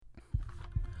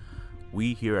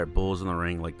We here at Bulls in the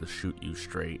Ring like to shoot you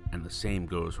straight, and the same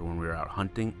goes for when we are out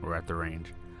hunting or at the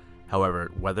range. However,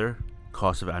 weather,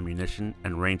 cost of ammunition,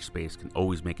 and range space can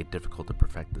always make it difficult to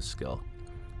perfect this skill.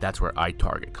 That's where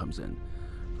iTarget comes in.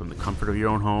 From the comfort of your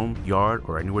own home, yard,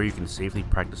 or anywhere you can safely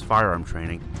practice firearm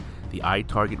training, the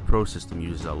iTarget Pro system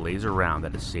uses a laser round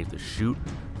that is safe to shoot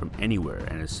from anywhere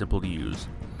and is simple to use.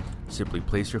 Simply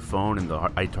place your phone in the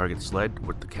iTarget sled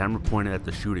with the camera pointed at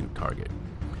the shooting target.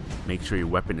 Make sure your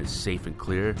weapon is safe and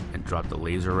clear, and drop the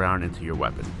laser round into your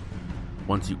weapon.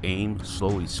 Once you aim,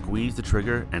 slowly squeeze the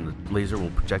trigger and the laser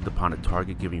will project upon a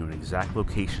target, giving you an exact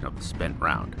location of the spent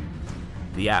round.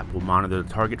 The app will monitor the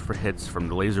target for hits from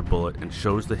the laser bullet and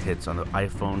shows the hits on the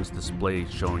iPhone's display,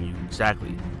 showing you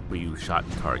exactly where you shot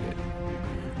the target.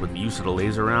 With the use of the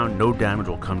laser round, no damage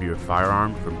will come to your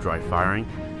firearm from dry firing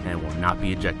and it will not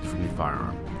be ejected from the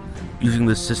firearm. Using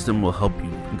this system will help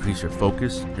you increase your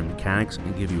focus, your mechanics,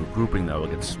 and give you a grouping that will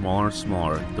get smaller and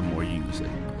smaller the more you use it.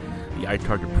 The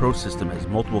iTarget Pro system has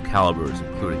multiple calibers,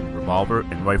 including revolver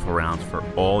and rifle rounds for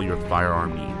all your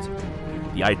firearm needs.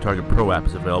 The iTarget Pro app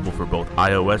is available for both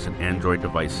iOS and Android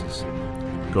devices.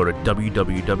 Go to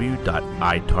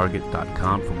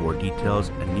www.itarget.com for more details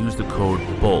and use the code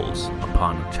BULLS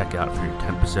upon checkout for your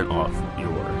 10% off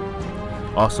your order.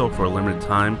 Also, for a limited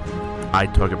time,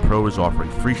 iTarget Pro is offering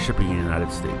free shipping in the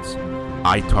United States.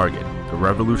 iTarget, the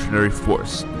revolutionary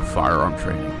force in firearm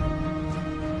training.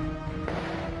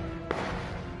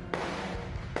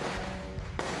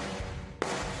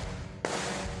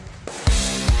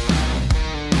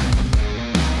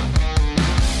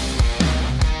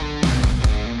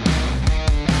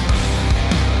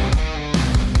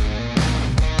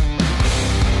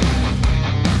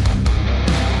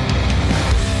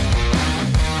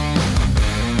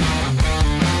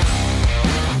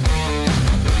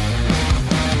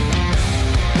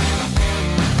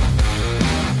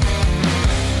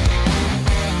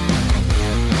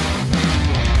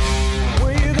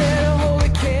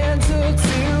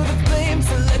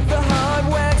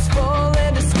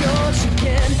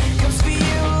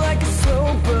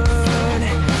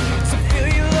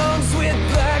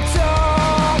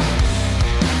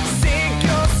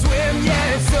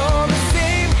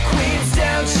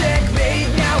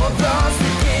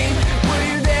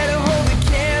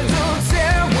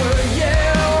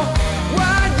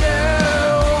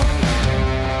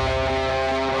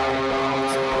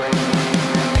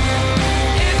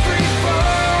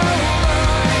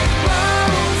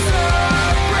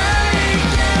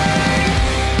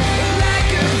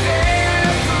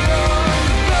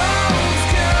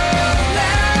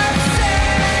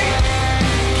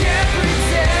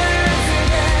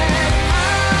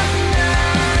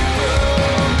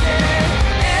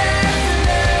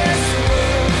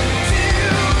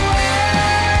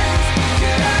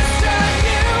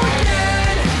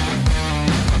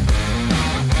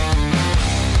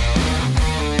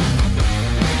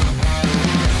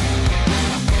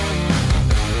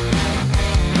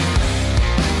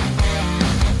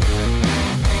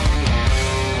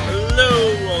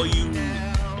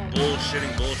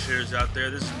 Out there,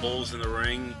 this is Bulls in the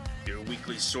Ring, your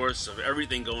weekly source of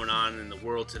everything going on in the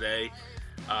world today.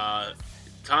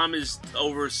 Tom is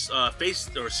over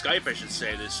Skype, I should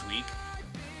say, this week.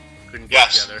 Couldn't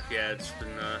get together. Yeah, it's been.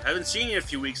 Haven't seen you in a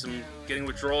few weeks. I'm getting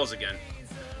withdrawals again.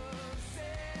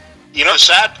 You know, the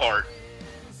sad part,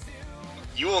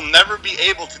 you will never be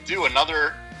able to do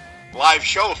another live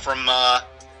show from the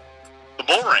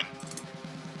Bull Ring,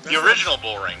 the original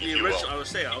Bull Ring. I would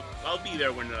say I'll be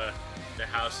there when the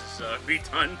house is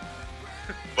redone.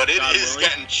 But it is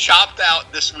getting chopped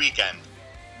out this weekend.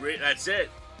 That's it.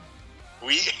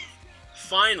 We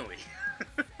finally.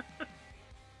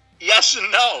 Yes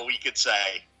and no, we could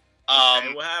say.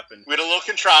 Okay, what happened? We had a little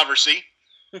controversy.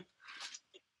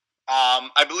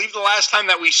 I believe the last time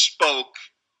that we spoke,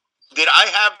 did I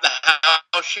have the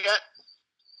house yet?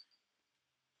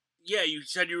 Yeah, you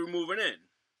said you were moving in.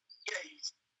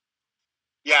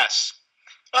 Yes.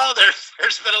 Oh,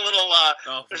 there's been a little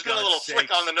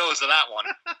flick on the nose of that one.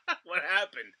 What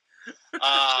happened?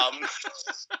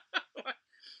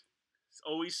 It's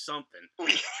always something.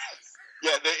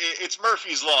 It's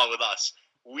Murphy's Law with us.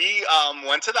 We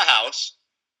went to the house,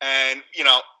 and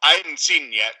I hadn't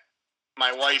seen it yet.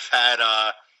 My wife had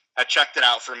checked it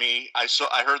out for me. I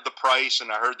heard the price, and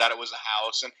I heard that it was a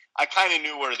house, and I kind of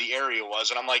knew where the area was,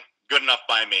 and I'm like, good enough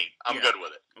by me. I'm good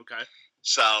with it. Okay.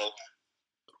 So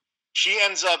she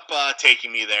ends up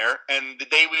taking me there, and the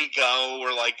day we go,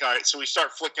 we're like, all right, so we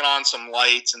start flicking on some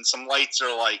lights, and some lights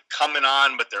are like coming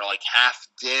on, but they're like half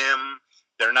dim.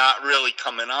 They're not really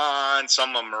coming on.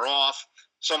 Some of them are off.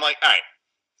 So I'm like, all right,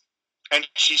 And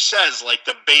she says, like,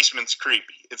 the basement's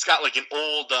creepy. It's got, like, an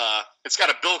old, it's got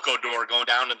a Bilko door going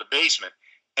down to the basement.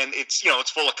 And it's,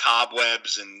 it's full of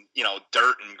cobwebs and,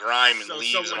 dirt and grime and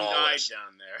leaves and all this. So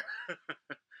someone died down there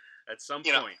at some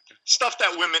point. Stuff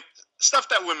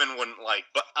that women wouldn't like.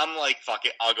 But I'm like, fuck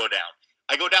it, I'll go down.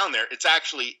 I go down there. It's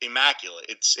actually immaculate.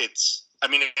 It's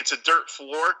a dirt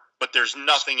floor, but there's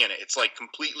nothing in it. It's, like,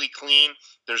 completely clean.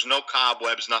 There's no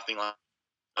cobwebs, nothing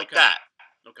like that.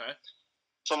 Okay.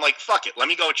 So I'm like, fuck it, let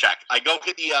me go check. I go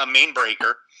hit the main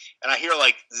breaker, and I hear,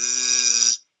 like,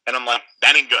 zzz, and I'm like,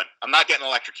 that ain't good. I'm not getting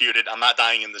electrocuted. I'm not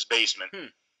dying in this basement.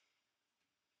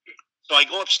 So I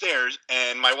go upstairs,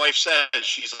 and my wife says,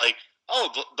 she's like,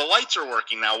 oh, the lights are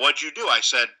working now. What'd you do? I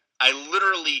said, I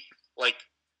literally, like,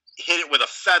 hit it with a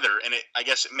feather, and I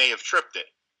guess it may have tripped it.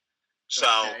 So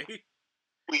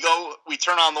we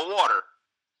turn on the water.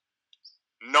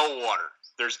 No water.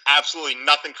 There's absolutely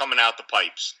nothing coming out the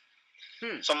pipes.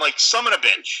 So I'm like, summon a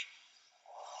bitch.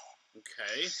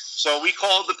 Okay. So we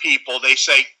called the people. They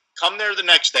say, come there the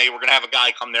next day. We're going to have a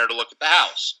guy come there to look at the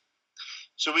house.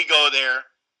 So we go there.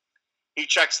 He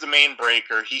checks the main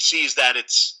breaker. He sees that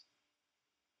it's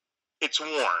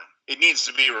worn. It needs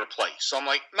to be replaced. So I'm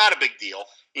like, not a big deal.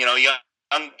 You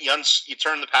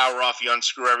turn the power off. You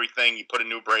unscrew everything. You put a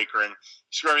new breaker in.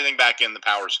 Screw everything back in. The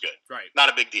power's good. Right. Not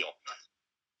a big deal.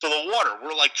 So the water,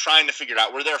 we're, like, trying to figure it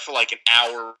out. We're there for, like, an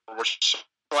hour. We're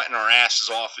sweating our asses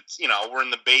off. It's, we're in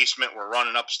the basement. We're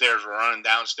running upstairs. We're running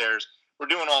downstairs. We're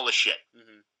doing all this shit.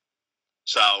 Mm-hmm.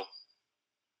 So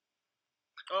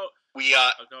go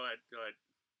ahead.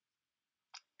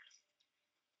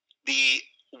 The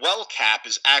well cap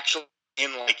is actually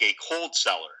in, like, a cold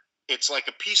cellar. It's like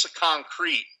a piece of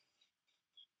concrete.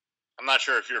 I'm not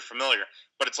sure if you're familiar,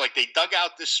 but it's like they dug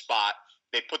out this spot.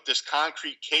 They put this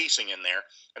concrete casing in there,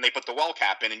 and they put the well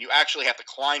cap in, and you actually have to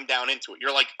climb down into it.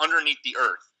 You're, like, underneath the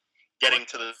earth getting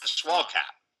to the well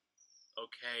cap.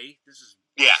 Okay, this is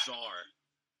bizarre.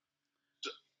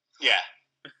 Yeah.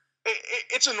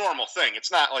 It's a normal thing.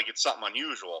 It's not like it's something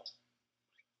unusual.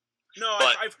 No,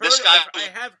 I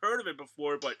have heard of it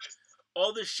before, but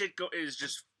all this shit is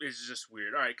just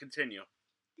weird. All right, continue.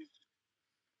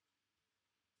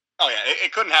 Oh, yeah,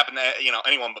 it couldn't happen to,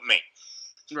 anyone but me.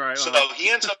 Right. So he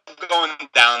ends up going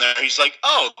down there. He's like,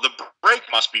 oh, the brake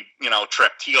must be,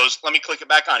 tripped. He goes, let me click it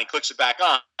back on. He clicks it back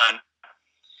on.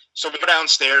 So we go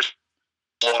downstairs,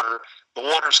 water. The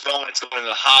water's going. It's going into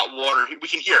the hot water. We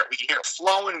can hear it. We can hear it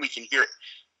flowing. We can hear it,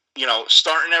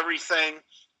 starting everything.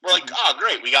 We're like, oh,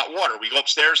 great. We got water. We go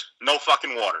upstairs. No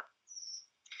fucking water.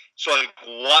 So, like,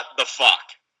 what the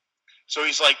fuck? So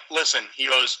he's like, listen. He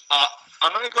goes,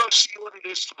 I'm going to go see what it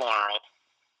is tomorrow.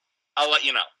 I'll let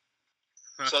you know.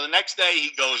 So the next day he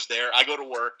goes there. I go to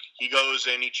work. He goes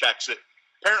in. He checks it.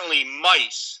 Apparently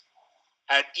mice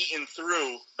had eaten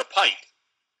through the pipe.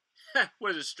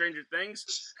 What is it, Stranger Things?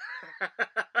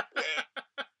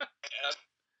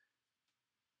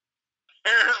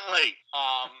 Apparently.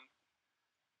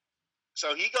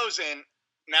 So he goes in.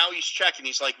 Now he's checking.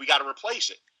 He's like, we got to replace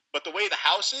it. But the way the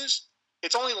house is,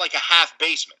 it's only like a half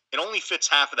basement. It only fits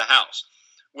half of the house.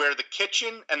 Where the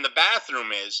kitchen and the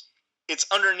bathroom is, it's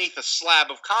underneath a slab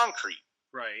of concrete.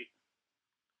 Right.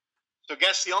 So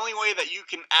guess the only way that you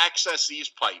can access these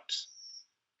pipes?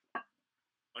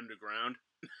 Underground.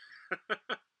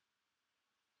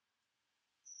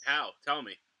 How? Tell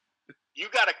me. You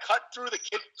got to cut through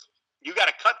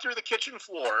the kitchen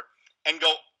floor and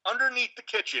go underneath the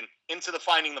kitchen into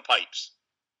finding the pipes.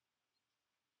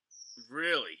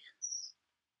 Really?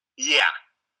 Yeah.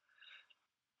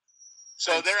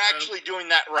 So they're actually doing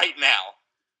that right now.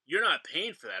 You're not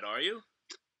paying for that, are you?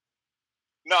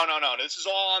 No. This is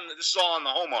all on the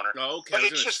homeowner. Oh, okay. But I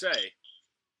was going to say.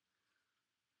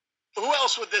 Who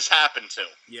else would this happen to?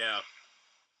 Yeah.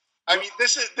 I mean,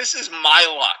 this is my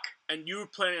luck. And you were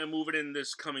planning on moving in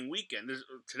this coming weekend,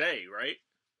 today, right?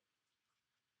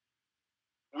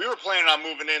 We were planning on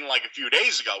moving in like a few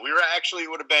days ago. It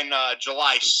would have been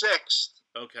July 6th.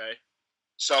 Okay.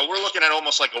 So we're looking at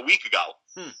almost like a week ago.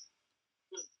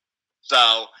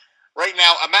 So right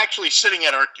now, I'm actually sitting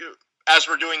as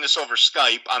we're doing this over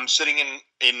Skype, I'm sitting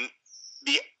in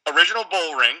the original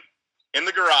bull ring in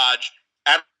the garage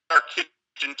at our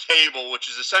kitchen table, which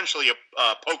is essentially a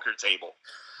poker table.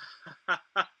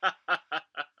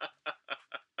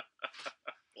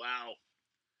 Wow.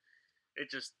 It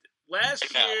just...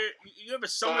 Last year, you have a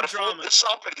summer drama. This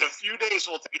up in a few days.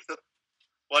 We'll take the...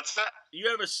 What's that? You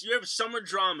have a summer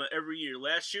drama every year.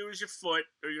 Last year was your foot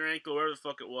or your ankle, whatever the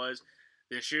fuck it was.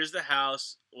 This year's the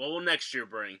house. What will next year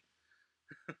bring?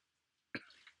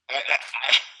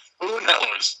 Who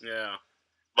knows? Yeah.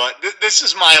 But this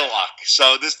is my luck,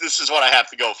 so this is what I have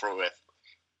to go for with.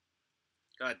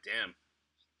 God damn.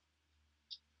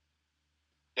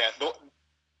 Yeah,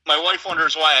 my wife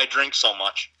wonders why I drink so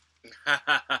much.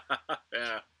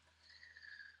 Yeah.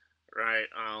 Right.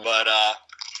 But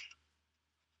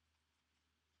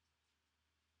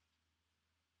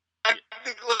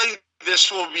technically,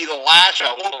 this will be the last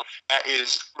show that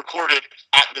is recorded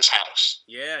at this house.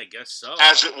 Yeah, I guess so.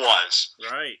 As it was.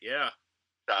 Right, yeah.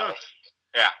 So, Huh.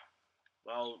 yeah.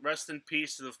 Well, rest in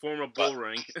peace to the former bull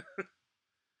ring.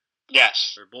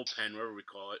 Yes. Or bullpen, whatever we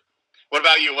call it. What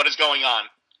about you? What is going on?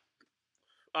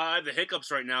 I have the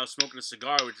hiccups right now, smoking a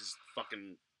cigar, which is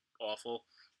fucking awful.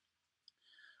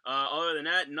 Other than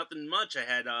that, nothing much. I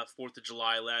had 4th of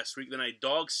July last week. Then I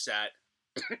dog sat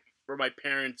for my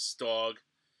parents' dog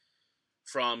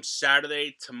from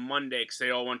Saturday to Monday because they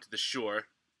all went to the shore.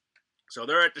 So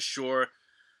they're at the shore.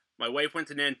 My wife went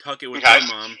to Nantucket with her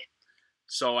mom.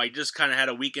 So I just kind of had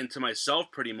a weekend to myself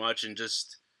pretty much and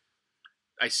just...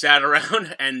 I sat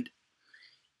around and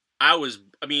I'm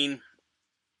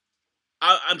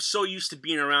so used to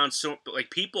being around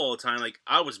people all the time. Like,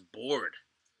 I was bored.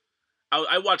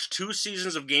 I watched 2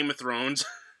 seasons of Game of Thrones.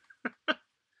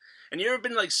 And you ever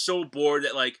been, like, so bored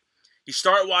that, like, you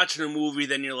start watching a movie,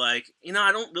 then you're like,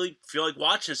 I don't really feel like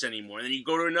watching this anymore. And then you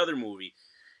go to another movie.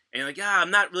 And you're like,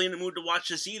 I'm not really in the mood to watch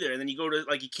this either. And then you go to,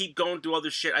 like, you keep going through other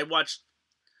shit. I watched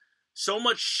so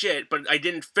much shit, but I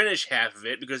didn't finish half of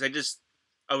it because I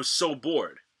was so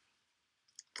bored.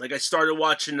 Like, I started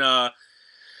watching, what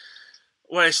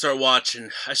did I start watching?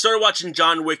 I started watching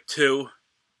John Wick 2,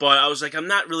 but I was like,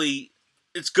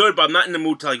 it's good, but I'm not in the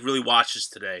mood to, like, really watch this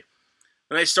today.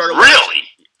 And I started watching... Really?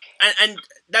 And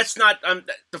that's not,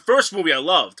 the first movie I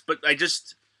loved, but I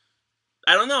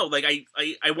don't know, like,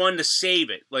 I wanted to save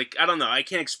it. Like, I don't know, I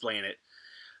can't explain it.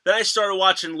 Then I started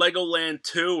watching Legoland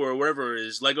 2, or whatever it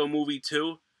is, Lego Movie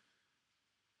 2.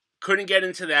 Couldn't get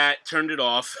into that, turned it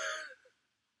off.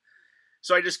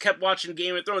 So I just kept watching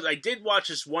Game of Thrones. I did watch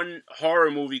this one horror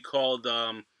movie called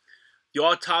The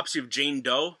Autopsy of Jane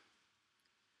Doe.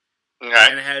 Okay.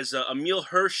 And it has Emile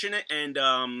Hirsch in it, and,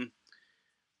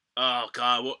 oh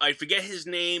god, well, I forget his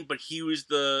name, but he was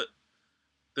the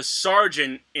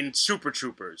sergeant in Super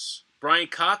Troopers. Brian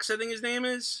Cox, I think his name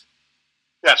is?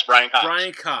 Yes, Brian Cox.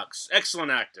 Brian Cox.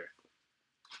 Excellent actor.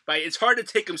 But it's hard to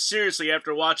take him seriously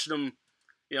after watching him,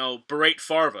 berate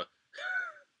Farva.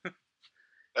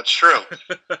 That's true.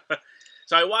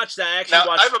 So I watched that. I actually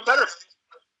watched... I have a better...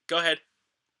 Go ahead.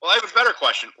 Well, I have a better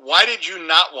question. Why did you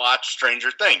not watch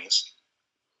Stranger Things?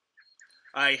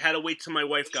 I had to wait till my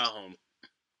wife got home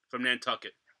from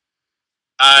Nantucket.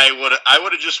 I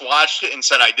would have just watched it and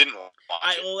said I didn't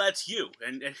watch it. Well, that's you,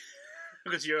 and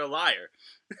because you're a liar.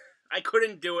 I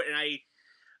couldn't do it, and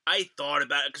I thought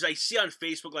about it because I see on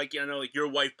Facebook, like your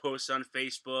wife posts on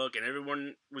Facebook, and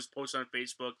everyone was posting on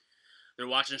Facebook. They're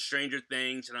watching Stranger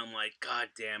Things, and I'm like, God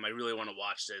damn, I really want to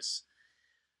watch this.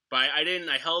 But I didn't.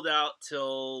 I held out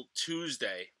till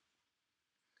Tuesday.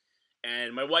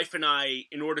 And my wife and I,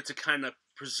 in order to kind of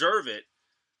preserve it,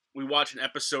 we watch an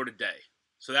episode a day.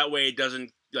 So that way it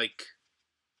doesn't, like,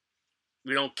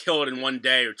 we don't kill it in 1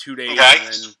 day or 2 days, okay.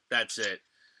 And then that's it.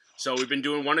 So we've been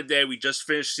doing one a day. We just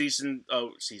finished season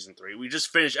 3. We just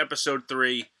finished episode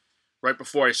 3 right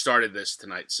before I started this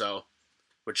tonight. So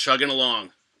we're chugging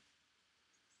along.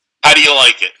 How do you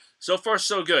like it? So far,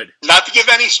 so good. Not to give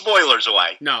any spoilers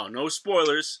away. No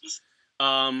spoilers.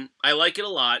 I like it a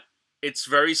lot. It's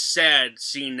very sad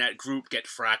seeing that group get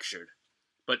fractured.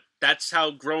 But that's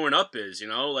how growing up is,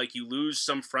 Like, you lose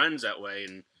some friends that way,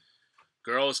 and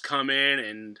girls come in,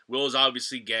 and Will's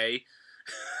obviously gay.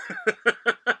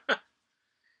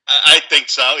 I think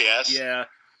so, yes. Yeah.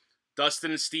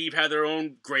 Dustin and Steve had their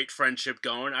own great friendship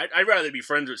going. I'd rather be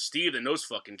friends with Steve than those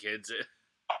fucking kids.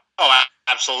 Oh,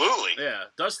 absolutely. Yeah,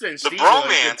 Dustin and the Steve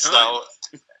bromance, though.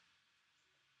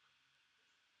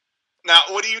 Now,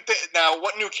 what do you think? Now,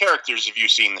 what new characters have you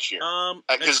seen this year?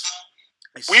 Because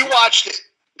we watched it.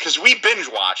 Because we binge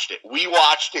watched it. We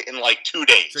watched it in like 2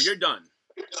 days. So you're done.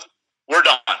 We're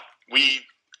done. We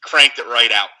cranked it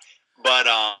right out. But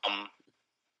I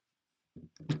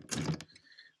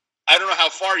don't know how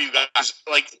far you guys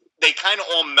like. They kind of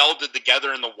all melded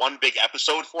together in the one big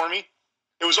episode for me.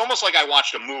 It was almost like I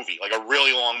watched a movie, like a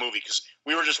really long movie, because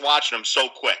we were just watching them so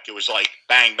quick. It was like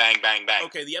bang, bang, bang, bang.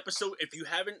 Okay, the episode, if you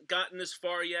haven't gotten this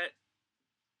far yet,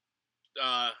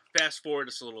 fast forward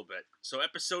just a little bit. So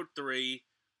episode 3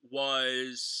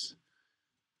 was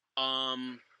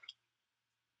Elle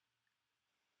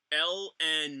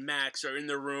and Max are in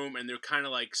the room, and they're kind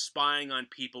of like spying on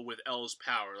people with Elle's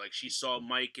power. Like, she saw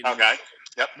Mike and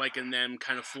Mike and them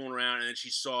kind of fooling around, and then she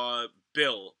saw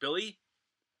Billy?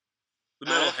 The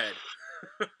metalhead.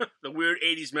 The weird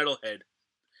 80s metalhead.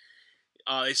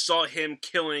 They saw him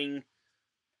killing.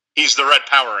 He's the Red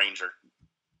Power Ranger.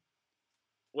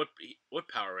 What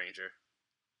Power Ranger?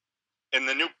 In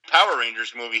the new Power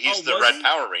Rangers movie, he's the Red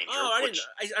Power Ranger. Oh, I didn't.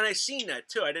 And I seen that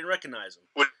too. I didn't recognize him.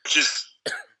 Which is.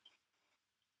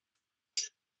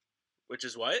 Which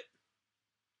is what?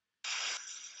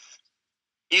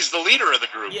 He's the leader of the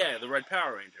group. Yeah, the Red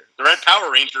Power Ranger. The Red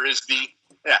Power Ranger is the...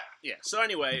 Yeah. Yeah, so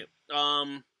anyway,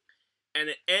 and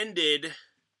it ended...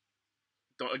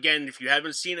 Again, if you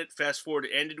haven't seen it, fast forward,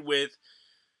 it ended with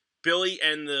Billy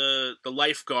and the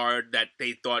lifeguard that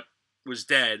they thought was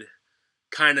dead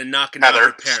kind of knocking out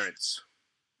her parents.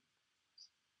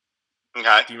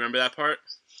 Okay. Do you remember that part?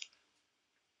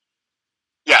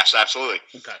 Yes, absolutely.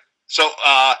 Okay. So,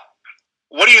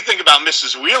 what do you think about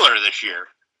Mrs. Wheeler this year?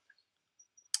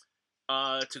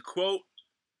 To quote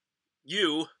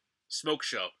you, smoke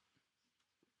show.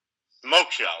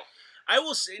 Smoke show. I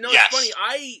will say, yes. It's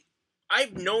funny.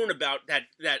 I've known about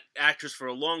that actress for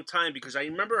a long time because I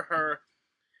remember her.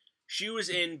 She was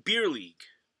in Beer League,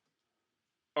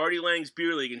 Artie Lang's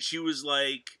Beer League, and she was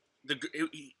like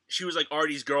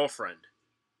Artie's girlfriend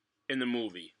in the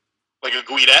movie. Like a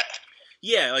Guidette?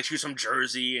 Yeah, like she was from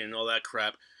Jersey and all that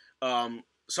crap.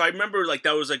 So I remember, like,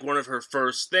 that was, like, one of her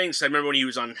first things. So I remember when he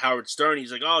was on Howard Stern,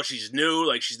 he's like, oh, she's new.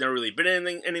 Like, she's never really been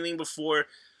in anything before.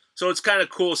 So it's kind of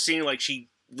cool seeing, like, she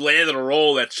landed a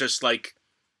role that's just, like,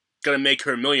 gonna make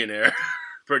her a millionaire,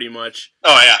 pretty much.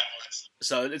 Oh, yeah.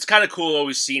 So it's kind of cool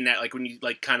always seeing that, like, when you,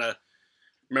 like, kind of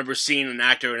remember seeing an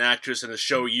actor and actress in a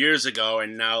show years ago,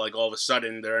 and now, like, all of a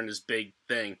sudden, they're in this big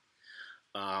thing.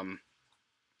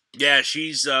 Yeah,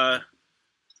 she's,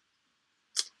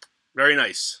 very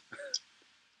nice.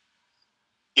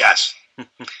 Yes.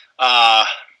 We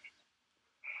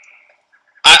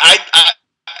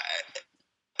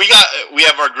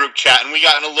have our group chat, and we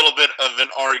got in a little bit of an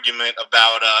argument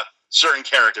about certain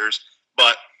characters.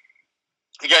 But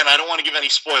again, I don't want to give any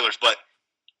spoilers. But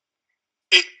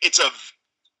it's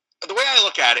the way I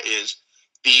look at it is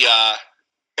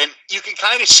and you can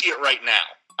kind of see it right now.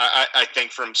 I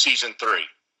think from season 3,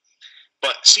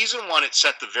 but season 1 it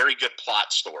set the very good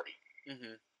plot story.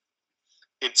 Mm-hmm.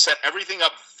 It set everything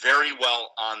up very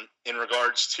well in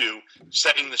regards to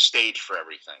setting the stage for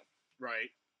everything.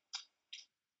 Right.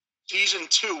 Season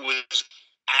 2 was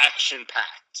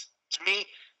action-packed. To me,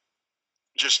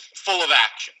 just full of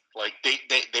action. Like,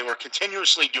 they were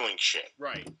continuously doing shit.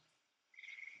 Right.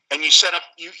 And you set up...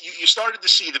 You started to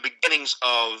see the beginnings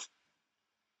of,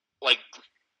 like,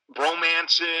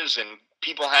 romances and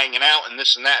people hanging out and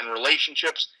this and that and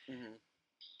relationships. Mm-hmm.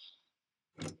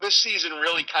 This season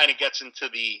really kind of gets into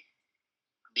the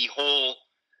whole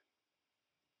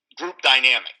group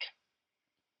dynamic,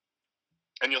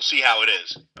 and you'll see how it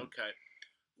is. Okay.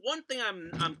 One thing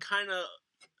I'm kind of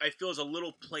I feel is a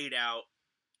little played out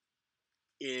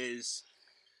is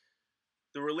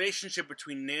the relationship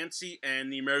between Nancy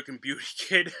and the American Beauty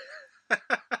kid,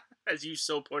 as you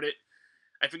so put it.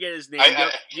 I forget his name.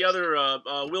 The other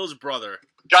Will's brother,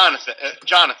 Jonathan.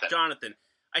 Jonathan.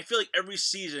 I feel like every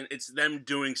season it's them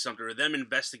doing something or them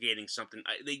investigating something.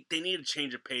 They need to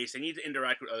change of pace. They need to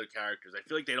interact with other characters. I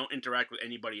feel like they don't interact with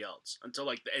anybody else until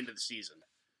like the end of the season.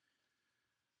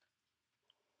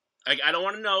 I don't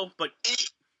want to know, but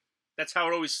that's how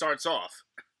it always starts off.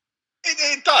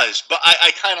 It does, but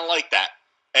I kind of like that.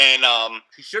 And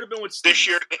she should have been with Steve. This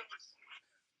year.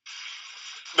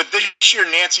 But this year,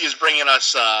 Nancy is bringing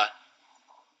us.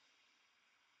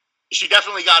 She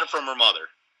definitely got it from her mother.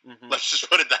 Mm-hmm. Let's just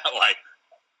put it that way.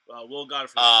 Will got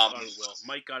it from his father.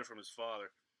 Mike got it from his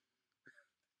father.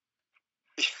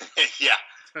 Yeah,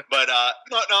 but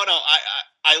no.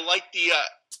 I like the.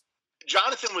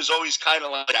 Jonathan was always kind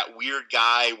of like that weird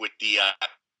guy with the.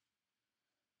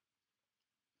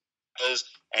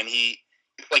 And he,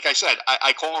 like I said,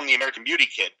 I call him the American Beauty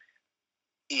kid.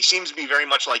 He seems to be very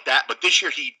much like that, but this year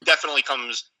he definitely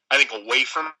comes, I think, away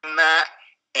from that.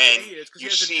 And you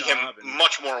see him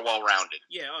much more well-rounded.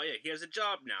 Yeah, he has a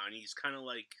job now, and he's kind of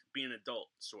like being an adult,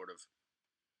 sort of.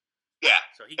 Yeah.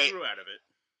 So he grew out of it.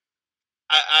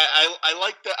 I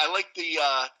like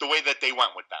the way that they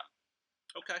went with them.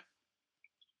 Okay.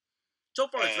 So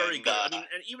far, it's very good. I mean,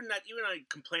 and even I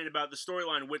complain about the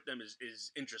storyline with them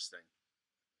is interesting.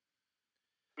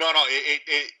 No,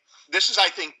 this is, I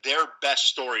think, their best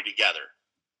story together.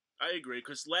 I agree,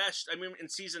 because in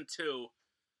season 2.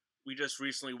 We just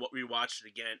recently rewatched it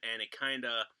again, and it kind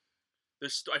of...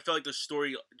 I felt like the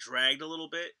story dragged a little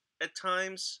bit at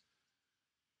times.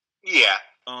 Yeah.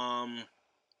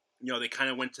 They kind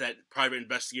of went to that private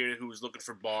investigator who was looking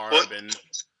for Barb, and...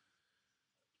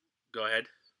 Go ahead.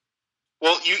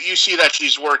 Well, you see that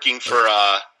she's working for...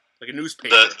 like a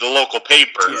newspaper. The local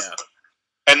paper. Yeah.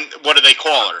 And what do they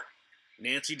call her?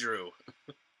 Nancy Drew.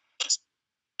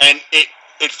 And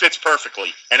it fits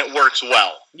perfectly, and it works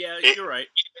well. Yeah, you're right.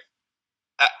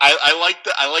 I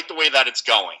like the way that it's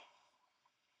going.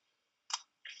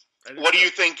 What do you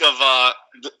think of?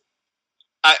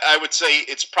 I would say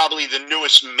it's probably the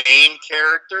newest main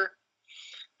character,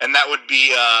 and that would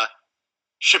be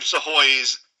Ships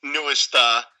Ahoy's newest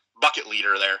bucket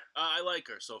leader there. I like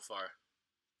her so far.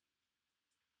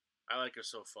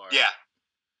 Yeah.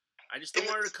 I just don't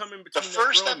want her to come in between the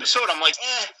first episode. I'm like,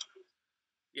 eh.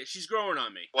 Yeah, she's growing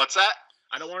on me. What's that?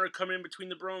 I don't want her to come in between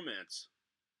the bromance.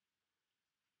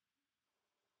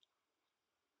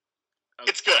 Okay.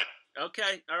 It's good.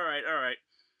 Okay. All right.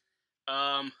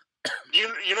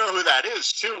 You know who that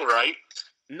is too, right?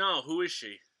 No, who is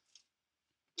she?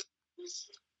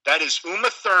 That is Uma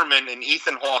Thurman and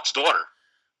Ethan Hawke's daughter.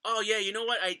 Oh yeah, you know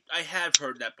what? I have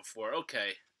heard that before.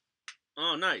 Okay.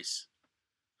 Oh, nice.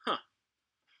 Huh.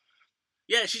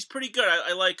 Yeah, she's pretty good.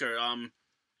 I like her.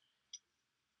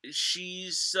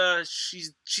 She's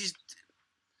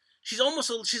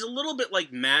almost she's a little bit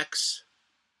like Max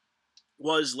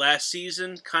was last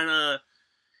season, kind of.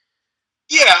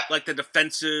 Yeah. Like the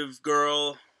defensive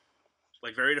girl,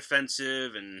 like very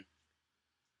defensive and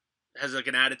has like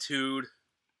an attitude.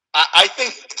 I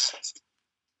think,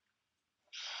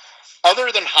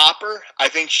 other than Hopper, I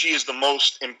think she is the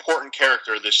most important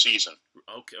character this season.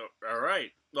 Okay, all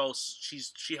right. Well,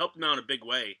 she helped him out in a big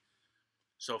way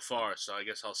so far, so I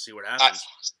guess I'll see what happens.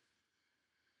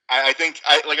 I think,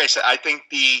 like I said, I think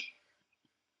the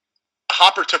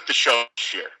Hopper took the show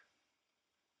this year.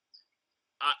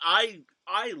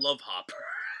 I love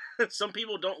Hopper. Some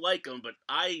people don't like him, but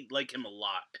I like him a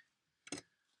lot.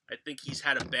 I think he's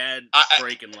had a bad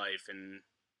break in life, and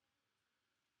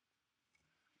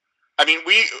I mean,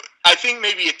 I think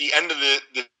maybe at the end of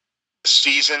the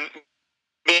season,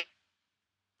 maybe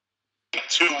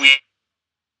 2 weeks.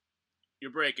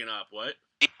 You're breaking up. What?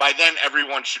 By then,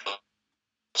 everyone should.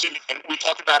 And we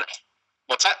talked about it.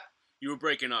 What's that? You were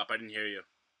breaking up. I didn't hear you.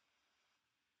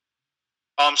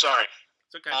 Oh, I'm sorry.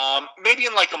 It's okay. Maybe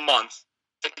in like a month,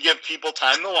 to give people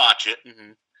time to watch it.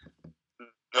 Mm-hmm.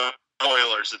 The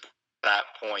spoilers at that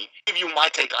point. Give you my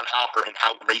take on Hopper and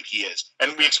how great he is,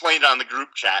 and we explained it on the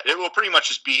group chat. It will pretty much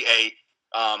just be a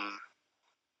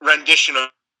rendition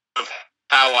of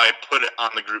how I put it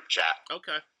on the group chat.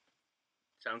 Okay,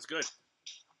 sounds good.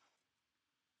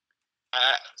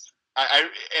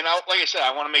 Like I said,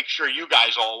 I want to make sure you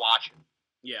guys all watch it.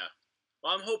 Yeah.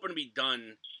 Well, I'm hoping to be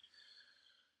done.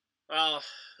 Well,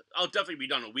 I'll definitely be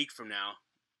done a week from now,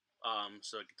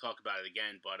 so I can talk about it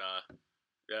again. But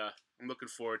yeah, I'm looking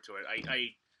forward to it.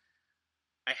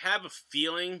 I have a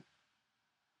feeling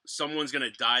someone's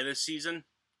gonna die this season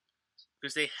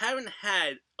because they haven't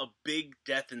had a big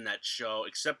death in that show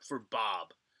except for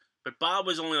Bob. But Bob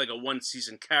was only like a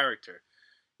one-season character.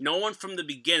 No one from the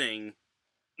beginning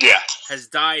has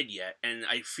died yet, and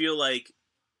I feel like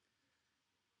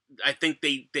I think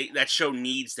they that show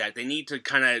needs that. They need to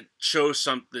kind of show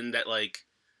something that, like,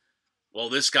 well,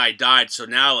 this guy died, so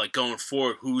now, like, going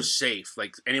forward, who's safe?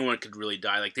 Like, anyone could really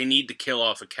die. Like, they need to kill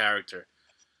off a character.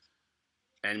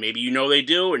 And maybe they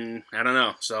do, and I don't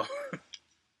know, so.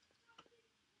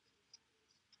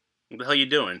 What the hell are you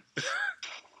doing?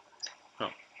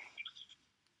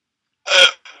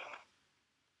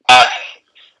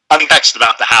 I'm next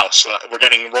about the house. We're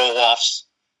getting roll-offs,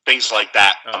 things like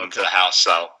that to the house,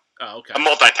 so. Oh, okay. I'm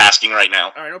multitasking right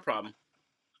now. All right, no problem.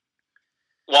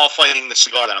 While fighting the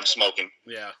cigar that I'm smoking.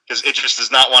 Yeah. Because Idris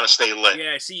does not want to stay lit.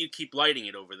 Yeah, I see you keep lighting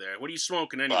it over there. What are you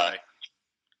smoking anyway?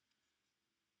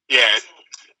 Yeah.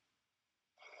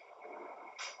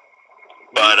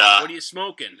 What are you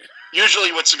smoking?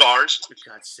 Usually with cigars. For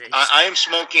God's sake. I am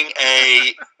smoking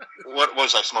a... What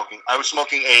was I smoking? I was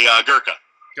smoking a Gurkha.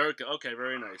 Gurkha, okay,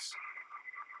 very nice.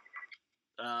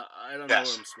 I don't know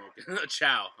what I'm smoking. A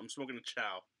Chow. I'm smoking a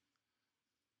Chow.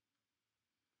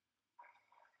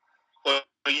 Well,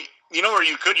 you know where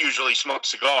you could usually smoke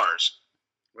cigars?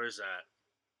 Where's that?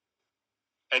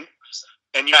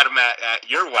 And you had them at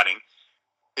your wedding.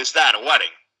 Is that a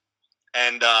wedding?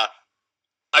 And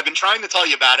I've been trying to tell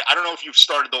you about it. I don't know if you've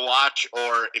started to watch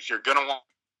or if you're going to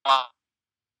watch.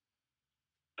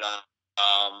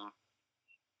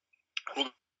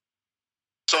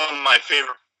 Some of my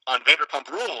favorite on Vanderpump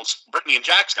Rules, Brittany and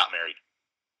Jax got married.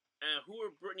 Who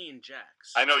are Brittany and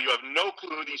Jax? I know you have no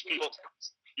clue who these people.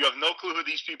 You have no clue who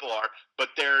these people are, but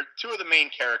they're two of the main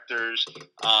characters.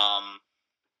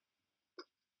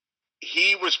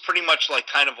 He was pretty much like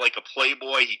kind of like a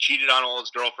playboy. He cheated on all his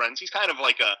girlfriends. He's kind of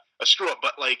like a screw up,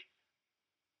 but like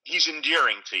he's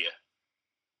endearing to you.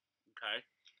 Okay.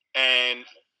 And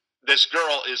this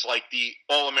girl is like the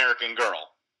all-American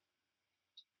girl.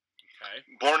 Okay.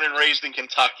 Born and raised in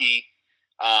Kentucky,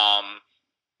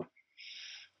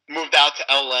 moved out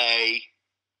to L.A.,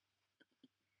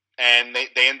 and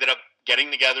they ended up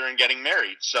getting together and getting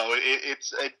married. So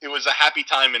it was a happy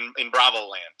time in Bravo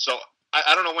land. So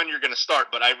I don't know when you're going to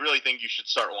start, but I really think you should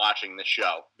start watching this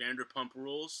show. Vanderpump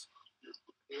Rules.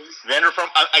 Vanderpump.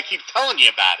 I keep telling you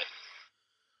about it.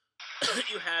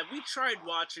 You have. We tried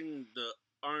watching the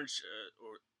Orange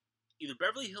or either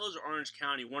Beverly Hills or Orange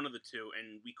County, one of the two,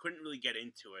 and we couldn't really get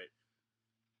into it.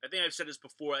 I think I've said this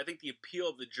before. I think the appeal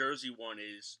of the Jersey one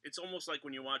is it's almost like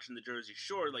when you're watching the Jersey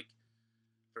Shore, like.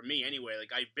 For me, anyway,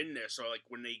 like, I've been there, so, like,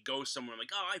 when they go somewhere, I'm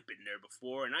like, oh, I've been there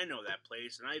before, and I know that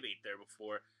place, and I've ate there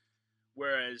before.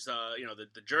 Whereas,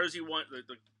 the Jersey one,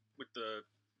 with the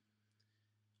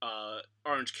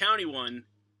Orange County one,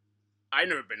 I've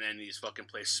never been to any of these fucking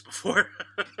places before.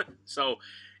 So,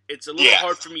 it's a little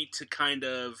hard for me to kind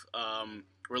of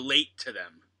relate to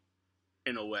them,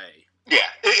 in a way.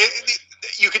 Yeah,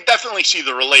 you could definitely see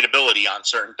the relatability on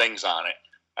certain things on it.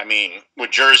 I mean,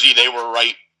 with Jersey, they were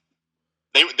right...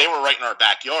 They were right in our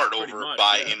backyard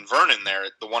in Vernon there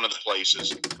at one of the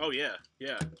places. Oh, yeah.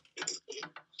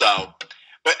 So,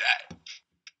 but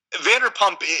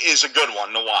Vanderpump is a good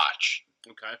one to watch.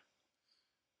 Okay.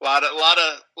 A lot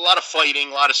of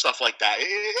fighting, a lot of stuff like that.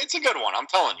 It's a good one, I'm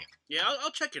telling you. Yeah,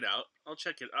 I'll check it out. I'll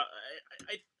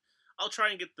try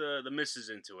and get the missus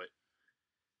into it.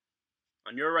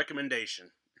 On your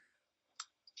recommendation.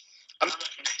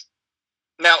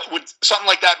 Now, would something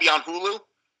like that be on Hulu?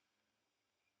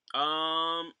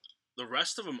 The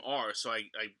rest of them are, so I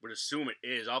would assume it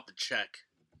is. I'll have to check.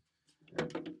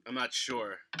 I'm not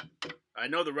sure. I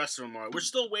know the rest of them are. We're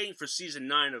still waiting for season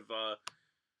 9 of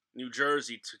New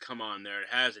Jersey to come on there. It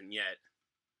hasn't yet.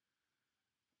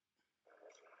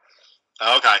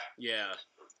 Okay. Yeah.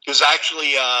 Because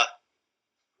actually, I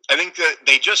think that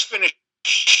they just finished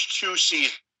 2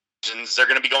 seasons. They're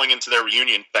going to be going into their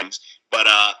reunion things, but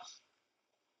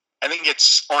I think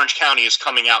it's Orange County is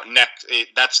coming out next.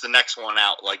 That's the next one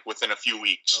out, like within a few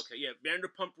weeks. Okay, yeah.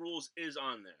 Vanderpump Rules is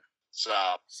on there. So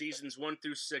seasons 1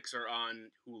 through 6 are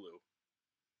on Hulu.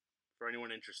 For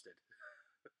anyone interested.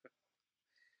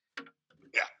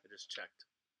 Yeah, I just checked.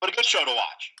 But a good show to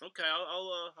watch. Okay,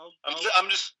 I'm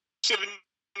just giving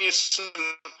you some.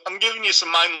 I'm giving you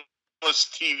some mindless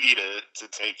TV to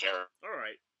take care of. All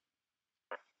right.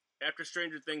 After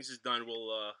Stranger Things is done,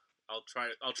 I'll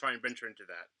try and venture into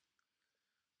that.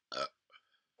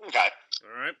 Okay.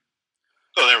 All right.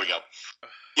 Oh, there we go.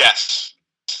 Yes.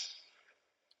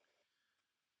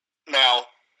 Now,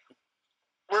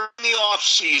 we're in the off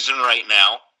season right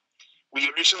now.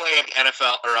 We recently had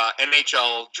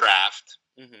NHL draft.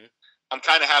 Mm-hmm. I'm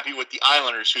kind of happy with the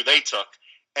Islanders who they took,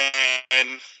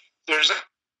 and there's a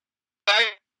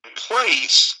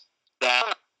place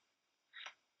that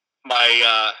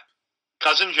my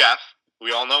cousin Jeff,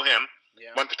 we all know him,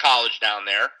 went to college down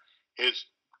there. His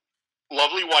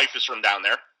lovely wife is from down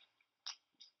there.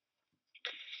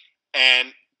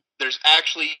 And there's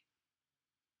actually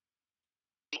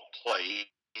a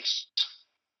place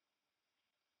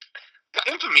got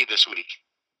infamy this week.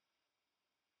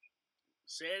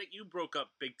 Say it, you broke up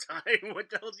big time. What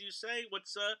the hell did you say?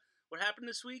 What happened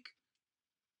this week?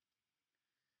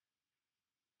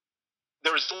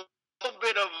 There was a little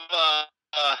bit of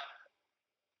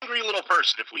angry little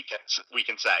person, if we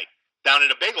can say, down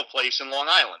at a bagel place in Long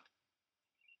Island.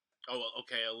 Oh,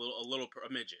 okay, a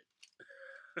midget,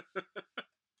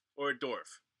 or a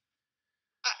dwarf.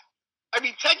 I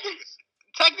mean,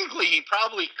 technically, he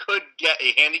probably could get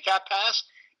a handicap pass.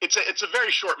 It's a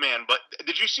very short man, but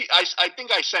did you see? I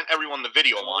think I sent everyone the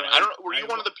video on it. I don't know. Were you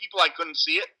one of the people I couldn't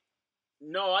see it?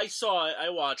 No, I saw it. I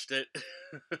watched it.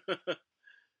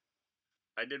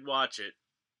 I did watch it.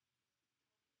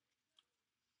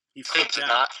 He flipped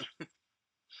out.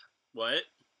 What?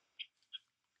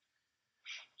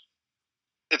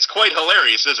 It's quite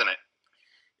hilarious, isn't it?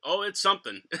 Oh, it's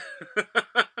something.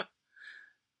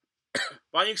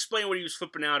 Why don't you explain what he was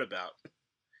flipping out about?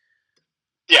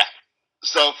 Yeah.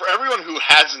 So for everyone who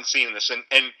hasn't seen this, and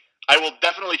I will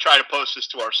definitely try to post this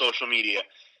to our social media,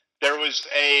 there was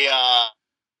a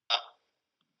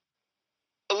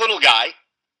little guy,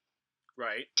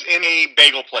 right, in a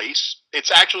bagel place.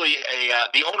 It's actually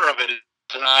the owner of it is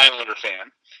an Islander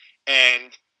fan,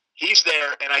 and he's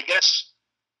there, and I guess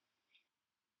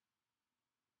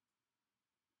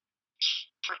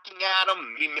freaking at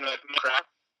him, maybe crap.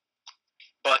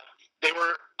 But they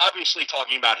were obviously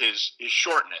talking about his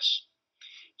shortness.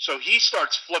 So he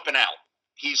starts flipping out.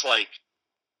 He's like,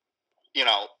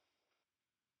 no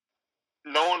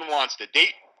one wants to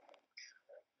date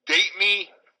date me?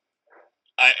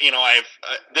 I've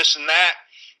this and that,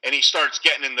 and he starts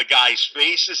getting in the guy's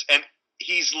faces, and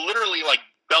he's literally like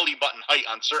belly button height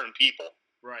on certain people.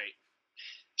 Right.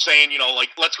 Saying, like,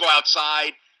 let's go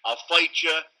outside, I'll fight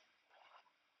you.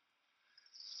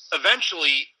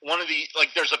 Eventually,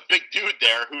 there's a big dude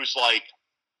there who's like,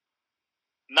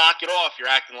 knock it off, you're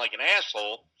acting like an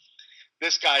asshole.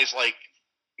 This guy's like,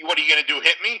 what are you going to do,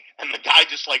 hit me? And the guy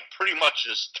just, like, pretty much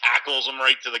just tackles him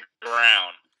right to the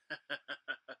ground.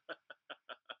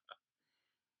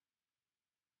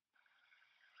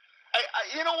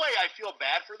 In a way, I feel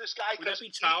bad for this guy. Would that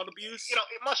be child abuse?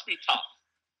 It must be tough.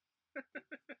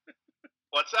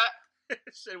 What's that? I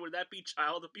said, would that be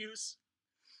child abuse?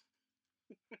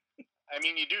 I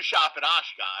mean, you do shop at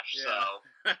Oshkosh, yeah.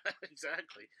 so.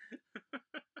 Exactly.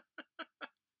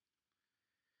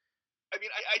 I mean,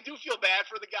 I do feel bad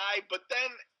for the guy, but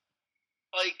then,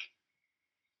 like,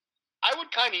 I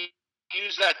would kind of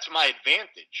use that to my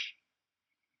advantage.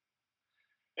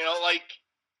 Like,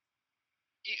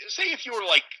 say if you were,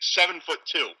 like, 7'2",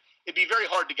 it'd be very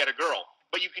hard to get a girl.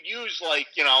 But you could use, like,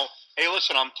 hey,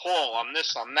 listen, I'm tall, I'm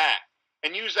this, I'm that,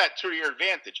 and use that to your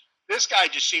advantage. This guy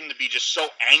just seemed to be just so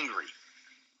angry.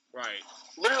 Right.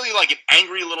 Literally like an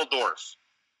angry little dwarf.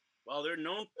 Well, they're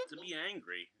known to be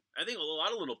angry. I think a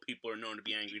lot of little people are known to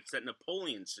be angry. It's that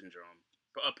Napoleon syndrome.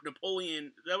 Is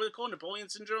that what they call it? Napoleon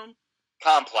syndrome?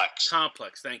 Complex.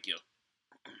 Thank you.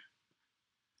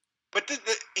 But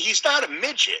he's not a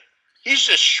midget. He's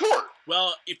just short.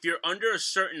 Well, if you're under a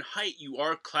certain height, you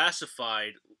are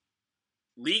classified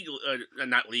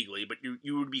not legally, but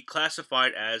you would be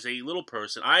classified as a little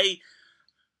person. I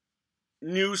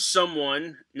knew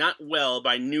someone, not well, but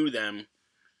I knew them.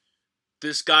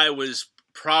 This guy was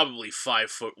probably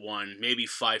 5'1", maybe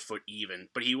 5 foot even,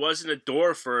 but he wasn't a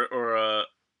dwarf or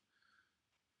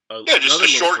just a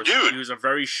short person. dude. He was a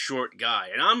very short guy,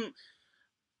 and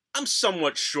I'm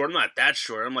somewhat short. I'm not that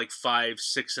short. I'm like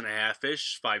 5'6.5"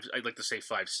 ish. I'd like to say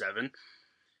 5'7".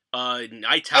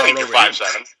 I towered over him.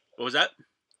 5'7". What was that?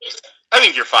 I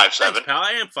think you're 5'7". Thanks, pal.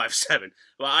 I am 5'7".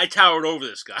 Well, I towered over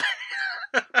this guy.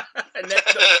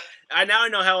 And now I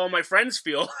know how all my friends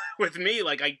feel with me.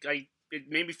 Like it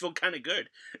made me feel kind of good.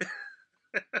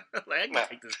 Like, I can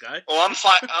take this guy. Well, I'm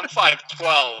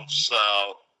 5'12", so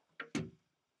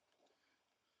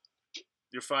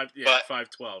you're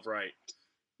 5'12", right?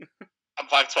 I'm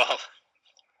 5'12".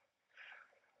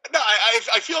 No,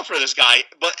 I feel for this guy,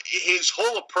 but his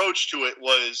whole approach to it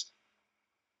was,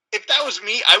 if that was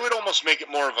me, I would almost make it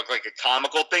more of a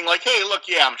comical thing. Like, hey, look,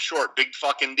 yeah, I'm short, big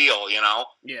fucking deal,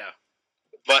 Yeah.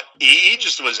 But he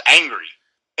just was angry,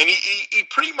 and he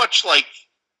pretty much like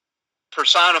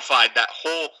personified that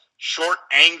whole short,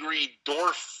 angry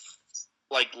dwarf,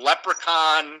 like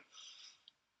leprechaun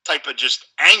type of just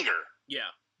anger.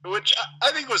 Yeah. Which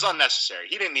I think was unnecessary.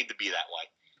 He didn't need to be that way.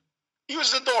 He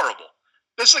was adorable.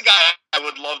 This is a guy I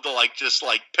would love to just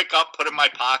pick up, put in my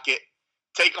pocket,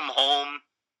 take him home,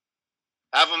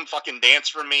 have him fucking dance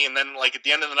for me, and then at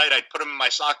the end of the night I'd put him in my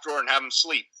sock drawer and have him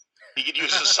sleep. He could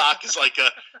use his sock as like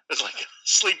a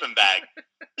sleeping bag.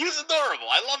 He was adorable.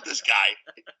 I love this guy.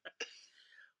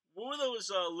 What were those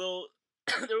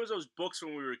there was those books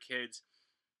when we were kids.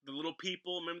 The little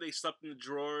people, remember they slept in the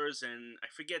drawers, and I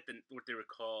forget what they were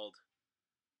called.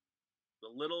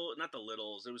 Not the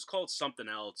Littles. It was called something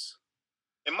else.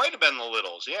 It might have been the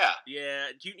Littles, yeah.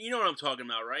 Yeah, you know what I'm talking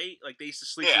about, right? Like they used to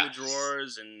sleep in the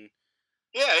drawers and.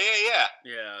 Yeah.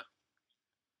 Yeah.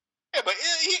 Yeah, but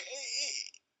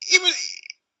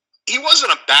he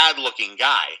wasn't a bad looking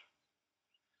guy.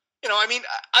 I mean,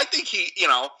 I think he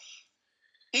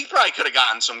probably could have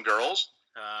gotten some girls.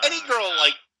 Any girl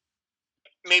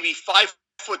maybe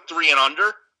 5'3" and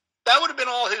under, that would have been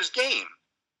all his game.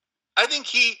 I think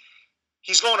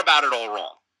he's going about it all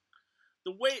wrong.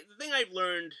 The thing I've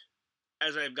learned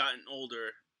as I've gotten older,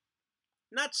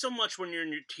 not so much when you're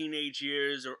in your teenage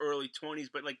years or early 20s,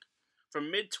 but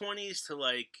from mid 20s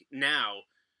to now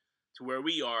to where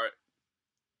we are,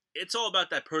 it's all about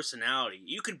that personality.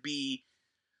 You could be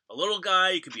a little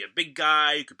guy, you could be a big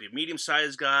guy, you could be a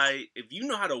medium-sized guy. If you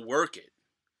know how to work it,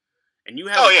 and you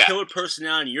have a killer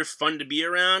personality, and you're fun to be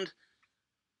around,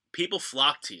 people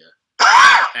flock to you.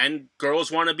 And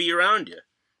girls want to be around you.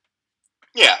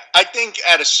 Yeah, I think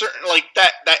at a certain,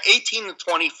 that 18 to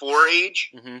 24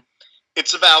 age, mm-hmm.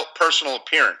 It's about personal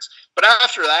appearance. But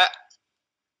after that,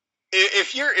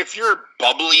 if you're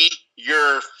bubbly,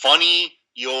 you're funny,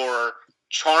 you're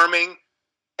charming,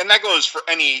 and that goes for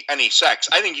any sex,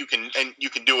 I think you can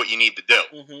do what you need to do.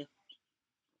 Mm-hmm.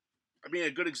 I mean,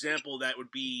 a good example of that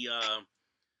would be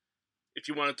if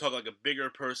you want to talk a bigger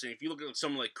person. If you look at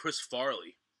someone like Chris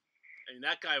Farley, I mean,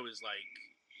 that guy was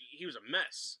he was a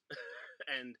mess,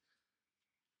 and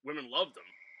women loved him.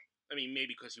 I mean,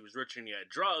 maybe because he was rich and he had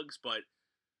drugs, but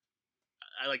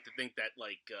I like to think that,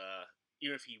 like,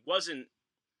 even if he wasn't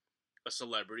a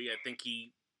celebrity, I think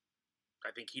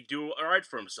he'd do all right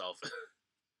for himself.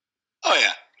 Oh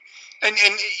yeah, and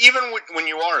even when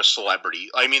you are a celebrity,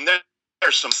 I mean,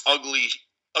 there's some ugly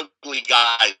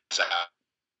guys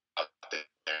out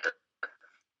there.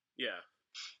 Yeah.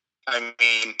 I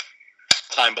mean,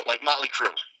 but like Motley Crue,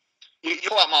 you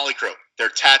know about Motley Crue? They're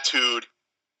tattooed,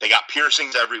 they got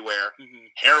piercings everywhere,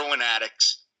 heroin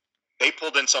addicts. They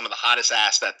pulled in some of the hottest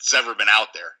ass that's ever been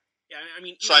out there. Yeah, I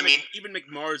mean, even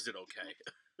McMars did okay.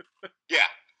 Yeah,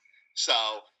 so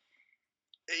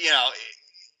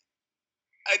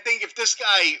I think if this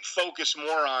guy focused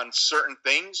more on certain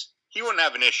things, he wouldn't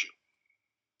have an issue.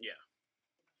 Yeah.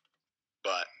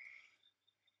 But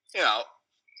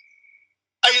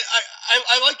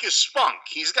I like his spunk.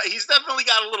 He's definitely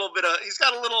got a little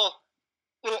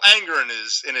anger in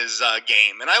his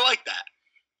game, and I like that.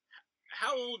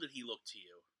 How old did he look to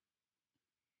you?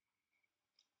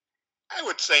 I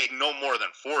would say no more than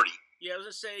 40. Yeah, I was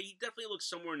gonna say he definitely looks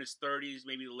somewhere in his 30s,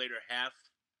 maybe the later half.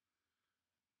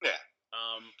 Yeah.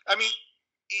 I mean,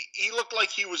 he looked like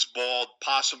he was bald,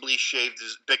 possibly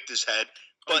bicked his head.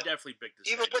 But he definitely bicked his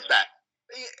head. Even with that,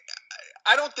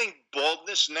 I don't think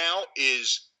baldness now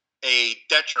is a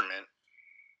detriment.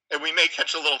 And we may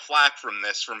catch a little flack from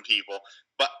people,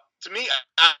 but to me,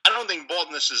 I don't think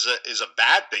baldness is a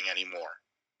bad thing anymore.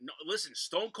 No, listen,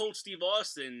 Stone Cold Steve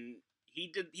Austin,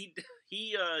 he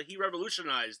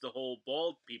revolutionized the whole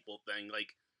bald people thing.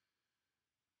 Like,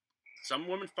 some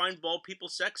women find bald people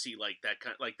sexy, like that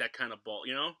kind of bald,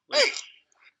 Like, hey,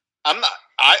 I'm not.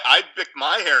 I bicked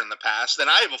my hair in the past, and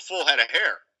I have a full head of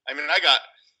hair. I mean, I got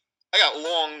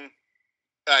long.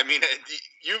 I mean,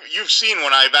 you've seen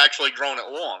when I've actually grown it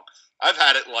long. I've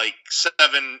had it like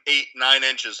 7, 8, 9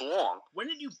 inches long. When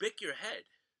did you bick your head?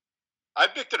 I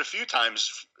bicked it a few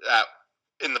times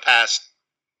in the past.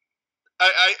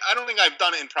 I don't think I've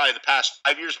done it in probably the past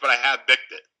 5 years, but I have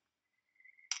bicked it.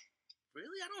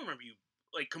 Really? I don't remember you,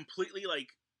 like, completely,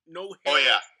 like, no hair. Oh,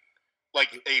 yeah.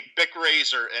 Like a Bic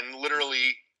razor and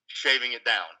literally shaving it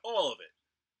down. All of it.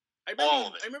 I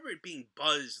remember it being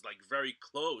buzzed, like, very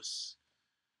close.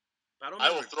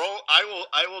 I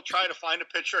will try to find a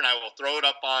picture, and I will throw it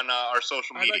up on our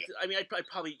social media. I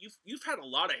probably you've had a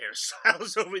lot of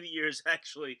hairstyles over the years,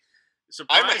 actually.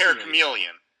 I'm a hair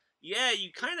chameleon. Yeah,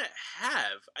 you kind of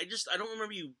have. I don't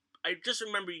remember you. I just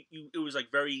remember you. It was like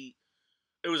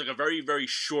a very, very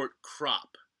short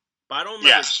crop. But I don't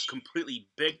remember it completely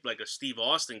big, like a Steve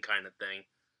Austin kind of thing.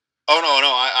 Oh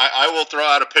no! I will throw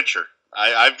out a picture.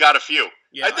 I've got a few.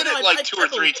 Yeah, I did it like 2 or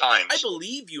 3 times. I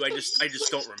believe you. I just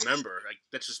don't remember. Like,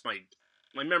 that's just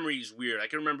my memory is weird. I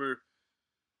can remember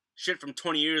shit from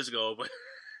 20 years ago, but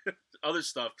other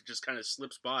stuff just kind of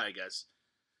slips by, I guess.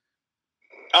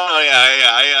 Oh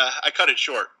yeah. I cut it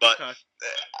short, but okay.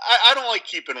 I don't like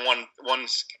keeping one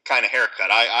kind of haircut.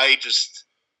 I just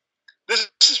this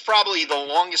is probably the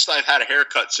longest I've had a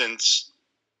haircut since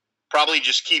probably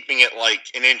just keeping it like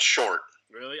an inch short.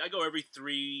 Really? I go every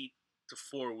 3 to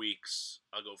 4 weeks.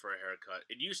 I'll go for a haircut.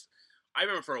 I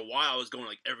remember for a while I was going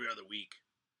like every other week,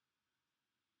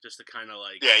 just to kind of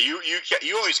like. Yeah,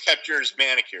 you always kept yours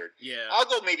manicured. Yeah. I'll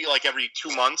go maybe like every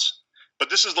 2 months, but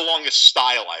this is the longest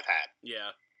style I've had.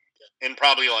 Yeah. In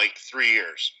probably like 3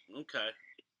 years. Okay.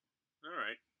 All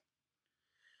right.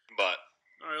 But.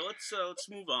 All right, let's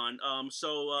move on.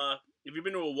 So have you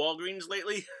been to a Walgreens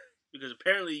lately? Because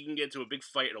apparently you can get into a big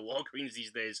fight at a Walgreens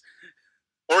these days.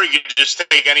 Or you can just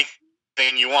take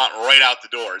anything you want right out the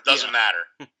door. It doesn't matter.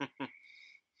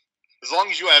 As long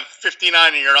as you have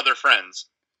 59 of your other friends.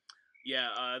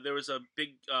 Yeah, there was a big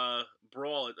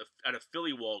brawl at a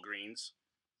Philly Walgreens.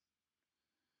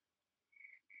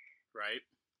 Right?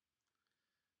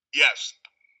 Yes.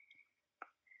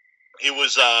 It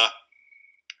was,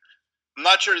 I'm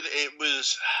not sure, it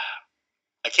was,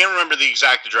 I can't remember the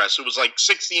exact address. It was like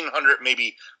 1600,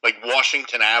 maybe like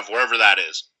Washington Ave, wherever that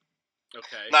is.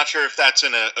 Okay. Not sure if that's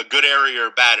in a good area or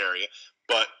a bad area,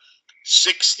 but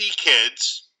 60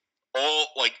 kids, all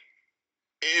like,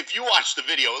 if you watch the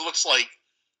video, it looks like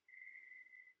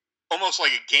almost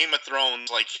like a Game of Thrones,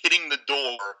 like hitting the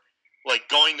door, like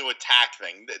going to attack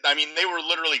thing. I mean, they were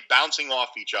literally bouncing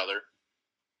off each other.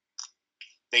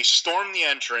 They stormed the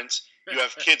entrance. You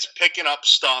have kids picking up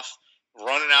stuff,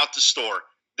 running out the store.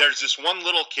 There's this one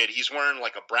little kid. He's wearing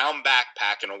like a brown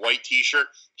backpack and a white T-shirt.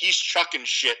 He's chucking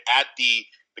shit at the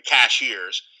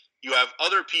cashiers. You have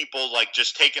other people like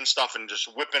just taking stuff and just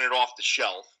whipping it off the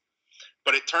shelf.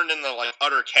 But it turned into like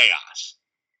utter chaos.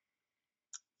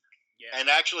 Yeah. And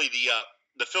actually,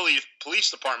 the Philly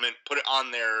Police Department put it on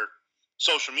their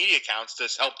social media accounts to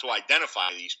help to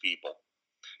identify these people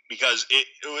because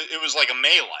it was like a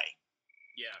melee.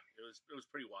 Yeah, it was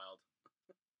pretty wild.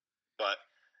 But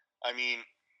I mean,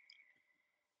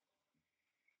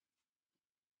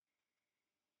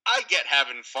 I get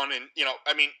having fun, and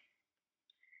I mean,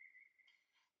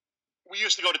 we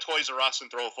used to go to Toys R Us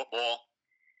and throw a football.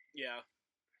 Yeah.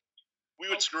 We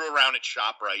would screw around at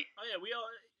ShopRite. Oh yeah,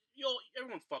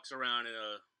 everyone fucks around in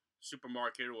a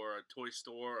supermarket or a toy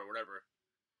store or whatever.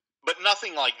 But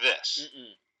nothing like this.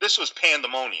 Mm-mm. This was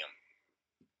pandemonium.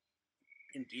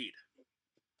 Indeed.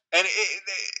 And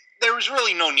there was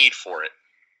really no need for it.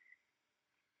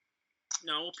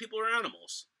 No, well, people are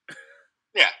animals.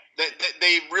 Yeah,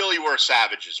 they really were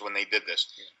savages when they did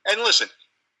this. Yeah. And listen,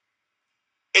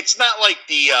 it's not like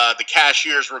the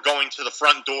cashiers were going to the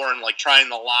front door and like trying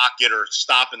to lock it or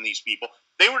stopping these people.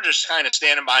 They were just kind of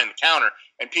standing behind the counter,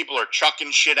 and people are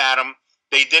chucking shit at them.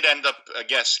 They did end up, I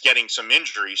guess, getting some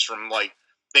injuries from like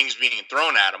things being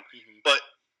thrown at them. Mm-hmm. But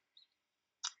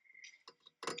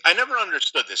I never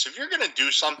understood this. If you're going to do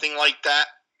something like that,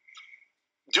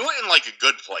 do it in like a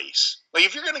good place. Like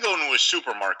if you're going to go into a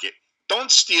supermarket, don't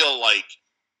steal like,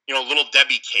 Little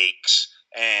Debbie cakes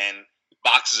and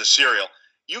boxes of cereal.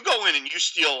 You go in and you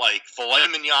steal like filet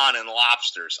mignon and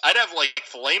lobsters. I'd have like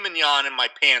filet mignon in my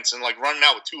pants and like running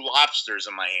out with 2 lobsters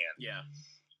in my hand. Yeah.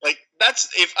 Like that's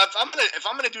if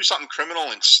I'm gonna do something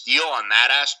criminal and steal on that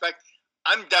aspect,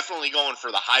 I'm definitely going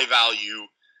for the high value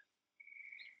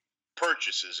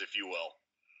purchases, if you will.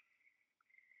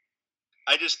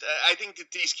 I think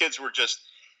that these kids were just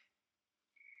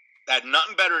had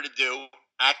nothing better to do,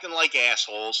 acting like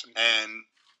assholes, and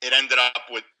it ended up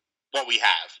with what we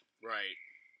have. Right.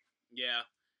 Yeah.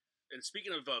 And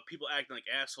speaking of people acting like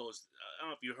assholes, I don't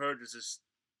know if you heard, there's this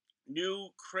new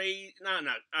craze. I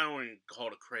don't want to call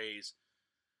it a craze.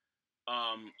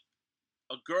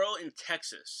 A girl in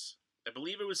Texas, I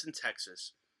believe it was in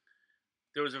Texas,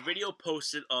 there was a video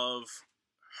posted of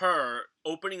her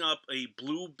opening up a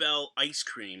Blue Bell ice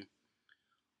cream,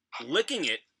 licking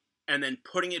it, and then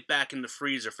putting it back in the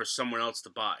freezer for someone else to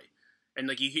buy. And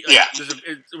like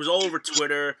it was all over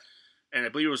Twitter, and I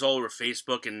believe it was all over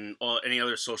Facebook and any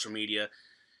other social media.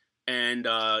 And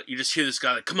you just hear this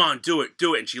guy like, "Come on, do it!"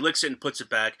 And she licks it and puts it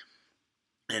back.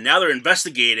 And now they're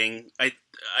investigating. I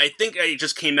think it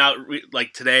just came out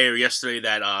like today or yesterday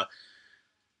that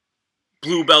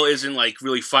Blue Bell isn't like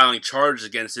really filing charges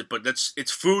against it, but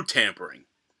it's food tampering.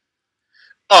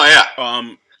 Oh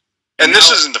yeah. And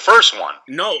this isn't the first one.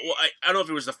 No, well, I don't know if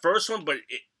it was the first one,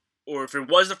 or if it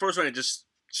was the first one, it just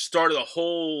started a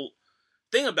whole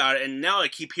thing about it. And now I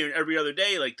keep hearing every other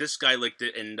day like this guy licked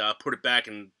it and put it back,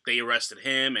 and they arrested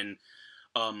him. And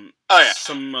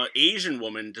some Asian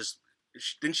woman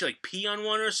didn't she like pee on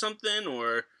one or something,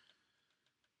 or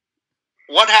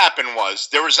what happened was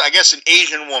there was, I guess, an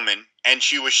Asian woman, and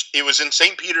it was in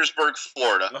St. Petersburg,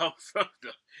 Florida.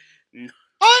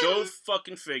 Oh, go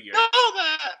fucking figure. Know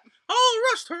that. I'll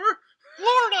arrest her.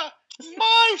 Florida,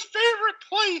 my favorite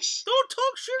place. Don't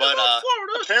talk shit about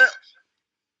Florida.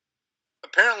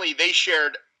 Apparently, they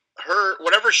shared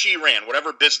whatever she ran,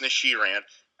 whatever business she ran,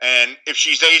 and if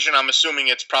she's Asian, I'm assuming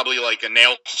it's probably like a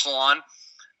nail salon.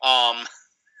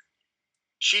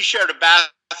 She shared a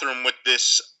bathroom with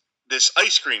this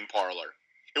ice cream parlor.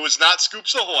 It was not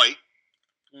Scoops Ahoy,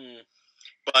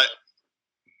 but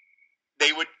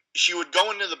she would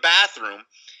go into the bathroom.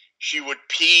 She would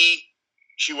pee.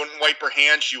 She wouldn't wipe her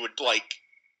hands. She would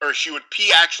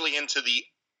pee actually into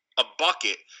a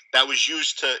bucket that was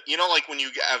used to, like when you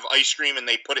have ice cream and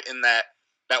they put it in that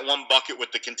one bucket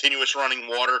with the continuous running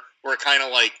water, where it kind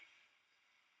of like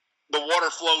the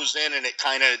water flows in and it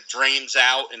kind of drains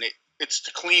out, and it's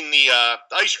to clean the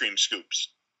ice cream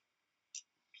scoops.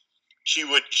 She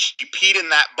peed in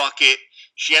that bucket.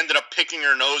 She ended up picking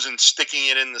her nose and sticking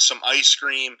it into some ice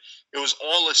cream. It was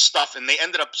all this stuff, and they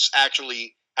ended up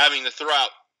actually having to throw out.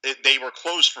 They were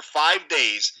closed for 5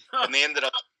 days, and they ended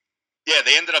up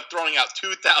throwing out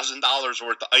 $2,000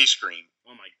 worth of ice cream.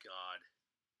 Oh my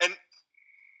god! And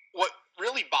what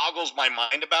really boggles my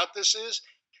mind about this is,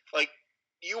 like,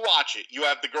 you watch it. You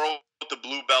have the girl with the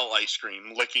Blue Bell ice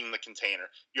cream licking the container.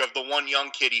 You have the one young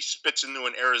kid, he spits into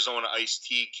an Arizona iced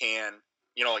tea can,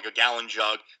 like a gallon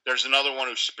jug. There's another one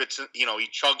who spits it, he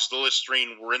chugs the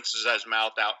Listerine, rinses his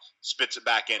mouth out, spits it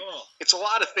back in. Oh. It's a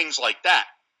lot of things like that.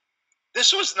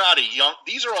 This was not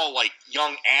these are all like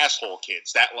young asshole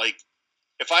kids that, like,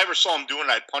 if I ever saw them doing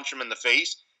it, I'd punch them in the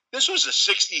face. This was a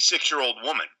 66-year-old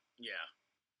woman. Yeah.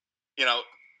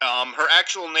 Her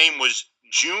actual name was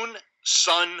June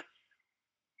Sun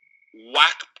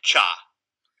Wakcha.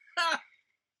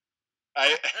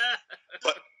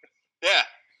 But yeah.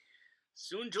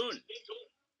 Soon Jun.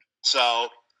 So,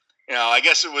 I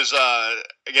guess it was. I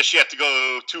guess she had to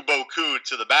go to Boku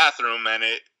to the bathroom, and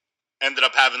it ended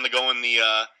up having to go in the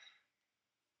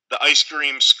ice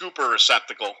cream scooper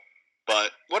receptacle.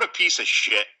 But what a piece of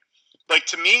shit! Like,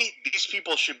 to me, these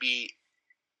people should be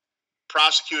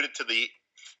prosecuted to the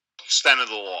extent of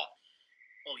the law.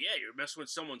 Oh yeah, you're messing with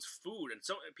someone's food, and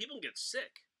people get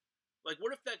sick. Like,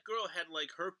 what if that girl had like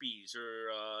herpes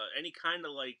or any kind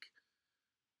of like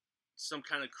some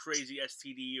kind of crazy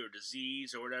STD or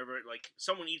disease or whatever? Like,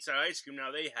 someone eats that ice cream,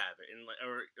 now they have it, and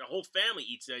or a whole family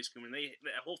eats the ice cream, and the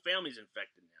whole family's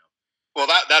infected now. Well,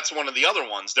 that's one of the other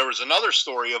ones. There was another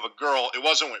story of a girl. It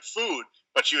wasn't with food,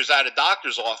 but she was at a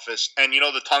doctor's office, and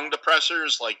the tongue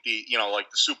depressors, like the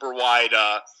super wide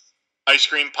ice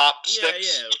cream pop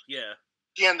sticks. Yeah.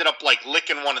 She ended up like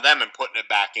licking one of them and putting it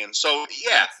back in. So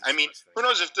yeah, I mean, who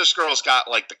knows if this girl's got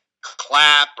like the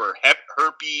clap or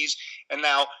herpes, and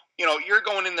now you're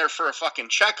going in there for a fucking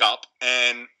checkup,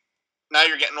 and now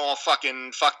you're getting all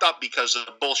fucking fucked up because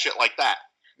of bullshit like that.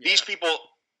 Yeah. These people,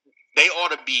 they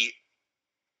ought to be.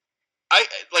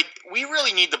 We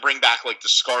really need to bring back like the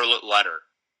Scarlet Letter,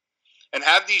 and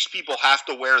have these people have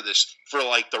to wear this for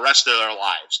like the rest of their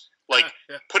lives. Like,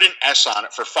 put an S on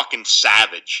it for fucking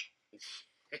savage.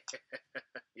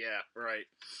 Yeah, right.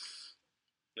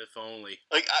 If only.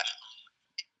 Like,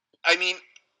 I mean,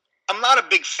 I'm not a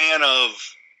big fan of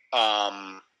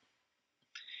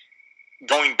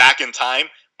going back in time,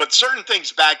 but certain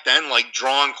things back then, like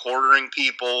drawn quartering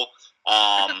people,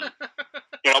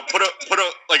 put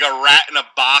a rat in a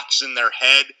box in their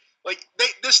head. Like,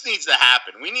 this needs to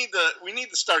happen. We need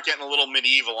to start getting a little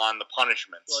medieval on the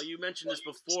punishments. Well, you mentioned this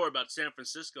before about San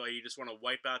Francisco. You just want to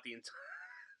wipe out the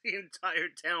entire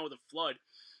town with a flood.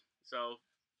 So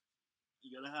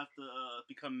you're gonna have to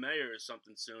become mayor or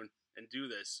something soon and do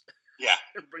this. Yeah,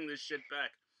 and bring this shit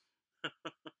back.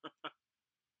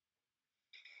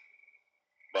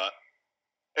 But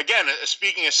again,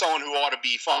 speaking of someone who ought to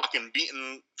be fucking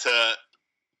beaten to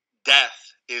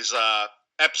death, is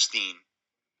Epstein.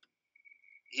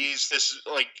 He's this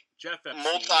like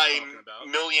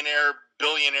multi-millionaire,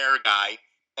 billionaire guy,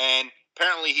 and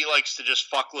apparently he likes to just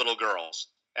fuck little girls.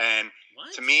 And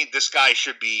to me, this guy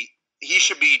should be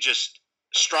just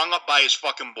strung up by his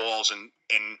fucking balls, and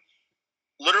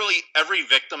literally every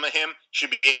victim of him should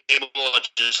be able to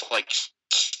just like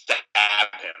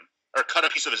stab him or cut a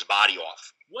piece of his body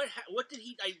off. What did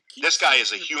he? This guy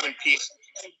is a human piece.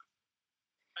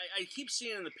 I keep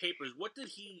seeing in the papers. What did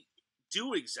he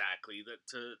do exactly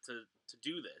to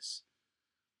do this?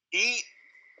 He,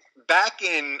 back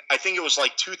in, I think it was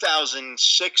like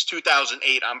 2006,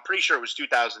 2008. I'm pretty sure it was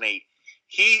 2008.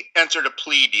 He entered a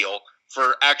plea deal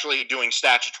for actually doing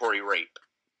statutory rape,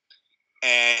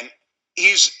 and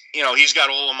he's got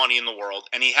all the money in the world,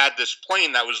 and he had this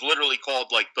plane that was literally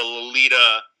called like the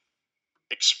Lolita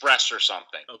Express or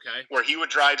something. Okay. Where he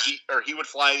would he would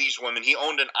fly these women. He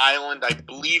owned an island, I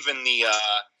believe, in the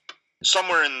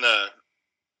somewhere in the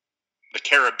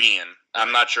Caribbean. Right.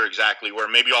 I'm not sure exactly where.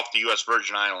 Maybe off the U.S.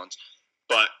 Virgin Islands.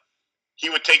 But he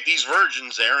would take these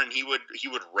virgins there, and he would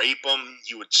rape them.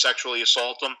 He would sexually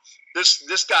assault them.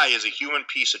 This guy is a human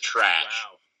piece of trash.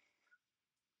 Wow.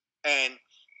 And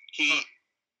he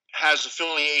has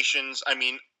affiliations. I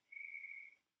mean,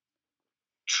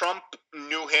 Trump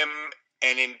knew him.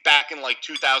 And back in like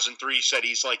 2003, said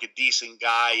he's like a decent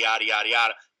guy, yada yada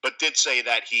yada. But did say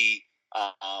that he,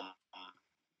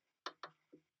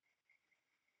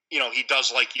 he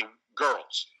does like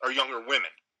girls or younger women.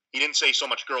 He didn't say so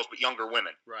much girls, but younger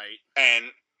women. Right. And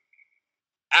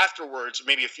afterwards,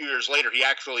 maybe a few years later, he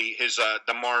actually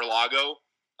the Mar-a-Lago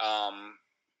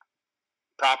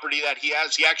property that he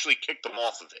has, he actually kicked him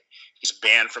off of it. He's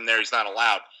banned from there. He's not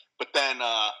allowed. But then.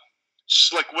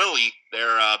 Slick Willie,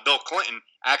 Bill Clinton,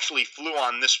 actually flew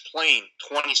on this plane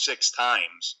 26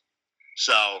 times.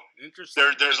 So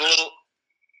there's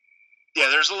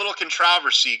a little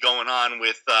controversy going on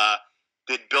with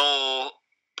did Bill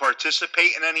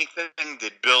participate in anything?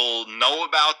 Did Bill know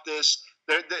about this?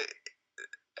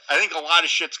 I think a lot of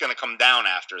shit's going to come down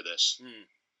after this.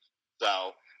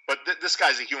 So, but this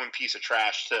guy's a human piece of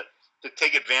trash to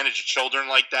take advantage of children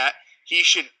like that.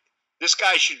 This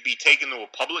guy should be taken to a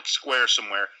public square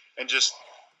somewhere and just,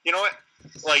 you know what?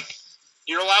 Like,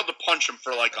 you're allowed to punch him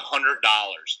for like $100.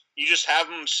 You just have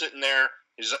him sitting there,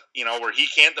 where he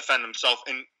can't defend himself,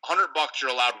 and $100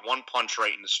 you're allowed one punch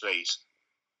right in his face.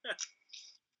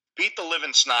 Beat the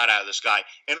living snot out of this guy,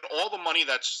 and all the money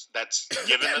that's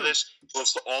given to this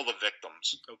goes to all the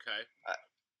victims. Okay.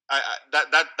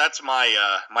 That's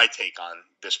my take on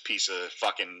this piece of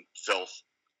fucking filth.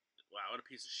 Wow, what a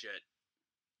piece of shit.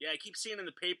 Yeah, I keep seeing in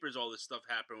the papers all this stuff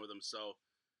happen with him. So,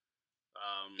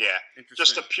 yeah, interesting.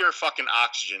 Just a pure fucking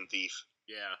oxygen thief.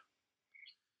 Yeah.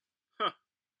 Huh.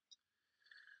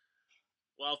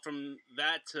 Well, from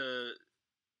that to,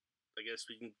 I guess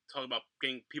we can talk about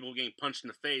people getting punched in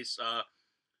the face.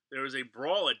 There was a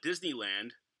brawl at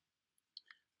Disneyland.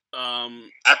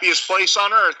 Happiest place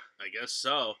on earth. I guess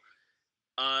so.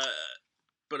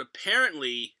 But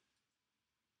apparently,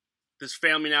 this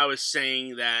family now is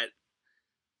saying that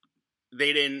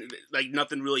they didn't, like,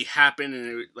 nothing really happened,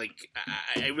 and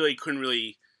I really couldn't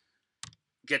really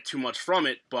get too much from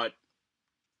it, but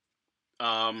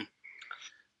I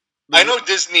know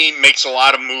Disney makes a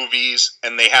lot of movies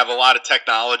and they have a lot of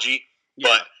technology,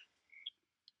 but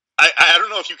I don't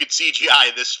know if you could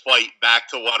CGI this fight back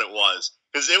to what it was,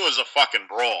 because it was a fucking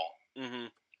brawl. Mm-hmm.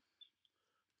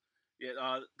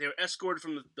 Yeah, they were escorted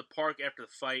from the park after the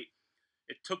fight.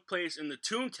 It took place in the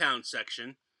Toontown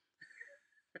section.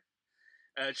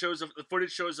 The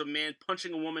footage shows a man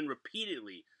punching a woman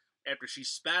repeatedly after she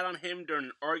spat on him during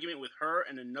an argument with her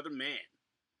and another man.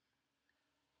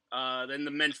 Then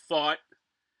the men fought,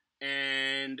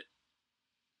 and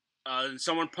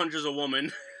someone punches a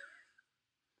woman.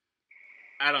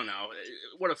 I don't know.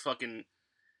 What a fucking...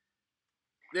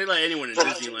 They let anyone in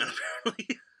Disneyland,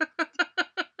 apparently.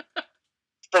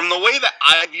 From the way that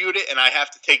I viewed it, and I have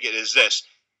to take it as this,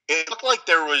 it looked like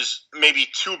there was maybe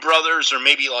two brothers or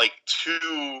maybe like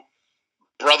two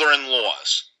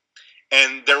brother-in-laws.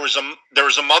 And there was a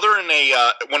mother in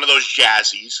one of those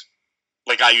Jazzies,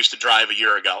 like I used to drive a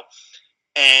year ago.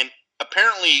 And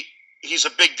apparently he's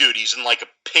a big dude. He's in like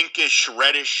a pinkish,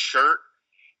 reddish shirt.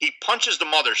 He punches the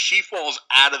mother. She falls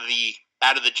out of the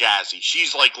Jazzy.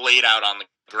 She's like laid out on the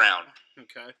ground.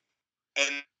 Okay.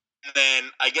 And then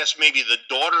I guess maybe the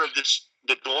daughter of this,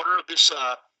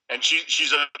 and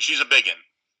she's a biggin.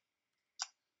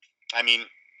 I mean,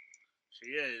 she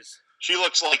is. She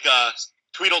looks like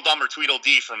Tweedledum or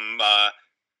Tweedledee from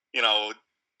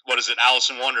what is it, Alice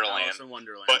in Wonderland? Alice in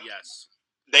Wonderland, but yes.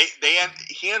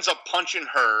 He ends up punching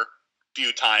her a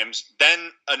few times.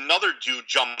 Then another dude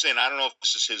jumps in. I don't know if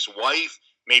this is his wife.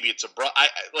 Maybe it's a brother.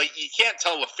 Like, you can't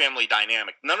tell the family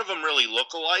dynamic. None of them really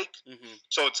look alike,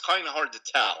 so it's kind of hard to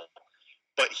tell.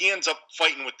 But he ends up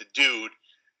fighting with the dude.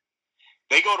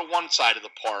 They go to one side of the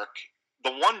park.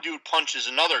 The one dude punches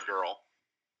another girl,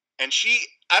 and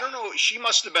I don't know, she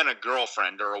must have been a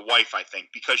girlfriend or a wife, I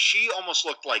think, because she almost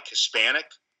looked like Hispanic.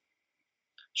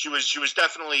 She was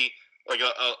definitely like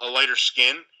a lighter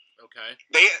skin. Okay.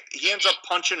 He ends up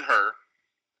punching her.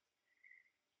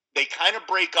 They kind of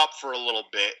break up for a little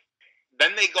bit.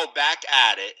 Then they go back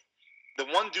at it. The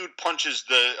one dude punches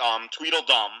the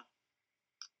Tweedledum,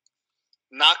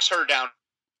 knocks her down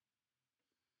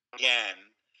again.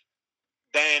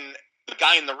 Then the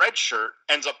guy in the red shirt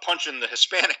ends up punching the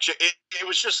Hispanic chick. It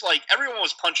was just like everyone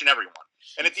was punching everyone.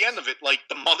 And at the end of it, like,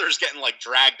 the mother's getting like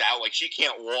dragged out, like she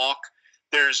can't walk.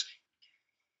 There's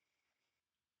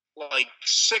like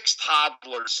 6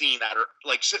 toddlers seen at her,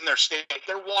 like sitting there standing.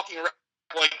 They're walking around.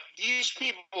 Like, these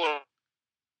people are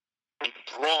like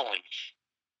brawling,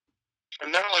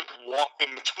 and they're like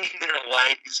walking between their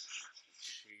legs.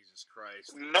 Jesus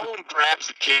Christ! No one grabs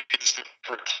the kids to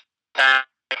protect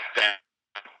them.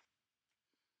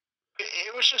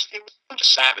 It was a bunch of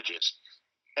savages,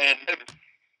 and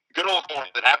good old boy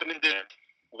that happened in Disney.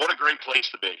 What a great place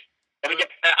to be! And again,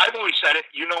 I've always said it.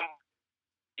 You know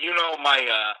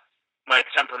my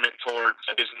temperament towards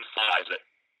Disney flies it.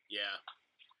 Yeah.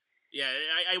 Yeah,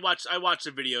 I watched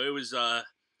the video. It was I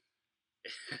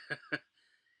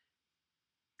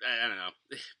don't know.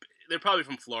 They're probably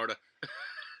from Florida.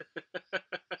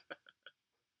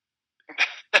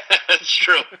 That's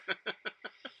true.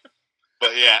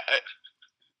 But yeah,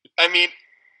 I mean,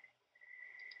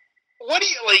 what do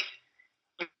you like?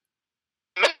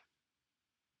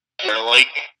 Like,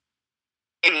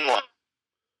 in what?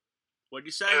 What'd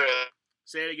you say?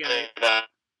 Say it again.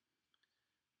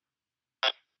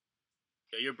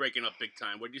 Yeah, you're breaking up big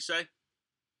time. What'd you say? I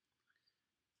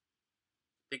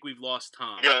think we've lost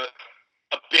Tom. Yeah,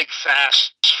 a big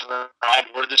fast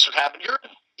ride where this would happen.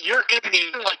 You're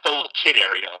in like the little kid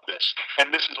area of this,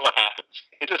 and this is what happens.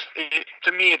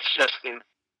 To me, it's just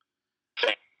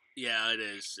insane. Yeah, it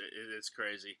is. It is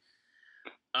crazy.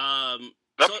 Yep.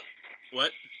 So,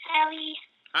 what?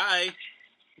 Hi.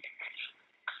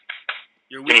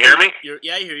 Can you hear me?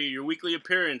 Yeah, I hear you. Your weekly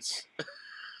appearance.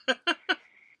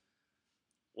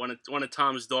 One of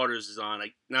Tom's daughters is on.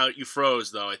 Now you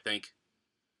froze though, I think.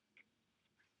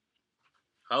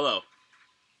 Hello.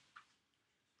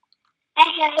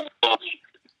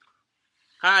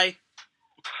 Hi.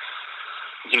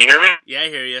 Can you hear me? Yeah, I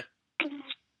hear you.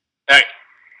 Hey,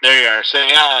 there you are. Say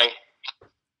hi.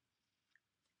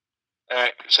 All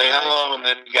right, say Hi. hello, and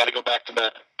then you got to go back to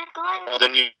bed. Well,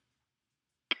 then you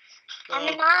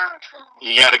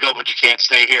got to go, but you can't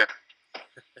stay here.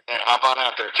 Yeah, hop on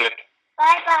out there, kid.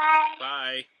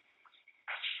 Bye.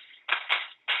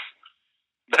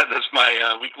 That's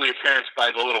my weekly appearance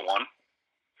by the little one.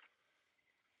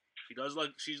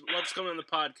 She loves coming on the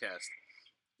podcast.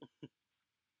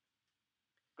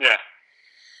 Yeah.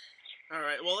 All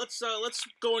right. Well, let's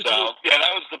go into. So yeah,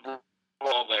 that was the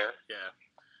brawl there. Yeah.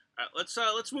 All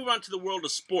right, let's move on to the world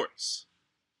of sports.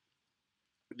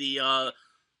 The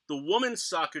women's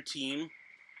soccer team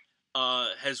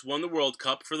has won the World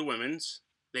Cup for the women's.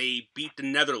 They beat the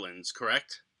Netherlands,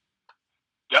 correct?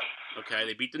 Yep. Okay,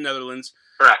 they beat the Netherlands.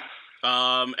 Correct.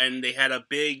 And they had a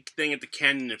big thing at the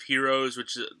Canyon of Heroes,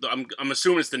 which is, I'm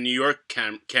assuming it's the New York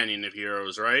Canyon of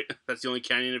Heroes, right? That's the only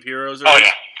Canyon of Heroes. Oh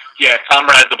yeah, yeah.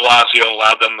 Comrade De Blasio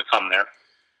allowed them to come there.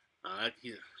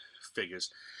 Figures.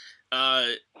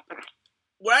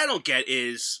 What I don't get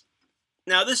is,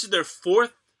 now this is their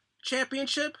 4th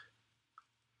championship.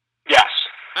 Yes.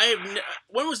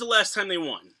 When was the last time they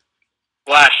won?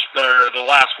 The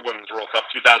last Women's World Cup,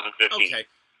 2015. Okay.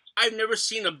 I've never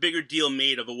seen a bigger deal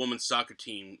made of a women's soccer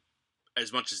team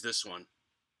as much as this one.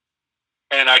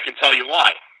 And I can tell you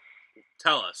why.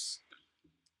 Tell us.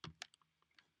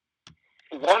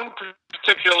 One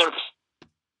particular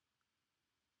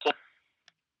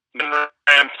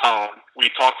Rampone, we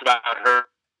talked about her.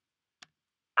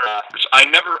 I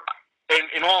never,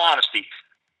 in all honesty,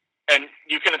 and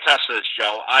you can attest to this,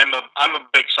 Joe. I'm a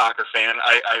big soccer fan.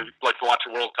 I like to watch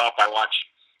the World Cup. I watch,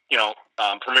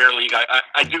 Premier League.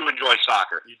 I do enjoy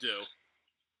soccer. You do.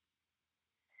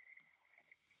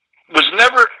 Was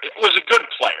a good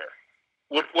player.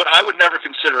 What I would never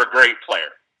consider a great player.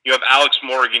 You have Alex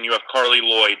Morgan. You have Carly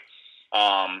Lloyd.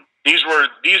 These were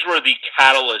the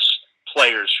catalyst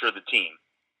players for the team.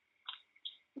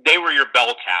 They were your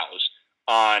bell cows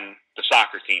on the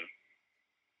soccer team.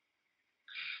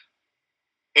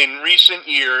 In recent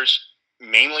years,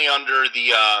 mainly under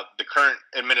the current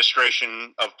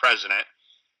administration of president,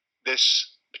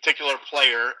 this particular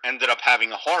player ended up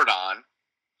having a hard-on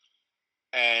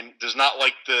and does not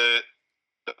like the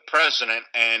president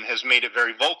and has made it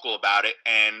very vocal about it,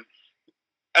 and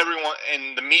everyone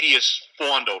and the media's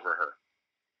fawned over her.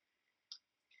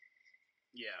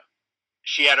 Yeah.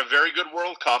 She had a very good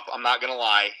World Cup. I'm not going to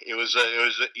lie. It was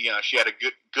she had a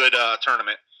good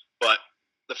tournament, but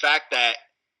the fact that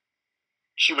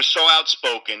she was so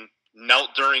outspoken,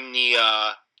 knelt during the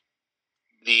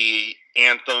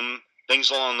anthem,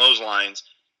 things along those lines,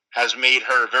 has made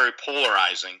her very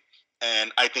polarizing,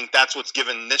 and I think that's what's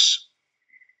given this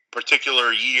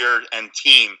particular year and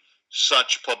team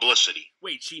such publicity.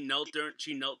 Wait, she knelt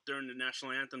during the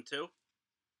national anthem too?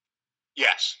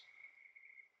 Yes.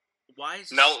 Why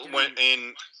is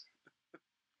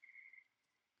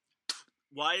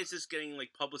Why is this getting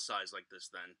publicized like this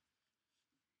then?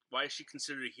 Why is she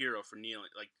considered a hero for kneeling?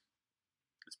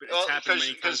 It's happened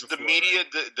many times before. Because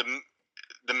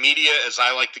the media, as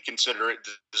I like to consider it,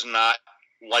 does not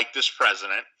like this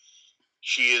president.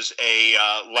 She is a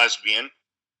lesbian,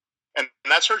 and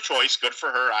that's her choice. Good for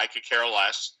her. I could care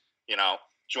less.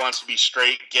 She wants to be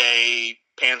straight, gay,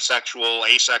 pansexual,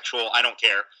 asexual. I don't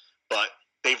care. But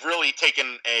they've really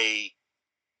taken a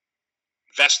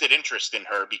vested interest in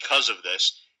her because of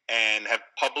this and have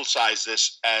publicized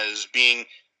this as being,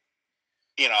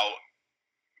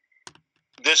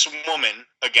 this woman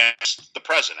against the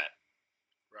president.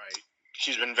 Right.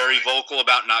 She's been very vocal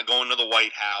about not going to the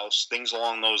White House, things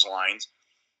along those lines.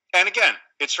 And again,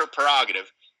 it's her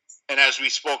prerogative. And as we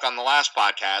spoke on the last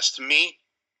podcast, to me,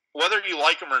 whether you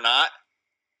like him or not,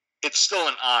 it's still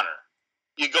an honor.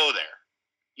 You go there.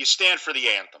 You stand for the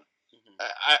anthem. Mm-hmm.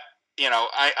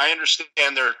 I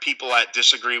understand there are people that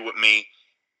disagree with me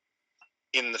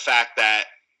in the fact that,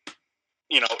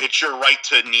 it's your right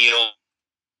to kneel,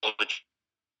 it's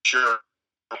your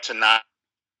right to not,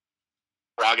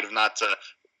 prerogative not to,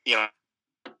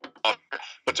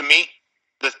 but to me,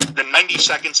 the 90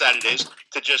 seconds that it is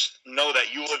to just know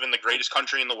that you live in the greatest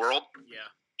country in the world,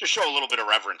 just show a little bit of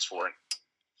reverence for it.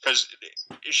 Because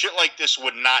shit like this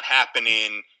would not happen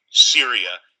in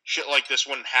Syria. Shit like this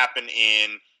wouldn't happen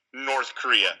in North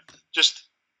Korea. Just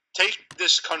take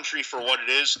this country for what it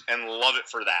is and love it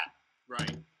for that.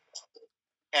 Right.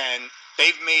 And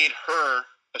they've made her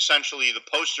essentially the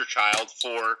poster child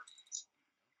for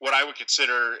what I would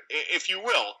consider, if you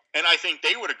will, and I think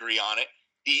they would agree on it,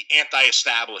 the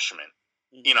anti-establishment.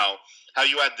 Mm-hmm. How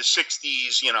you had the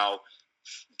 60s,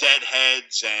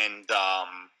 deadheads and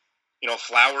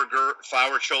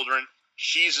flower children.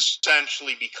 She's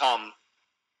essentially become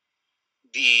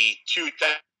the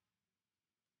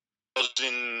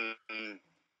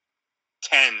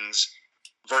 2010s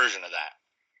version of that.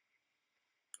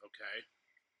 Okay.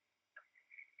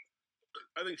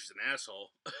 I think she's an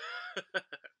asshole.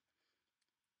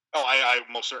 Oh, I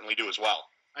most certainly do as well.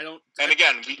 I don't. And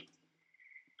again,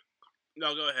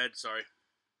 No, go ahead. Sorry.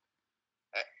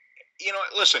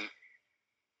 Listen,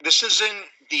 this isn't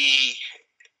the,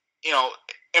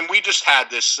 and we just had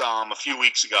this a few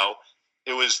weeks ago.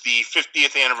 It was the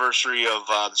 50th anniversary of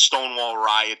the Stonewall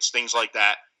riots, things like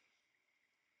that.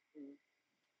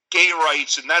 Gay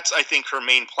rights, and that's, I think, her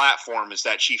main platform, is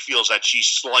that she feels that she's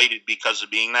slighted because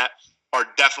of being that, are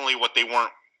definitely what they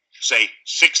weren't, say,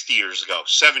 60 years ago,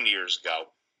 70 years ago.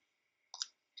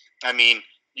 I mean,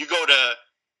 you go to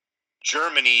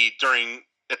Germany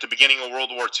at the beginning of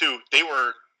World War II, they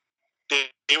were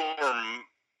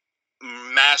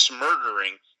mass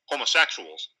murdering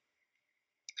homosexuals.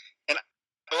 And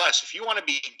nonetheless, if you want to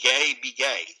be gay, be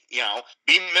gay.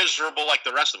 Be miserable like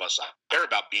the rest of us. I don't care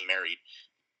about being married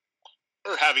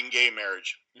or having gay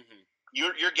marriage. Mm-hmm.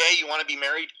 You're gay, you want to be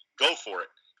married, go for it.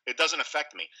 It doesn't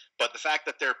affect me. But the fact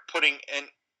that you're putting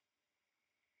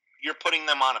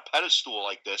them on a pedestal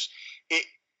like this, it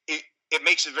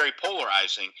makes it very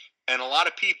polarizing. And a lot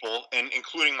of people, and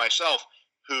including myself,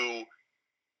 who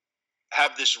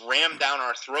have this rammed down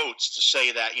our throats to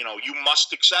say that, you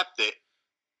must accept it.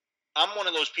 I'm one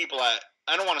of those people that,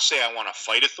 I don't want to say I want to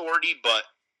fight authority, but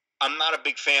I'm not a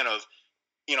big fan of,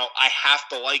 I have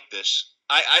to like this.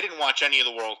 I didn't watch any of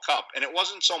the World Cup, and it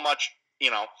wasn't so much,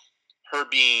 her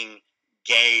being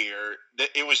gay, or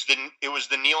it was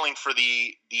the kneeling for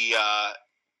the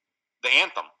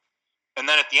anthem. And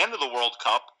then at the end of the World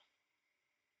Cup,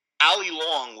 Ali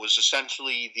Long was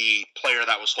essentially the player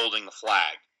that was holding the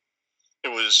flag. It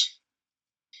was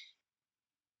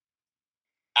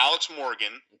Alex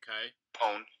Morgan,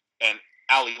 and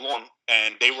Ali Long,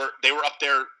 and they were up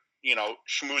there,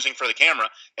 schmoozing for the camera,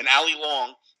 and Ali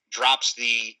Long drops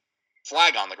the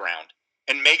flag on the ground,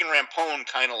 and Megan Rampone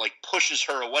kind of like pushes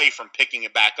her away from picking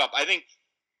it back up. I think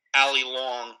Ali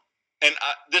Long, and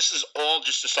this is all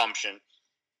just assumption,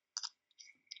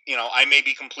 I may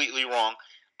be completely wrong.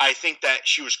 I think that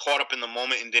she was caught up in the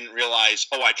moment and didn't realize,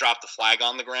 oh, I dropped the flag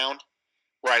on the ground.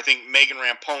 Where I think Megan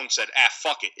Rampone said,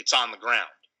 fuck it, it's on the ground.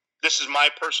 This is my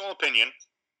personal opinion.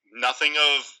 Nothing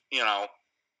to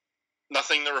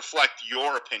reflect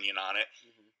your opinion on it.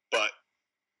 Mm-hmm. But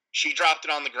she dropped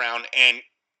it on the ground, and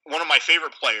one of my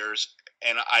favorite players,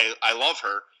 and I love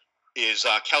her, is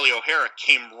Kelly O'Hara,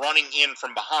 came running in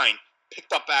from behind,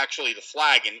 picked up actually the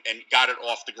flag and got it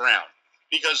off the ground.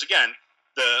 Because, again,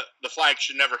 the flag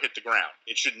should never hit the ground.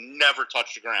 It should never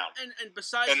touch the ground. And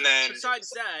besides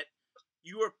that,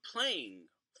 you are playing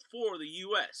for the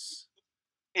U.S.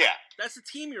 Yeah. That's the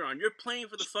team you're on. You're playing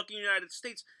for the fucking United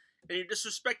States, and you're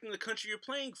disrespecting the country you're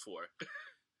playing for.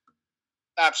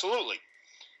 Absolutely.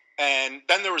 And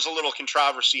then there was a little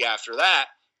controversy after that,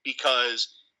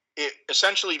 because it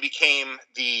essentially became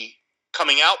the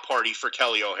coming out party for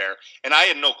Kelly O'Hara, and I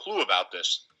had no clue about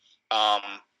this.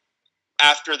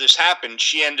 After this happened,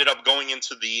 she ended up going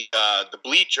into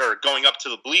going up to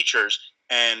the bleachers,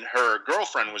 and her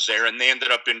girlfriend was there, and they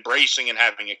ended up embracing and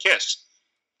having a kiss.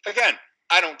 Again,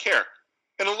 I don't care.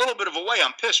 In a little bit of a way,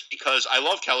 I'm pissed because I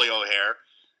love Kelly O'Hara.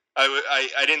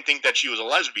 I didn't think that she was a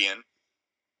lesbian.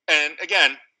 And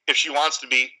again, if she wants to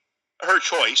be, her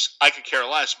choice, I could care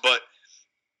less. But,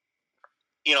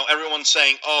 everyone's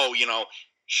saying, oh,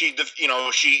 she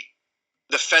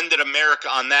defended America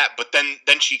on that, but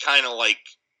then she kind of like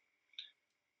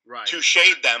to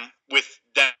shade them with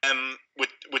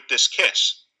this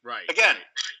kiss. Right. Again, right.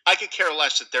 I could care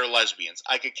less that they're lesbians.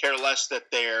 I could care less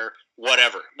that they're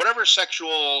whatever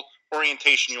sexual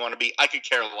orientation you want to be. I could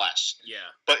care less.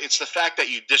 Yeah. But it's the fact that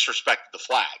you disrespected the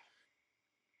flag.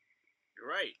 You're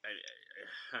right.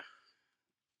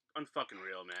 Unfucking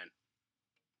real, man.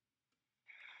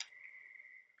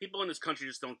 People in this country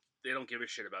just don't give a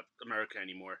shit about America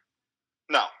anymore.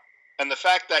 No. And the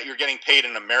fact that you're getting paid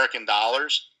in American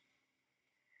dollars,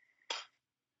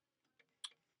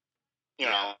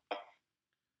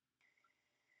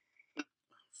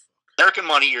 American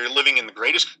money, you're living in the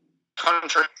greatest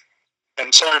country.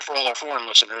 And sorry for all our foreign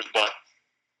listeners, but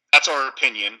that's our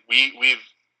opinion. We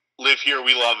live here,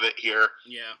 we love it here.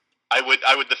 Yeah. I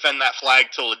would defend that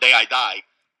flag till the day I die.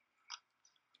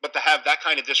 But to have that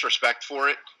kind of disrespect for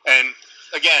it, and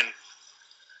again,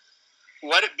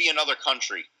 let it be another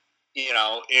country.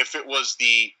 If it was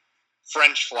the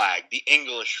French flag, the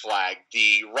English flag,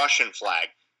 the Russian flag,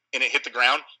 and it hit the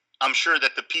ground, I'm sure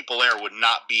that the people there would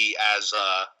not be as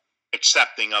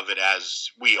accepting of it as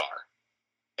we are.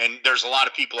 And there's a lot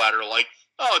of people that are like,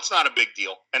 oh, it's not a big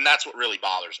deal. And that's what really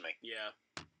bothers me. Yeah.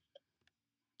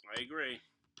 I agree.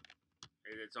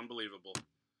 It's unbelievable.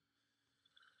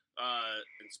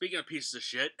 And speaking of pieces of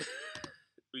shit,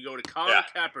 we go to Colin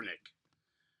Kaepernick,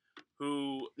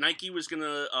 who Nike was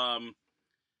gonna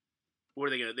what are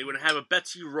they gonna? They would have a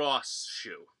Betsy Ross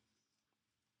shoe,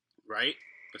 right?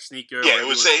 A sneaker. Yeah, it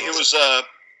was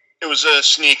a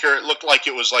sneaker. It looked like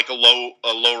it was like a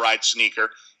low ride sneaker,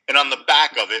 and on the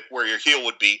back of it, where your heel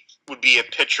would be a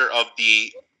picture of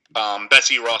the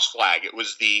Betsy Ross flag. It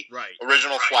was the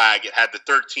original flag. It had the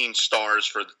 13 stars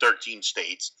for the 13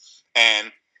 states,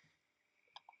 and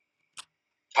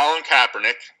Colin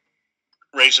Kaepernick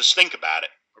raised a stink about it,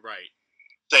 right?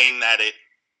 Saying that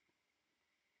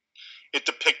it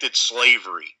depicted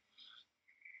slavery.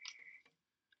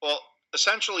 Well,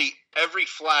 essentially, every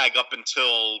flag up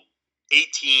until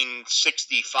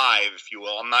 1865, if you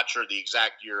will, I'm not sure the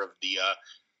exact year of the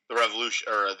Revolution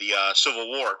or the Civil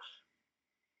War,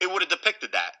 it would have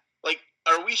depicted that. Like,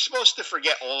 are we supposed to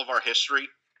forget all of our history?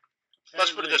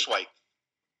 Let's put it this way: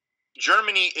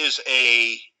 Germany is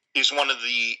one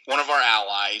of our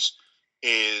allies,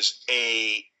 is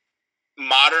a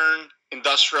modern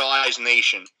industrialized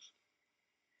nation.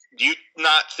 Do you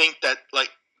not think that, like,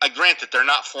 I grant that they're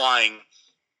not flying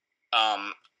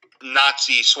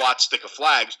Nazi swastika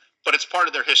flags, but it's part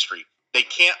of their history. They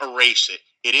can't erase it.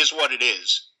 It is what it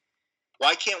is.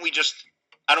 Why can't we just,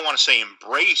 I don't want to say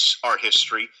embrace our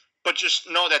history, but just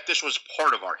know that this was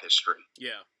part of our history?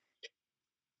 Yeah.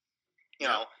 You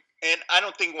know, and I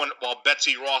don't think while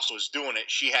Betsy Ross was doing it,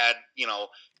 she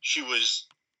was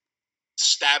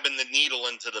stabbing the needle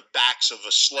into the backs of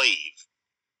a slave.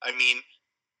 I mean,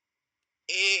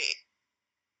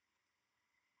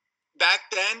 back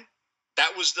then,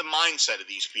 that was the mindset of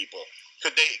these people.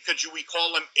 Could we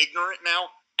call them ignorant now?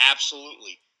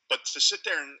 Absolutely. But to sit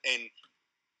there and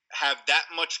have that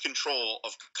much control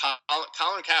of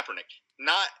Colin Kaepernick,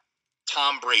 not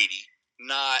Tom Brady,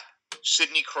 not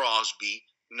Sidney Crosby,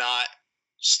 not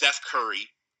Steph Curry,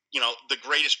 the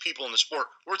greatest people in the sport.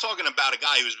 We're talking about a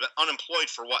guy who's been unemployed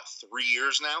for 3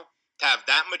 years now, to have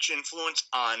that much influence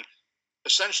on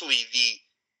essentially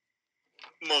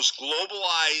the most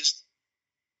globalized,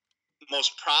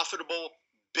 most profitable,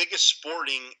 biggest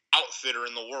sporting outfitter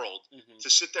in the world. Mm-hmm. To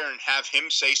sit there and have him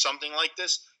say something like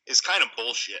this is kind of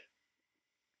bullshit.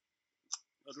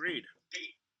 Agreed.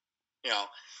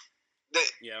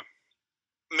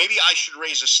 Maybe I should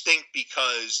raise a stink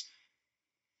because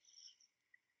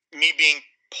me being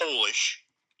Polish,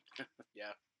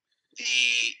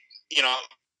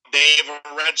 they have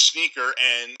a red sneaker,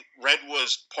 and red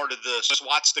was part of the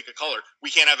swastika color. We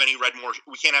can't have any red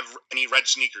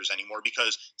sneakers anymore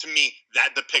because, to me,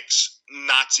 that depicts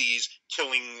Nazis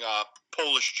killing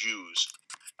Polish Jews.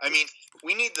 I mean,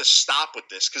 we need to stop with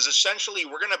this because essentially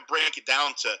we're going to break it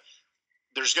down to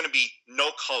there's going to be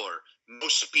no color, no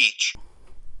speech,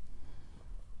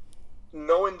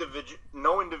 no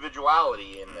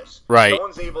individuality in this. Right. No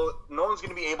one's going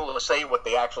to be able to say what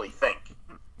they actually think.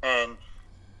 And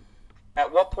at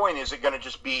what point is it going to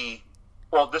just be,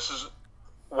 well, this is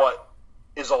what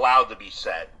is allowed to be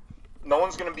said? No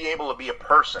one's going to be able to be a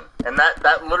person. And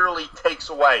that literally takes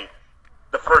away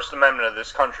the First Amendment of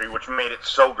this country, which made it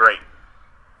so great.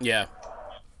 Yeah.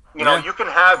 You know, you can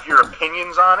have your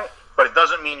opinions on it, but it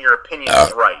doesn't mean your opinion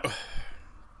is right.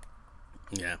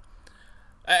 Yeah.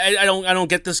 I don't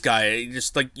get this guy.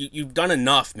 Just like you've done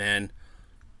enough, man.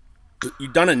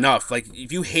 You've done enough. Like,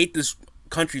 if you hate this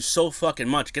country so fucking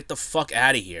much, get the fuck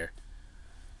out of here.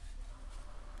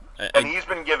 And he's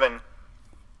been given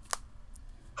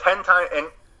 10 times, and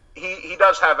he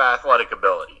does have athletic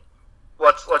ability.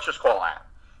 Let's just call that.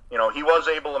 You know, he was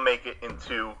able to make it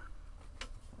into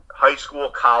high school,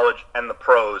 college, and the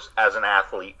pros as an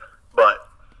athlete, but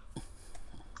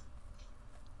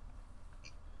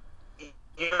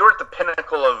you're at the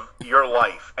pinnacle of your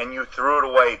life, and you threw it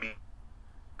away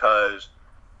because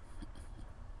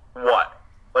what?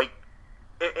 Like,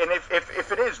 and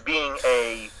if it is being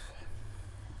a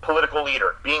political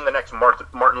leader, being the next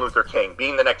Martin Luther King,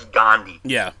 being the next Gandhi,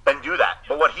 then do that.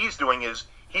 But what he's doing is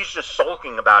he's just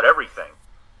sulking about everything.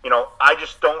 You know, I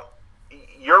just don't.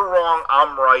 You're wrong,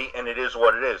 I'm right, and it is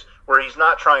what it is. Where he's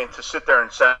not trying to sit there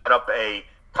and set up a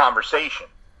conversation.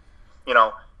 You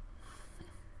know,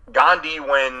 Gandhi,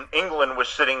 when England was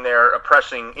sitting there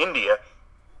oppressing India,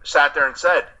 sat there and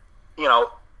said, you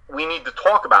know, we need to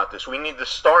talk about this. We need to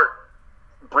start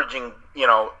bridging, you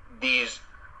know, these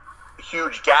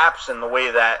huge gaps in the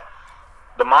way that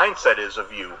the mindset is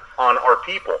of you on our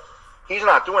people. He's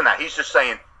not doing that. He's just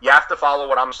saying, you have to follow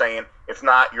what I'm saying. If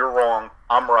not, you're wrong.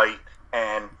 I'm right.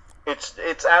 And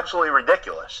it's absolutely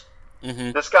ridiculous.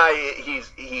 Mm-hmm. This guy,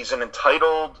 he's an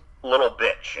entitled little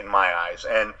bitch in my eyes.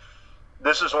 And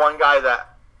this is one guy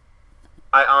that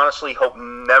I honestly hope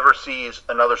never sees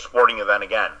another sporting event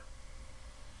again.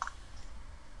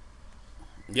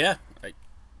 Yeah,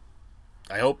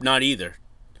 I hope not either.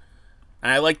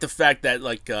 And I like the fact that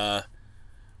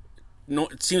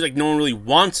it seems like no one really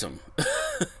wants him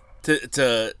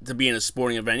to be in a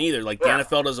sporting event either. Like the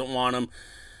NFL doesn't want him.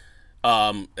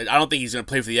 I don't think he's going to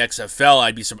play for the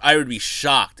XFL. I would be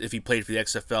shocked if he played for the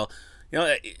XFL. You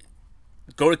know,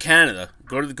 go to Canada,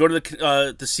 go to the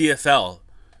CFL,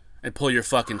 and pull your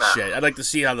fucking shit. I'd like to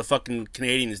see how the fucking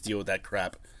Canadians deal with that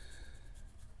crap.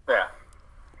 Yeah.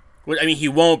 Well, I mean, he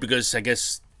won't because I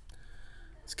guess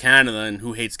it's Canada, and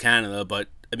who hates Canada? But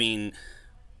I mean,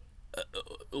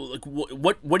 like,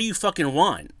 what do you fucking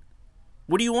want?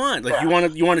 What do you want? Like, you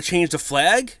want to change the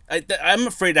flag? I'm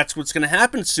afraid that's what's going to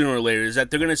happen sooner or later. Is that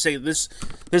they're going to say this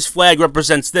flag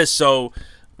represents this, so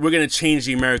we're going to change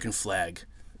the American flag.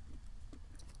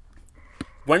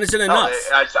 When is it enough?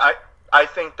 I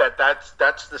think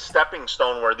that's the stepping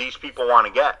stone where these people want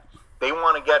to get. They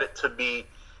want to get it to be.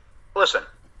 Listen,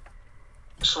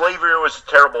 slavery was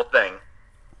a terrible thing.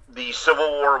 The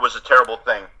Civil War was a terrible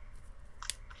thing.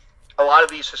 A lot of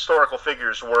these historical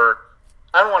figures were,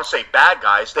 I don't want to say bad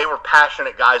guys, they were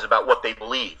passionate guys about what they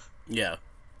believe. Yeah.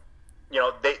 You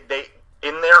know, they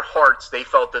in their hearts, they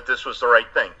felt that this was the right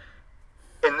thing.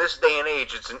 In this day and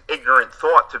age, it's an ignorant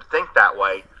thought to think that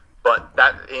way, but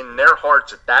that in their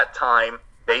hearts at that time,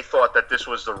 they thought that this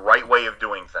was the right way of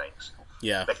doing things.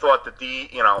 Yeah. They thought that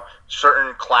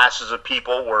certain classes of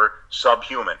people were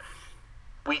subhuman.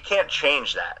 We can't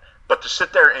change that. But to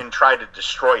sit there and try to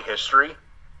destroy history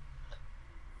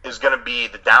is going to be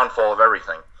the downfall of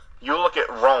everything. You look at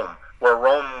Rome, where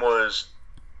Rome was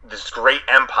this great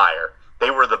empire.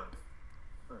 They were the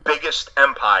biggest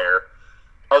empire,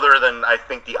 other than, I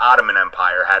think, the Ottoman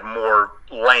Empire had more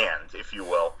land, if you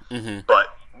will. Mm-hmm.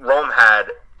 But Rome had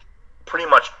pretty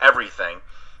much everything.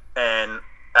 And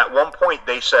at one point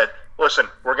they said, listen,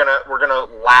 we're gonna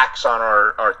lax on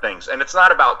our things. And it's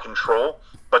not about control,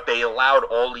 but they allowed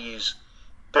all these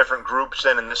different groups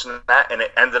in and this and that, and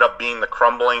it ended up being the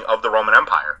crumbling of the Roman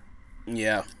Empire.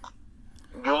 Yeah.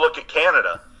 You look at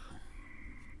Canada.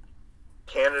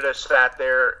 Canada sat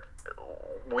there.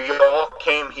 We all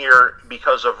came here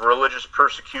because of religious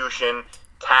persecution,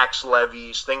 tax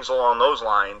levies, things along those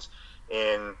lines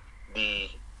in the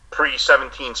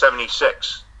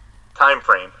pre-1776 time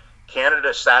frame.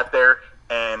 Canada sat there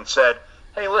and said,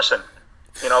 hey, listen,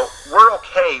 we're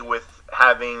okay with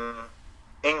having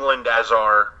England as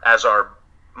our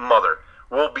mother.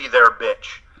 We'll be their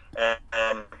bitch.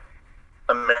 And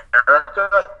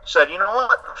America said, you know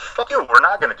what? Fuck you. We're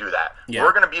not going to do that. Yeah.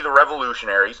 We're going to be the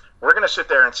revolutionaries. We're going to sit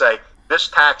there and say, this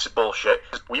tax is bullshit.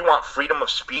 We want freedom of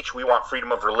speech. We want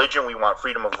freedom of religion. We want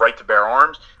freedom of right to bear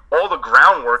arms. All the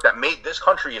groundwork that made this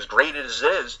country as great as it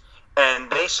is.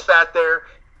 And they sat there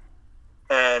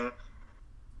and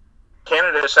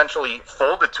Canada essentially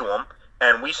folded to them.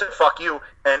 And we said, fuck you.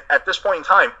 And at this point in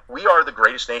time, we are the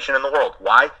greatest nation in the world.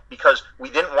 Why? Because we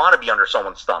didn't want to be under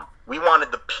someone's thumb. We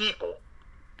wanted the people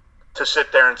to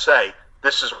sit there and say,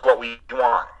 this is what we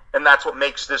want. And that's what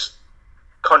makes this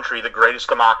country the greatest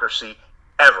democracy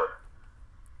ever.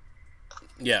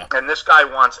 Yeah. And this guy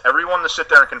wants everyone to sit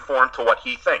there and conform to what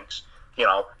he thinks.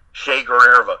 Che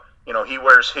Guevara, he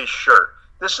wears his shirt.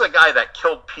 This is a guy that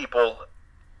killed people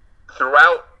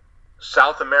throughout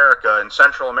South America and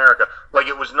Central America. Like,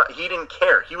 it was not, he didn't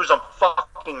care. He was a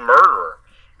fucking murderer.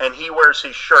 And he wears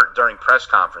his shirt during press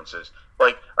conferences.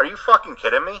 Like, are you fucking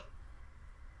kidding me?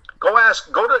 Go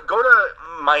to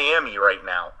Miami right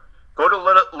now. Go to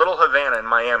Little Havana in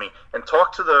Miami and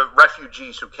talk to the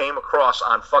refugees who came across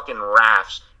on fucking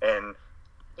rafts and,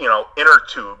 inner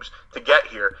tubes to get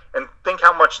here, and think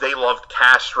how much they loved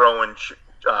Castro and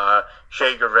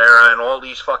Che Guevara and all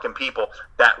these fucking people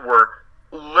that were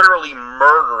literally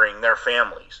murdering their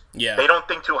families. Yeah. They don't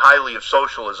think too highly of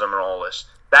socialism and all this.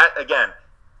 That, again,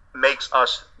 makes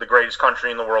us the greatest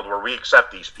country in the world, where we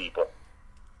accept these people.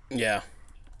 Yeah.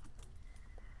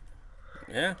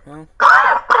 Yeah, well.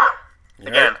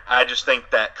 Again, I just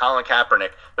think that Colin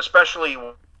Kaepernick, especially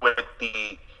with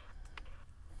the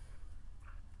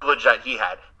privilege that he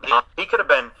had, he could have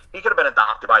been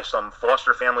adopted by some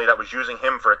foster family that was using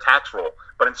him for a tax roll,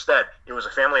 but instead it was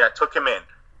a family that took him in,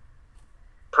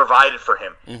 provided for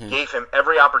him, gave him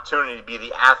every opportunity to be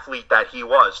the athlete that he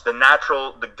was, the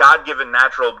God-given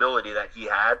natural ability that he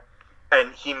had,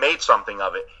 and he made something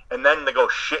of it. And then to go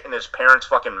shit in his parents'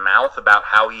 fucking mouth about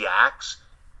how he acts.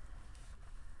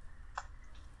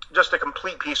 Just a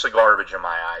complete piece of garbage in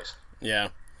my eyes. Yeah.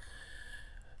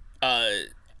 I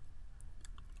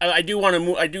do want to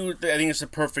move. I think it's a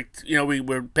perfect.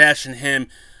 We're bashing him.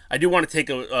 I do want to take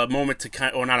a moment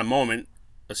to or not a moment,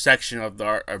 a section of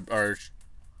our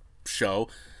show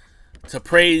to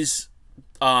praise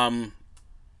a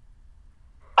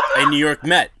New York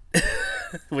Met,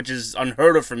 which is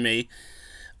unheard of for me.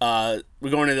 We're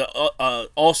going to the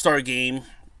All-Star game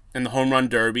and the Home Run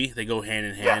Derby. They go hand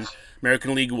in hand. Yes.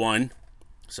 American League won,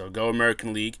 so go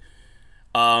American League.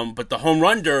 But the Home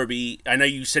Run Derby, I know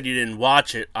you said you didn't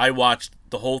watch it. I watched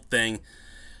the whole thing.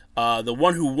 The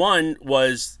one who won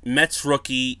was Mets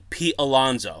rookie Pete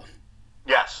Alonso.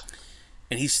 Yes.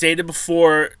 And he stated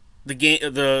before the game,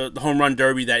 the Home Run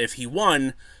Derby, that if he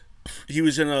won, he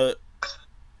was gonna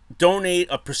donate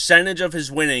a percentage of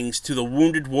his winnings to the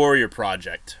Wounded Warrior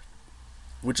Project,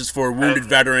 which is for wounded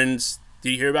veterans.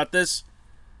 Did you hear about this?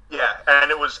 Yeah,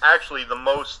 and it was actually the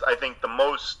most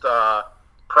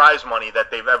prize money that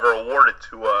they've ever awarded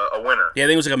to a winner. Yeah, I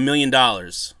think it was like $1 million.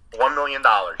 $1 million.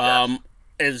 Yes.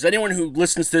 As anyone who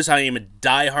listens to this, I am a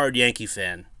diehard Yankee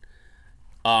fan.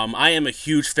 I am a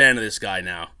huge fan of this guy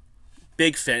now.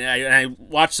 Big fan. I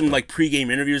watched some pregame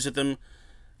interviews with him.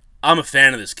 I'm a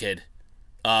fan of this kid.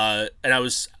 And I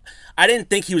didn't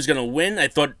think he was gonna win. I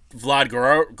thought Vlad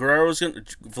Guerrero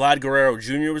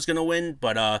Jr. was gonna win,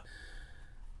 but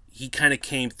he kind of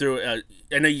came through. I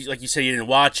know, like you said, you didn't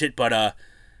watch it, but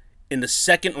in the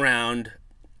second round,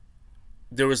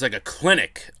 there was a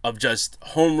clinic of just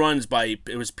home runs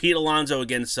it was Pete Alonso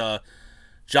against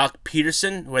Jock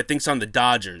Peterson, who I think's on the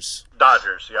Dodgers.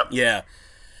 Dodgers, yep. Yeah.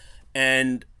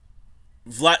 And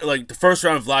Vlad, the first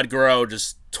round, Vlad Guerrero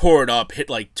just tore it up, hit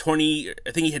 20,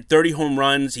 I think he hit 30 home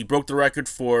runs. He broke the record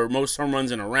for most home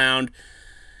runs in a round.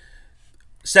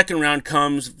 Second round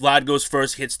comes, Vlad goes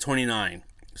first, hits 29.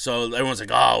 So everyone's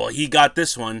like, oh, well, he got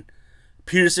this one.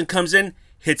 Peterson comes in,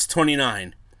 hits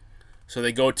 29. So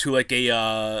they go to I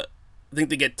think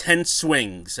they get 10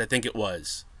 swings, I think it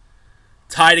was.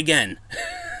 Tied again.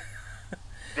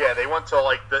 Yeah, they went to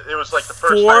it was the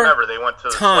first time ever they went to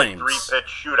the 3-pitch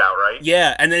shootout, right?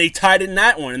 Yeah, and then they tied in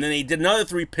that one, and then they did another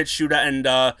 3-pitch shootout, and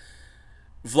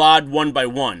Vlad won by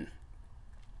 1.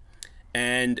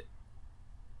 And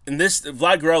in this,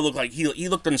 Vlad Guerrero looked like he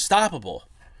looked unstoppable.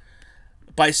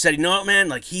 But I said, you know what,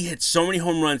 man? He hit so many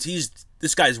home runs.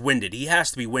 This guy's winded. He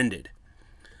has to be winded.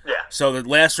 Yeah. So the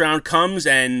last round comes,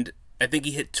 and I think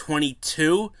he hit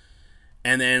 22,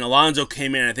 and then Alonso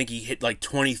came in, and I think he hit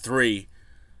 23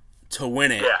 to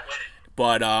win it. Yeah.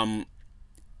 But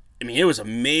it was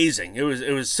amazing. It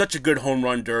was such a good home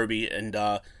run derby, and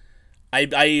I'm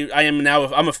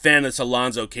a fan of this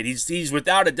Alonso kid. He's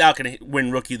without a doubt going to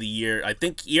win Rookie of the Year. I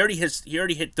think he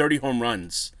already hit 30 home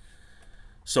runs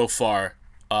so far.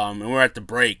 And we're at the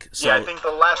break. So yeah, I think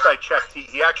the last I checked,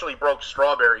 he actually broke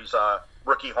Strawberry's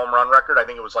rookie home run record. I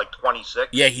think it was 26.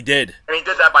 Yeah, he did. And he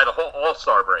did that by the whole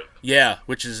All-Star break. Yeah,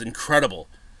 which is incredible.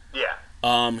 Yeah.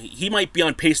 He might be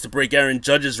on pace to break Aaron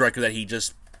Judge's record that he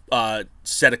just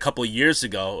set a couple of years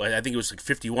ago. I think it was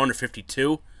 51 or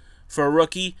 52 for a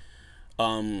rookie.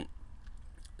 And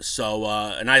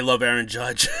I love Aaron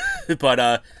Judge,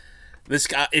 but this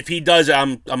guy, if he does,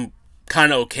 I'm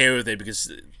kind of okay with it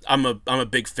because I'm a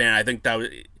big fan. I think that was,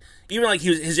 even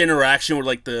his interaction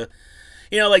with they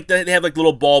have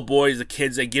little ball boys, the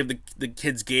kids. They give the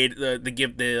kids they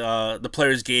give the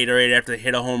players Gatorade after they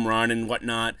hit a home run and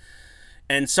whatnot.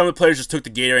 And some of the players just took the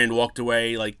Gatorade and walked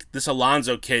away. This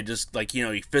Alonso kid just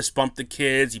he fist bumped the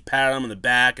kids, he patted them on the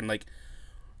back, and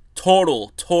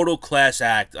total class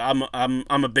act. I'm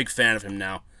a big fan of him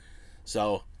now.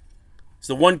 So it's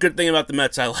the one good thing about the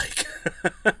Mets I like.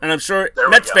 And I'm sure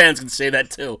Mets fans can say that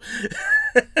too.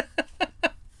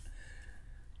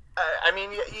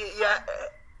 Yeah.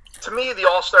 To me, the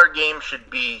All-Star game should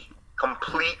be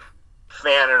complete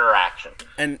fan interaction.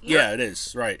 And yeah, it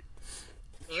is, right.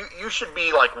 You should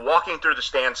be walking through the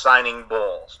stands, signing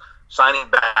balls, signing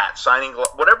bats, signing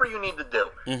whatever you need to do.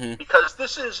 Mm-hmm. Because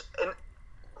this is,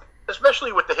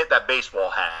 especially with the hit that baseball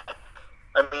had.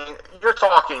 You're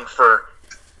talking for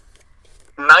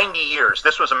 90 years.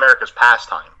 This was America's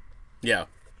pastime. Yeah.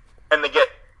 And they get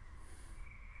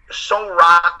so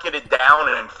rocketed down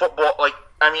in football.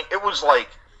 It was like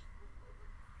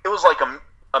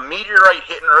a meteorite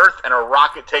hitting Earth and a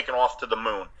rocket taking off to the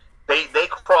moon. They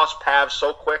cross paths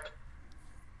so quick,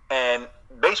 and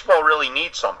baseball really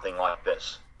needs something like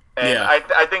this. And yeah.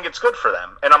 I think it's good for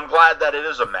them, and I'm glad that it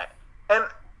is a Met. And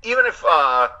even if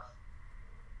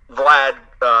Vlad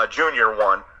Jr.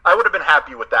 won, I would have been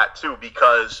happy with that too,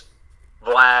 because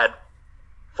Vlad,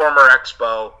 former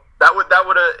Expo, that would have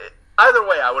either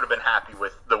way I would have been happy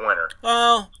with the winner.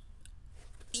 Well,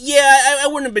 yeah, I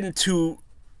wouldn't have been too.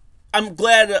 I'm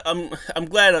glad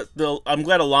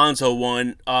Alonso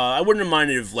won. I wouldn't have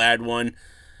minded if Vlad won.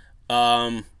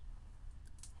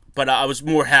 But I was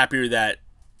more happier that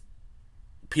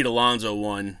Pete Alonso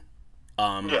won.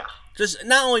 Yeah. Just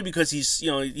not only because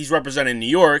he's representing New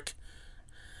York.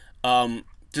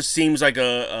 Just seems like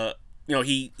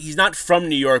he's not from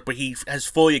New York, but he has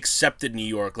fully accepted New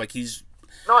York. Like he's.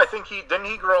 No, I think he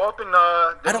grow up in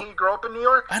he grow up in New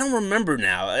York? I don't remember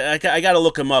now. I got to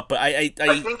look him up, but I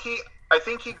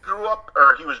think he grew up,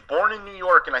 or he was born in New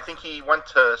York, and I think he went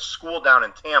to school down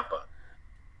in Tampa.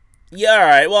 Yeah, all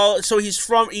right. Well, so he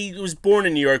was born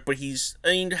in New York, but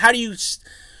how do you,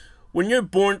 when you're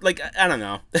born, like, I don't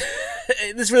know.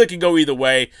 This really could go either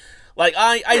way. Like,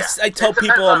 I tell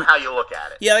people on how you look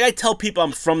at it. Yeah, like I tell people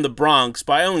I'm from the Bronx,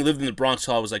 but I only lived in the Bronx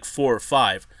till I was like 4 or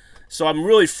 5. So I'm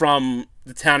really from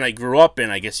the town I grew up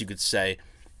in, I guess you could say.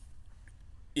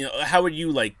 How would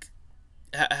you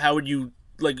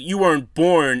you weren't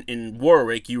born in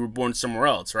Warwick, you were born somewhere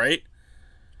else, right?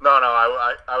 No,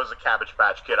 I was a Cabbage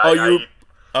Patch Kid.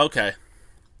 Okay.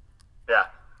 Yeah.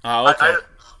 Oh, okay.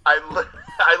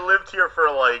 I lived here for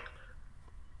like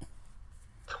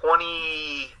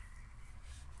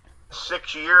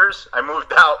 26 years. I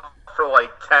moved out for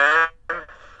like 10, and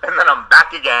then I'm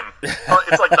back again.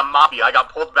 It's like the mafia. I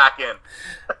got pulled back in.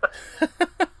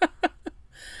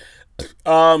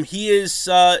 He is.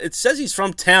 It says he's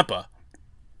from Tampa.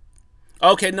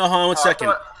 Okay, no, hold on 1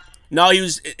 second. No, he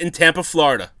was in Tampa,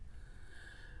 Florida.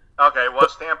 Okay, it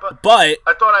was Tampa? But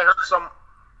I thought I heard some...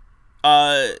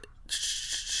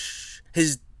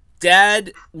 his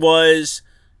dad was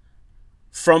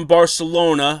from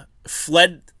Barcelona,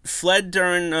 fled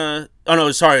during...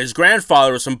 his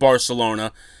grandfather was from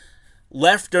Barcelona,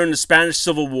 left during the Spanish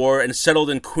Civil War and settled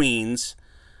in Queens.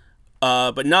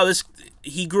 But now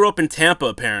he grew up in Tampa,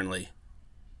 apparently.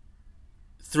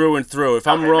 Through and through. If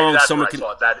I'm wrong, someone can.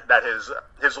 That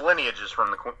his lineage is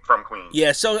from Queens.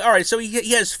 Yeah. So all right. So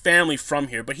he has family from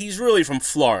here, but he's really from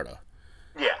Florida.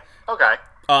 Yeah. Okay.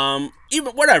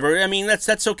 Even whatever. I mean,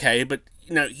 that's okay. But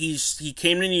he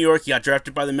came to New York. He got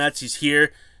drafted by the Mets. He's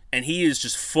here, and he is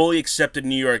just fully accepted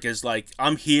New York as like,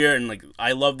 I'm here, and like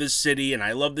I love this city and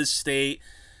I love this state,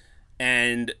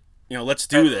 and let's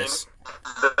do this.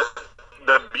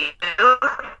 The beauty.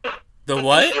 The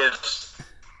what? Is.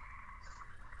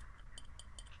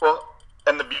 Well,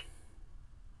 and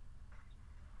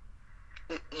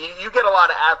you get a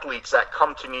lot of athletes that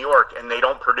come to New York and they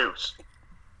don't produce.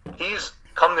 He's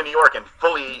come to New York and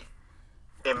fully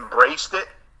embraced it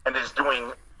and is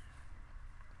doing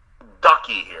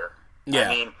ducky here. Yeah.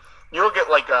 I mean, you look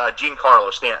at like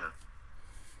Giancarlo Stanton,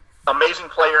 amazing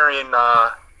player in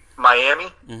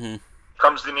Miami,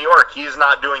 comes to New York. He's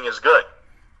not doing as good.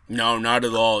 No, not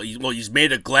at all. He's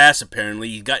made of glass. Apparently,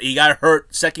 he got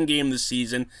hurt second game of the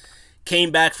season.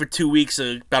 Came back for 2 weeks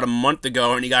about a month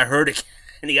ago, and he got hurt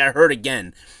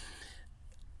again.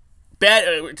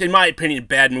 Bad, in my opinion,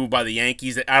 bad move by the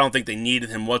Yankees. I don't think they needed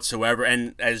him whatsoever.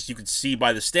 And as you can see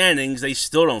by the standings, they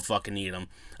still don't fucking need him.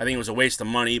 I think it was a waste of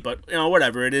money, but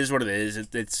whatever. It is what it is.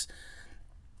 It's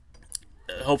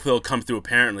hopefully it'll come through.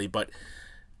 Apparently, but.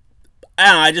 I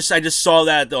don't know, I just saw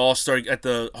that at the All-Star, at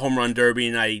the Home Run Derby,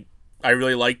 and I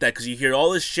really like that because you hear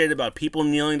all this shit about people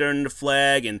kneeling during the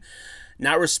flag and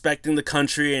not respecting the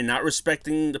country and not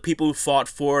respecting the people who fought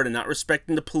for it and not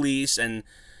respecting the police, and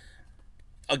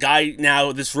a guy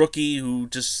now, this rookie who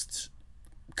just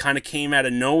kind of came out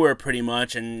of nowhere pretty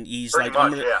much, and he's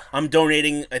I'm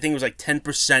donating, I think it was like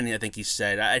 10%, I think he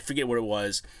said. I forget what it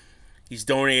was. He's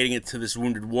donating it to this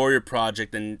Wounded Warrior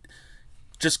Project, and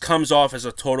just comes off as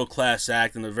a total class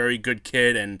act and a very good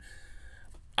kid, and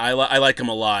I like him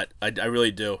a lot. I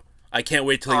really do. I can't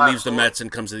wait till he leaves the Mets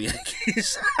and comes to the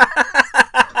Yankees.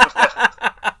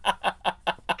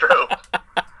 True.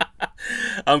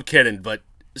 I'm kidding, but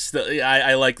still,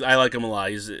 I like him a lot.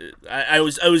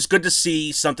 It was good to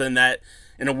see something that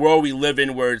in a world we live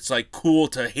in where it's like cool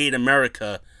to hate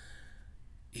America,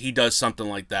 he does something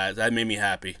like that. That made me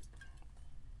happy.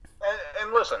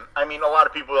 And listen, I mean, a lot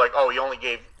of people are like, oh, he only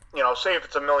gave, say if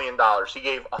it's $1 million, he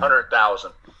gave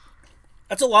 $100,000.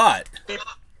 That's a lot.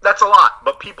 That's a lot,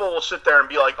 but people will sit there and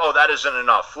be like, oh, that isn't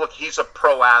enough. Look, he's a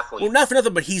pro athlete. Well, not for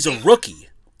nothing, but he's a rookie,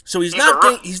 so he's not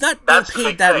being paid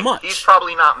that much. He's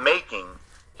probably not making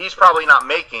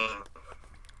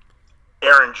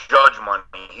Aaron Judge money.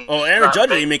 Aaron Judge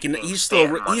ain't making. He's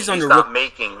not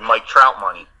making Mike Trout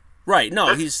money. Right?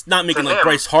 No, he's not making like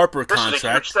Bryce Harper contract. This is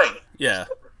a huge thing. Yeah.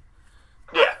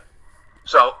 Yeah.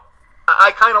 So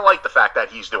I kind of like the fact that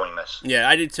he's doing this. Yeah,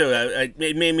 I did too.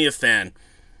 It made me a fan.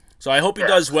 So I hope he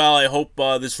does well. I hope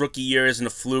this rookie year isn't a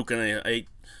fluke, and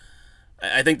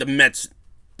I think the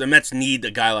Mets need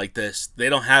a guy like this. They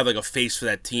don't have like a face for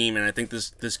that team, and I think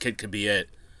this kid could be it.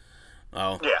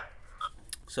 Oh. Yeah.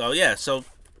 So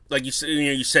like you said,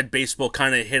 you said baseball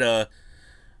kind of hit a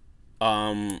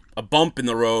bump in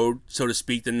the road, so to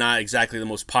speak. They're not exactly the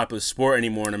most popular sport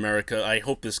anymore in America. I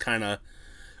hope this kind of,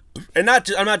 and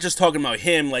I'm not just talking about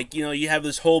him. Like, you have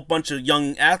this whole bunch of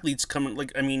young athletes coming.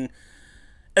 Like, I mean,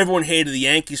 everyone hated the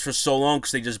Yankees for so long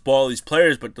because they just bought all these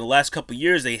players, but the last couple of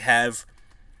years they have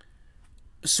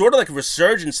sort of like a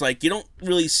resurgence. Like, you don't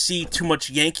really see too much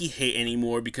Yankee hate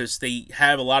anymore because they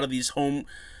have a lot of these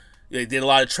they did a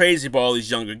lot of trades, they bought all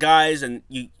these younger guys, and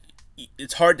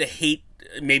it's hard to hate.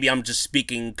 Maybe I'm just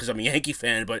speaking because I'm a Yankee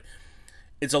fan, but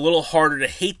it's a little harder to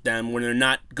hate them when they're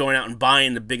not going out and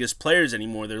buying the biggest players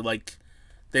anymore.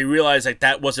 They realize like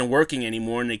that wasn't working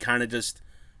anymore, and they kind of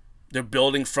they're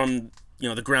building from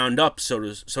the ground up, so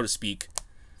to speak.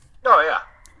 Oh yeah,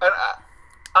 and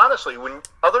honestly,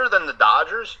 other than the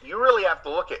Dodgers, you really have to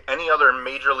look at any other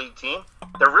major league team.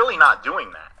 They're really not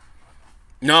doing that.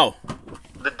 No.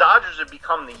 The Dodgers have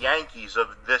become the Yankees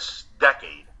of this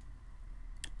decade.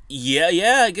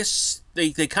 Yeah, I guess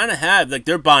they kind of have. Like,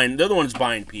 they're the ones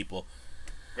buying people.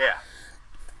 Yeah.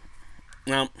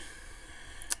 Well.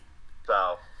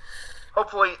 So,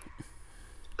 hopefully,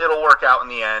 it'll work out in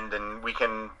the end, and we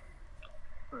can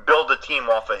build a team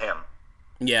off of him.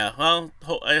 Yeah, well,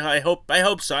 I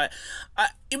hope so.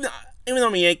 Even though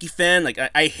I'm a Yankee fan, like,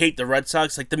 I hate the Red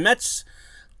Sox. Like, the Mets,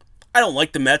 I don't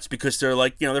like the Mets because they're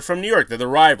like, they're from New York. They're the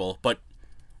rival. But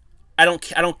I don't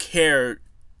care.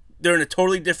 They're in a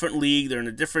totally different league. They're in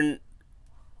a different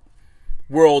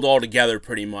world altogether,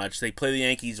 pretty much. They play the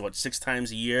Yankees, 6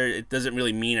 times a year? It doesn't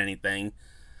really mean anything.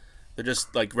 They're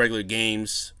just like regular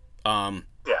games. Yeah.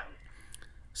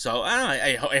 So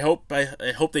I hope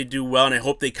they do well, and I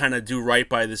hope they kind of do right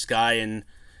by this guy, and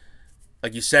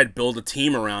like you said, build a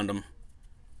team around him.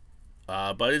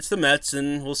 But it's the Mets,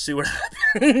 and we'll see what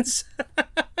happens.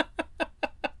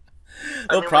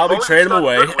 They'll probably trade him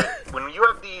away.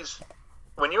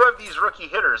 When you have these rookie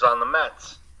hitters on the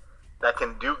Mets that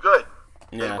can do good,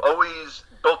 they've always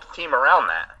built a team around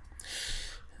that.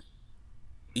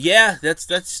 Yeah, that's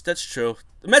true.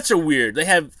 The Mets are weird. They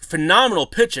have phenomenal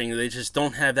pitching. They just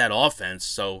don't have that offense.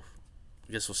 So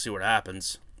I guess we'll see what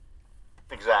happens.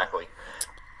 Exactly.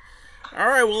 All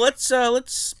right. Well, let's. I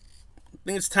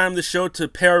think it's time of the show to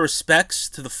pay our respects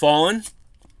to the fallen.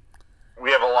 We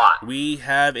have a lot. We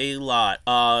have a lot.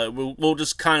 We'll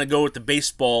just kind of go with the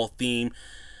baseball theme.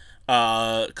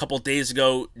 A couple of days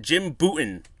ago, Jim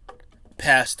Bouton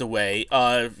passed away.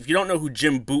 If you don't know who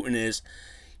Jim Bouton is,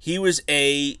 he was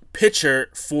a pitcher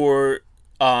for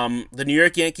the New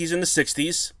York Yankees in the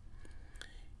 60s.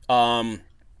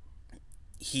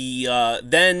 He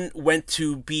then went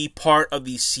to be part of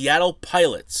the Seattle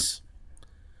Pilots,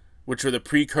 which were the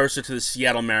precursor to the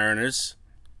Seattle Mariners,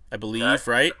 I believe,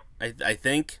 right? I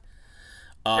think.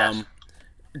 Yes.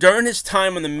 During his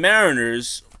time on the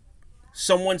Mariners,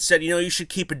 someone said, you should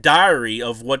keep a diary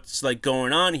of what's like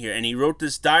going on here, and he wrote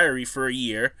this diary for a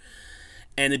year,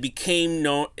 and it became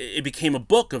a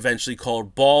book eventually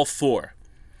called Ball 4.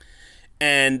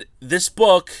 And this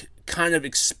book kind of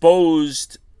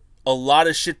exposed a lot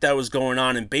of shit that was going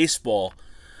on in baseball.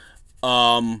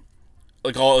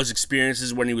 Like all his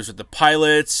experiences when he was with the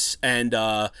Pilots, and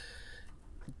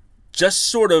just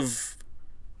sort of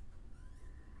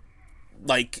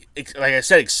like I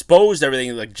said, exposed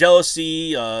everything, like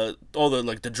jealousy, all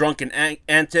the drunken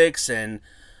antics and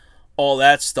all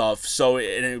that stuff. So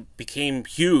it became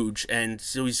huge, and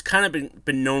so he's kind of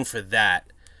been known for that.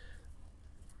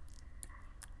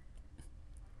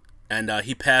 And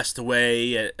he passed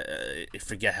away. I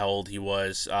forget how old he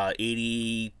was.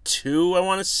 82, I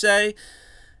want to say.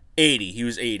 80. He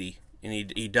was 80, and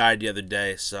he died the other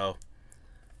day. So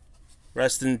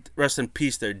rest in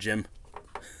peace, there, Jim.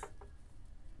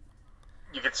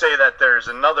 You could say that there's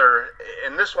another,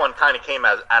 and this one kind of came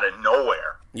out of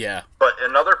nowhere. Yeah. But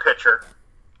another pitcher,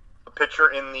 a pitcher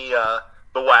in the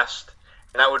West,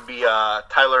 and that would be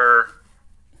Tyler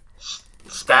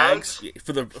Skaggs?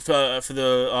 For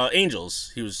the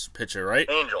Angels, he was pitcher, right?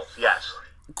 Angels, yes.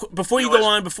 Before he was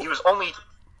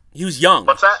young.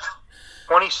 What's that?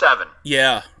 27.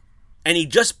 Yeah, and he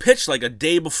just pitched like a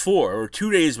day before or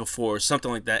 2 days before or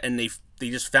something like that, and they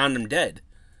just found him dead.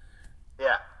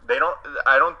 Yeah,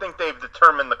 I don't think they've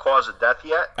determined the cause of death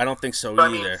yet. I don't think so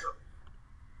but, either.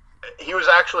 He was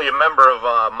actually a member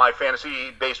of my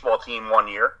fantasy baseball team one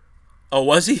year. Oh,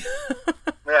 was he?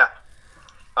 Yeah.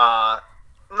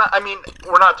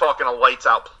 we're not talking a lights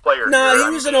out player. No, here.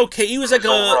 he was an okay. He was like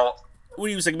overall,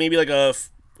 he was like maybe like a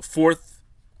fourth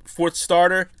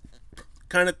starter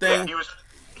kind of thing. Yeah,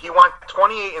 he went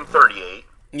 28 and 38.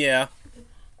 Yeah.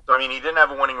 So he didn't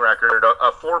have a winning record.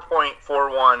 A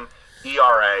 4.41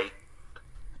 ERA.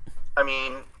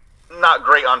 Not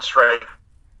great on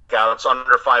strikeouts,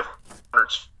 under 500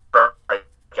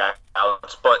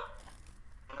 strikeouts, but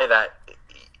that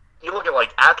you look at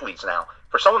like athletes now.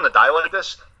 For someone to die like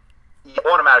this, you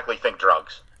automatically think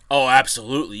drugs. Oh,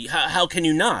 absolutely. How can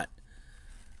you not?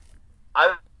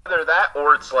 Either that,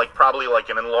 or it's like probably like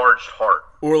an enlarged heart,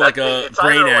 or like a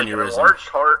brain aneurysm. Like an enlarged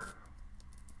heart.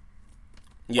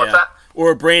 Yeah. What's that?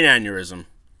 Or a brain aneurysm.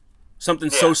 Something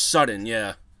so sudden.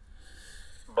 Yeah.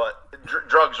 But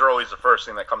drugs are always the first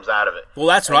thing that comes out of it. Well,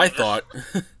 that's what I thought.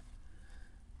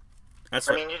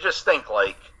 You just think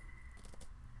like,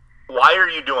 why are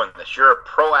you doing this? You're a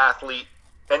pro athlete,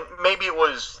 and maybe it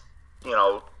was,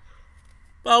 well,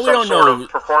 we some don't sort know. of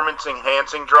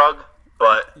performance-enhancing drug,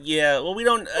 but yeah, well, we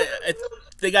don't.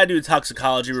 They gotta do a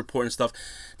toxicology report and stuff.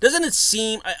 Doesn't it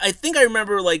seem? I think I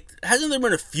remember like, hasn't there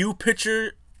been a few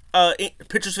pitchers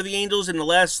for the Angels in the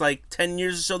last like 10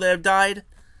 years or so that have died?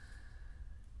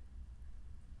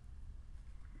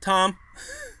 Tom?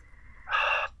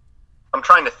 I'm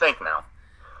trying to think now.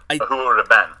 Who it would have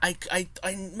been? I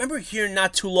remember hearing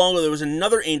not too long ago there was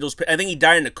another Angels. I think he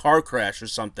died in a car crash or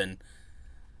something.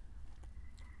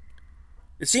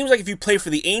 It seems like if you play for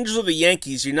the Angels or the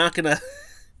Yankees, you're not gonna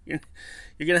you're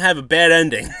gonna have a bad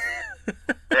ending.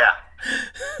 Yeah.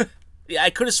 Yeah,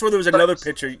 I could have sworn there was another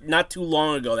pitcher not too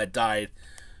long ago that died,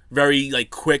 very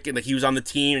like quick, and like he was on the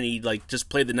team and he like just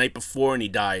played the night before and he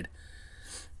died.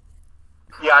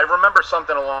 Yeah, I remember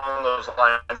something along those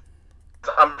lines.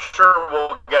 I'm sure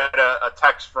we'll get a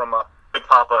text from Big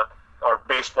Papa, our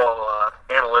baseball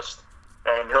analyst,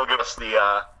 and he'll give us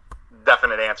the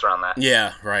definite answer on that.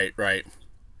 Yeah, right.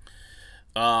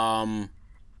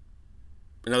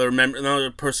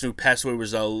 Another person who passed away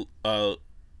was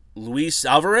Luis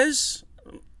Alvarez.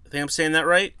 I think I'm saying that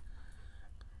right.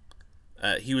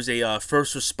 He was a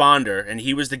first responder, and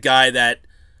he was the guy that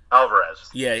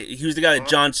Alvarez. Yeah, he was the guy that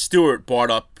Jon Stewart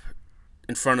brought up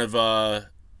in front of the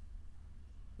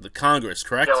Congress,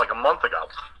 correct? Yeah, like a month ago.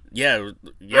 Yeah, it was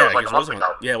like a month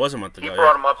ago. Yeah, it was a month ago. He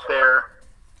brought him up there.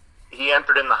 He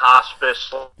entered in the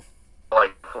hospice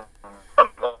like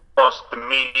almost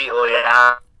immediately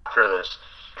after this.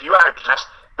 If you had to guess,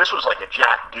 this was like a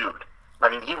jack dude.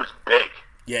 He was big.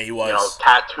 Yeah, he was.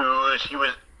 Tattoos. He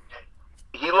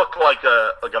looked like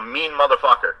a mean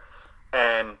motherfucker.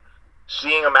 And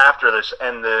seeing him after this,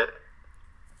 and the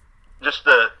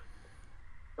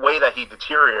way that he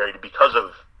deteriorated because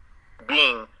of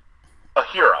being a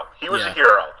hero. He was a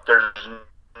hero. There's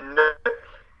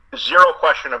zero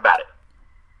question about it.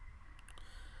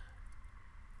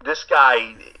 This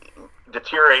guy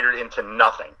deteriorated into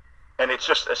nothing. And it's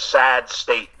just a sad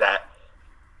state that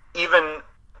even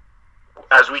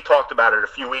as we talked about it a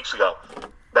few weeks ago,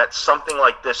 that something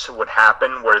like this would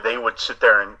happen where they would sit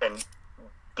there and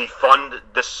defund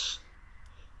this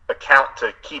account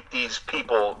to keep these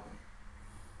people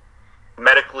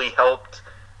medically helped,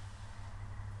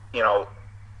 not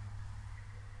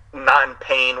in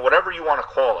pain, whatever you want to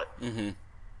call it,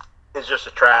 is just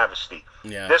a travesty.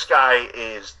 Yeah. This guy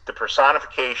is the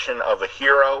personification of a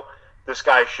hero. This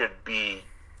guy should be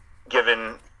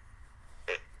given,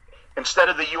 instead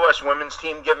of the U.S. women's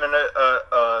team given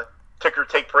a ticker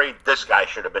tape parade, this guy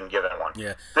should have been given one.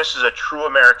 Yeah. This is a true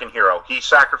American hero. He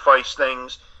sacrificed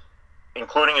things,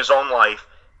 including his own life,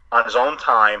 on his own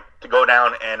time to go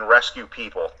down and rescue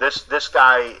people. This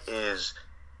guy is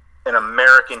an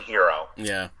American hero.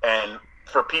 Yeah. And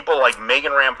for people like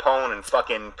Megan Rampone and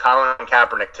fucking Colin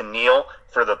Kaepernick to kneel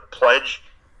for the pledge,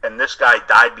 and this guy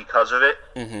died because of it,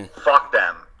 fuck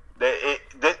them.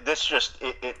 This just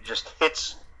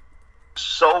hits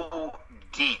so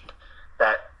deep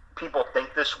that people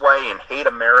think this way and hate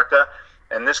America,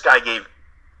 and this guy gave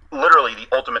literally the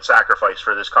ultimate sacrifice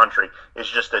for this country. Is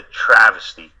just a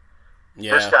travesty.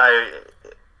 Yeah. This guy,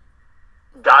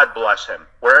 God bless him.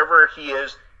 Wherever he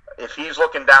is, if he's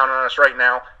looking down on us right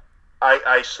now,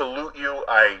 I salute you.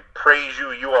 I praise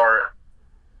you. You are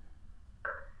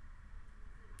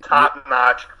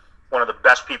top-notch, one of the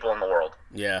best people in the world.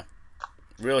 Yeah.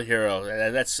 Real hero.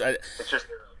 It's just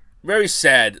very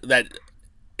sad that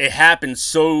it happened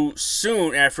so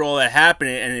soon after all that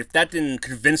happened, and if that didn't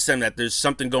convince them that there's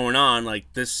something going on,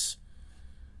 like this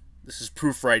is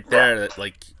proof right there that,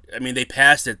 like, they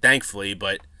passed it, thankfully,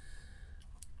 but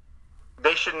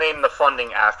they should name the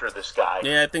funding after this guy.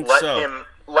 Yeah, I think let so. Him,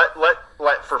 let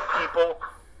for people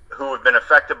who have been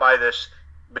affected by this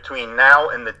between now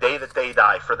and the day that they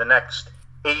die for the next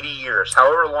 80 years,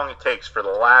 however long it takes for the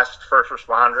last first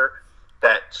responder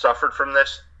that suffered from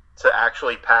this to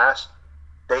actually pass,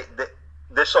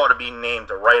 this ought to be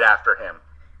named right after him.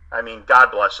 I mean,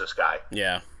 God bless this guy.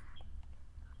 Yeah.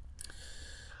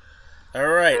 All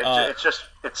right.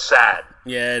 It's sad.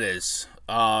 Yeah, it is.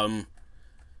 Going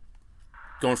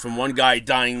from one guy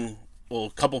dying, well,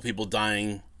 a couple people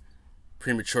dying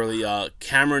prematurely.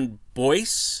 Cameron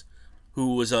Boyce,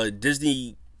 who was a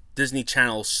Disney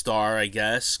Channel star, I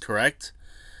guess, correct?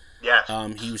 Yes.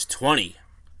 He was 20,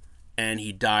 and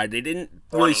he died. They didn't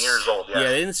 20 years old. Yes. Yeah,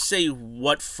 they didn't say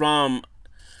what from.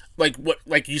 Like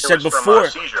you It said was before.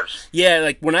 From, seizures. Yeah,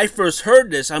 like when I first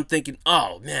heard this, I'm thinking,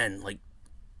 oh man, like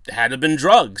it had to have been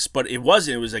drugs, but it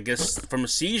wasn't. It was, I guess, from a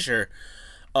seizure.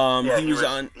 He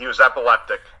was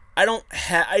epileptic.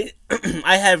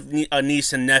 I have a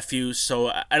niece and nephew,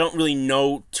 so I don't really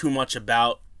know too much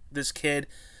about this kid.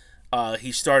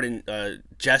 He starred in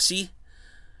Jessie,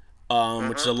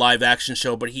 which is a live action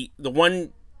show, but the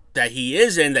one that he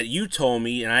is in that you told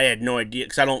me, and I had no idea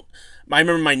because I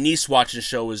remember my niece watching the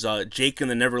show was Jake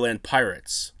and the Neverland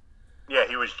Pirates. Yeah,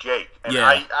 he was Jake. And yeah.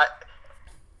 I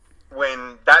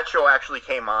when that show actually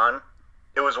came on,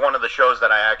 it was one of the shows that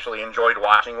I actually enjoyed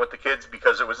watching with the kids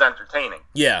because it was entertaining.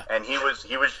 Yeah. And he was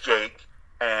Jake,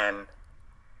 and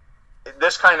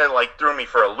this kind of like threw me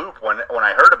for a loop when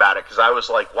I heard about it because I was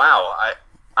like, wow,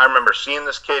 I remember seeing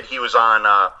this kid. He was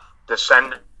on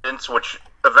Descendants, which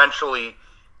eventually,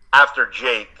 after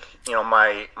Jake, you know,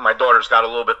 my daughters got a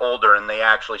little bit older and they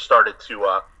actually started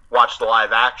to watch the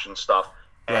live action stuff,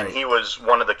 and right. He was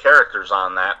one of the characters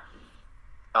on that.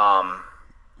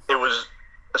 It was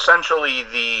essentially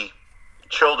the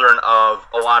children of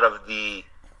a lot of the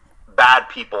bad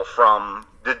people from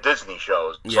the Disney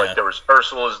shows. Yeah. Like there was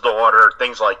Ursula's daughter,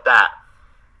 things like that.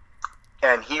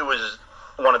 And he was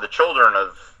one of the children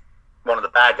of one of the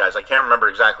bad guys. I can't remember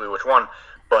exactly which one,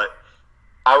 but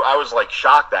I was like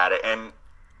shocked at it. And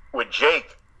with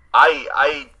Jake,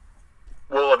 I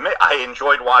will admit I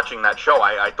enjoyed watching that show.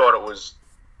 I thought it was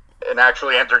an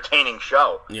actually entertaining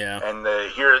show. Yeah. And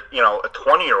here, you know, a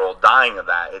 20-year-old dying of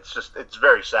that, it's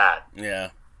very sad. Yeah.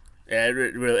 Yeah, it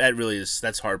really is.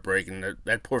 That's heartbreaking.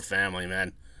 That poor family,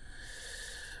 man.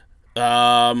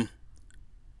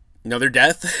 Another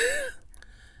death.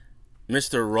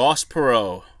 Mr. Ross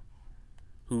Perot,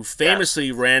 who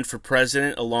famously ran for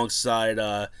president alongside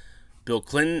Bill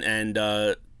Clinton and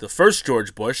the first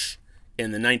George Bush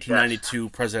in the 1992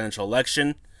 presidential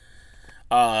election.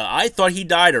 I thought he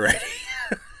died already.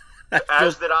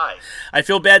 As did I. I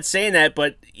feel bad saying that,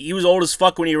 but he was old as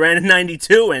fuck when he ran in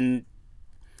 92, and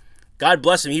God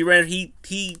bless him. He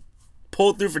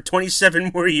pulled through for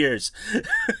 27 more years.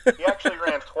 He actually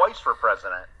ran twice for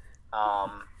president.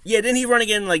 Yeah, didn't he run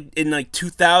again in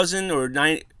 2000 or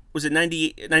was it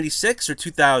 96 or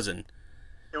 2000?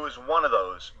 It was one of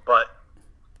those, but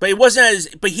it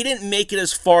wasn't but he didn't make it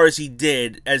as far as he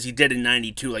did in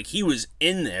 92. Like he was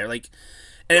in there, like,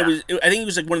 and I think he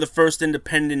was like one of the first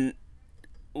independent.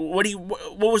 Who did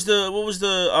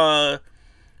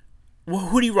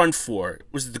he run for?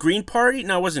 Was it the Green Party?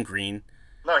 No, it wasn't Green.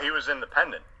 No, he was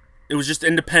independent. It was just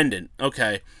independent.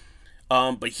 Okay.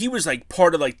 But he was like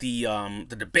part of like the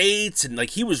debates, and like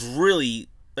he was really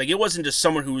like, it wasn't just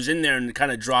someone who was in there and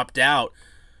kind of dropped out.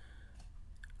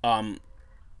 I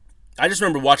just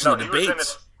remember watching the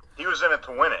debates. He was in it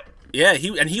to win it. Yeah,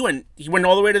 he went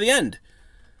all the way to the end.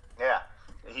 Yeah,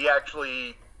 he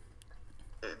actually.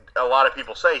 A lot of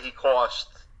people say he cost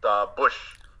Bush,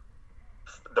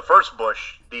 the first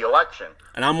Bush, the election.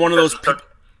 And I'm one of those people.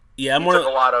 Yeah, he took a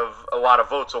lot of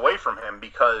votes away from him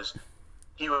because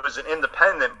he was an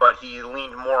independent, but he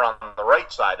leaned more on the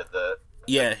right side of the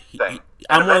thing.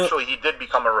 And eventually he did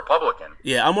become a Republican.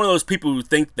 Yeah, I'm one of those people who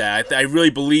think that. I really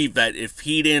believe that if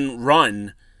he didn't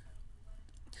run,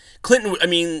 Clinton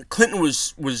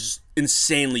was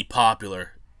insanely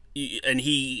popular, and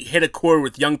he hit a chord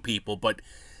with young people. But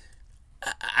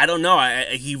I don't know.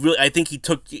 I think he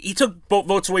took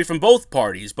votes away from both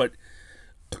parties, but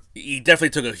he definitely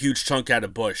took a huge chunk out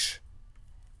of Bush.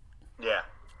 Yeah.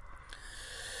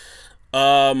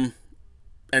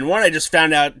 And one I just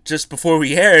found out just before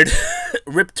we aired,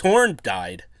 Rip Torn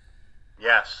died.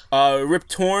 Yes. Rip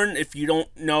Torn, if you don't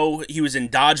know, he was in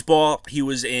Dodgeball. He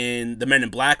was in the Men in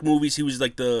Black movies. He was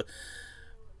like not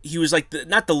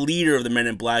the leader of the Men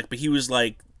in Black, but he was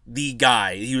like the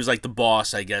guy. He was like the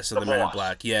boss, I guess, of the Men in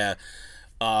Black. Yeah.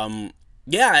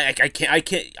 Yeah, I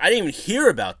didn't even hear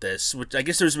about this, which I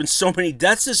guess there's been so many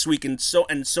deaths this week, and so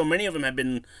many of them have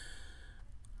been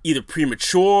either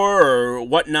premature or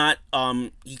whatnot.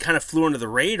 He kind of flew under the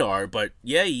radar, but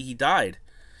yeah, he died.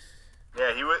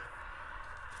 Yeah,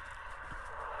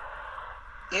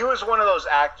 he was one of those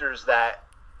actors that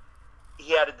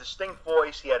he had a distinct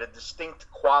voice, he had a distinct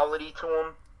quality to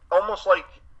him, almost like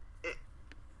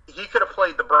he could have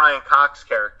played the Brian Cox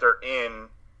character in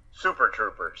Super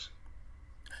Troopers.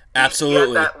 Absolutely.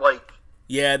 He had that, like...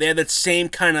 Yeah, they had that same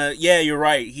kind of... Yeah, you're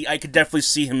right. I could definitely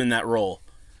see him in that role.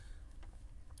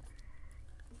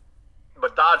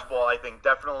 But Dodgeball, I think,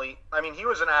 definitely... I mean, he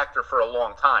was an actor for a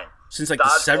long time. Since, like,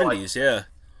 Dodgeball, the 70s, yeah.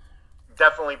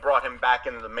 Definitely brought him back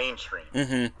into the mainstream.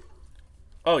 Mm-hmm.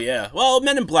 Oh, yeah. Well,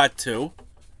 Men in Black, too.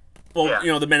 Well, yeah.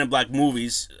 You know, the Men in Black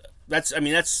movies. That's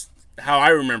how I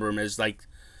remember him, as, like...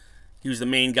 He was the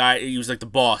main guy. He was, like, the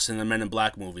boss in the Men in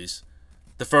Black movies.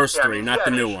 The first three, I mean, not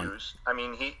the new one. I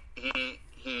mean, he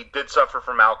did suffer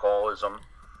from alcoholism.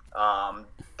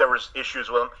 There was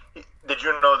issues with him. Did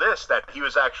you know this? That he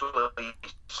was actually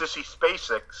Sissy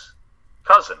Spacek's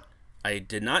cousin. I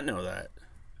did not know that.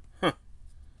 Huh.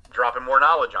 Dropping more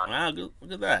knowledge on you. Wow,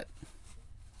 look at that.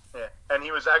 Yeah, and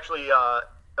he was actually a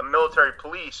military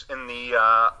police in the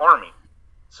Army.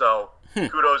 So,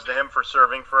 kudos to him for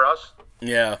serving for us.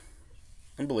 Yeah.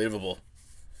 Unbelievable.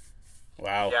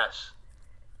 Wow. Yes.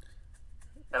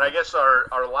 And I guess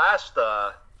our last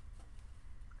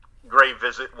great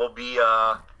visit will be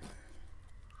to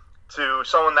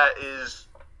someone that is,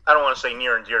 I don't want to say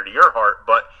near and dear to your heart,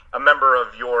 but a member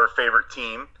of your favorite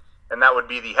team, and that would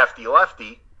be the Hefty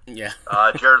Lefty, yeah,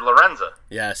 Jared Lorenza.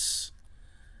 Yes.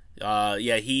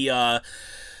 Yeah, he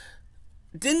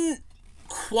didn't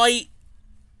quite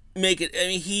make it. I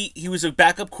mean, he was a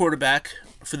backup quarterback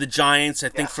for the Giants, I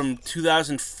think, from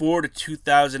 2004 to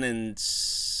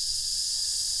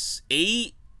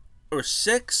 2008 or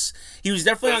 6. He was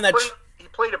definitely on that. He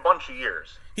played a bunch of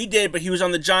years. He did, but he was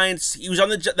on the Giants. He was on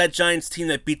that Giants team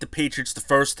that beat the Patriots the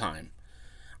first time.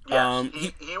 Yes,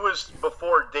 he was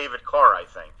before David Carr, I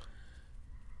think.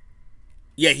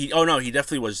 Yeah, he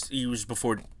definitely was. He was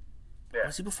before. Yeah.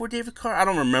 Was he before David Carr? I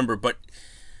don't remember, but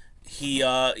he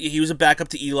was a backup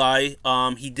to Eli.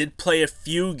 He did play a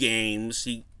few games.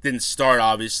 He didn't start,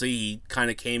 obviously. He kind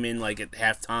of came in like at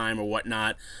halftime or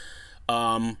whatnot.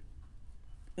 Not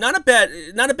a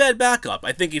bad backup.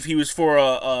 I think if he was for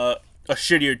a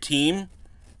shittier team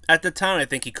at the time, I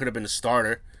think he could have been a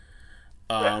starter.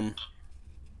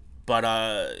 But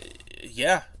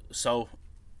yeah, so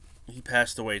he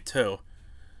passed away too.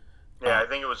 Yeah, I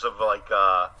think it was of like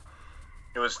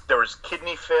there was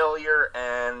kidney failure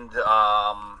and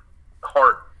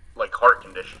heart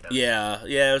condition. Yeah,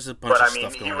 it was a bunch of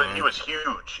stuff going on. But I mean, he was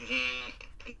huge. He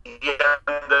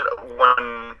ended,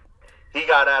 when he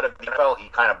got out of the NFL, he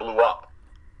kind of blew up.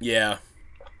 Yeah.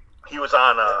 He was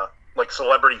on like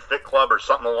Celebrity Fit Club or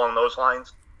something along those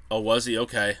lines. Oh, was he?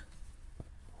 Okay.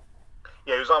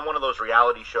 Yeah, he was on one of those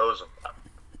reality shows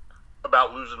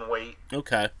about losing weight.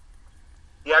 Okay.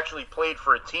 He actually played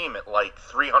for a team at like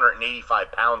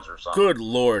 385 pounds or something. Good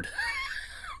Lord.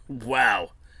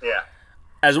 Wow. Yeah.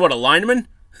 As what, a lineman?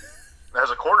 As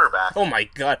a quarterback. Oh my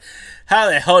God. How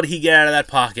the hell did he get out of that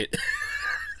pocket?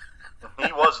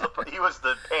 He was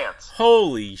the pants.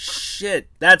 Holy shit.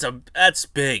 That's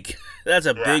big. That's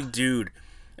a big dude.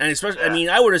 And especially, I mean,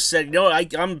 I would have said, you know,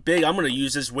 I'm big. I'm going to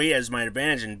use this weight as my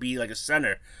advantage and be like a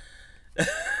center.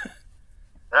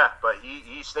 Yeah, but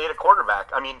he stayed a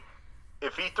quarterback. I mean,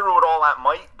 if he threw it all at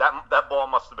might, that ball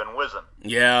must have been whizzing.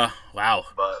 Yeah, wow.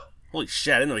 But holy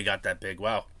shit, I didn't know he got that big.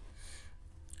 Wow.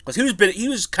 Because he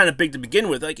was kind of big to begin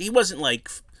with. Like, he wasn't like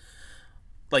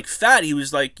fat. He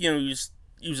was like, you know,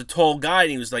 he was a tall guy,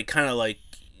 and he was like kind of like,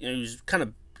 you know,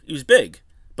 he was big,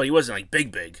 but he wasn't like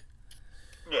big.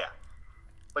 Yeah.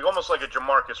 Like almost like a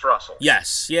Jamarcus Russell.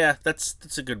 Yes, yeah, that's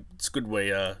a good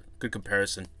way, good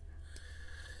comparison.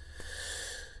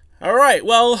 All right,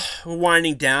 well, we're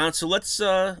winding down, so let's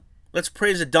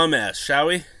praise a dumbass, shall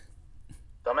we?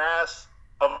 Dumbass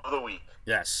of the week.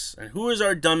 Yes, and who is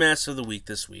our dumbass of the week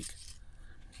this week?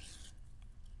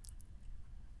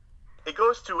 It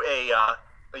goes to a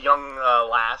young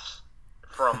lass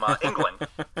from England.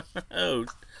 Oh.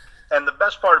 And the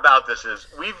best part about this is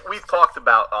we've talked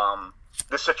about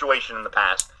this situation in the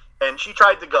past, and she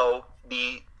tried to go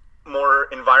the more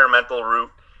environmental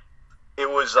route. It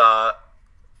was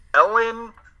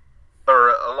Alana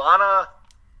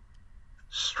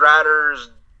Stratters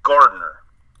Gardner.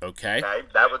 Okay.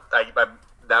 That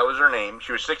was her name.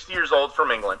 She was 60 years old,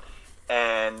 from England,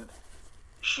 and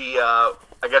she I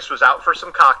guess was out for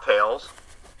some cocktails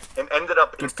and ended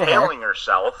up impaling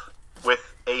herself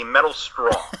with a metal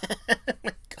straw.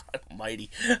 God almighty.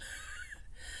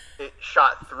 it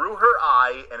shot through her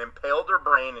eye and impaled her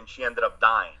brain, and she ended up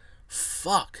dying.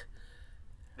 Fuck.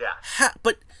 Yeah.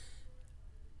 But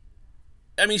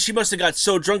I mean, she must have got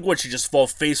so drunk. What, she just fall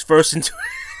face first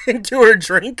into her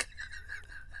drink?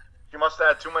 She must have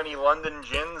had too many London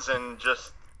gins and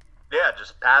just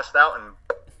passed out and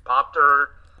popped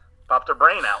her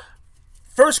brain out.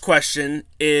 First question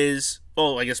is,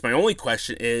 well, I guess my only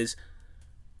question is,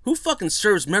 who fucking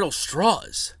serves metal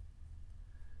straws?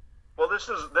 Well, this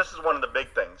is one of the big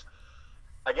things.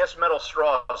 I guess metal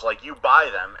straws, like, you buy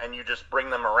them and you just bring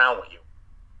them around with you.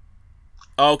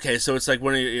 Okay, so it's like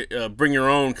one of your, bring your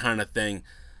own kind of thing.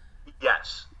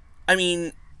 Yes. I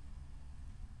mean,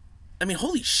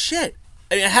 holy shit!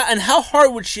 I mean, how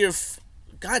hard would she have?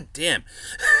 God damn!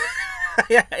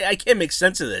 I can't make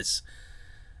sense of this.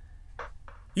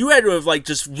 You had to have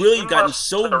just really gotten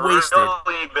so wasted.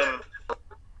 Really been...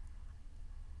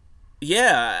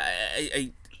 Yeah,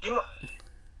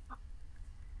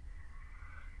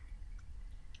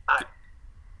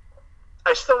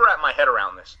 I still wrap my head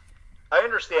around this. I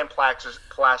understand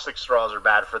plastic straws are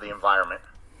bad for the environment,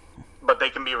 but they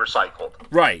can be recycled.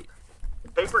 Right.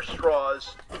 Paper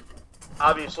straws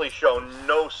obviously show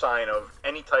no sign of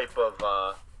any type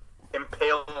of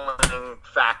impaling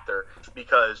factor,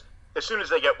 because as soon as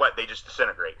they get wet, they just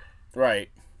disintegrate. Right.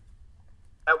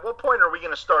 At what point are we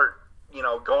going to start,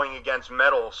 going against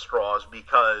metal straws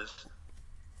because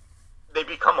they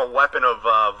become a weapon of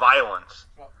violence?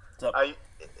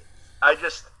 I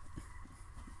just,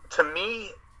 to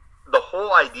me, the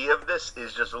whole idea of this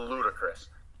is just ludicrous.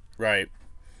 Right.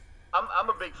 I'm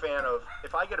a big fan of,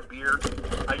 if I get a beer,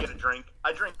 I get a drink,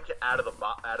 I drink it out of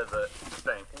the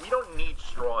thing. We don't need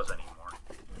straws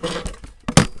anymore.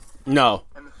 No.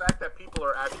 And the fact that people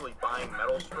are actually buying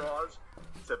metal straws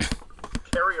to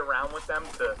carry around with them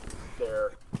to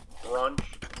their brunch,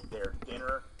 their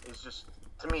dinner, is just,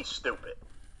 to me, stupid.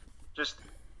 Just,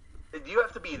 you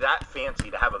have to be that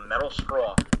fancy to have a metal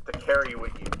straw to carry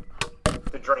with you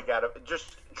to drink out of.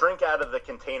 Just drink out of the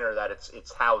container that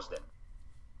it's housed in.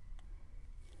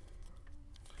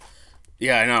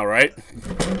 Yeah, I know, right?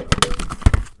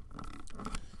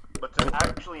 But to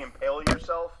actually impale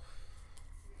yourself,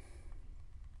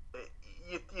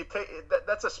 you take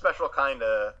that's a special kind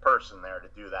of person there to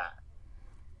do that.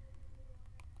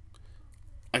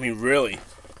 I mean, really.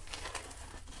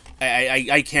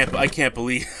 I can't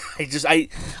believe.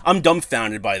 I'm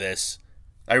dumbfounded by this.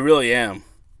 I really am.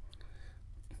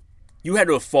 You had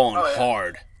to have fallen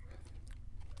hard.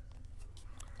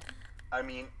 I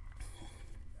mean,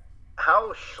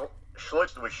 how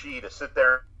schlicked was she to sit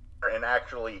there and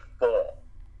actually fall?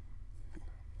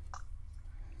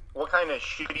 What kind of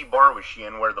shitty bar was she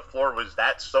in where the floor was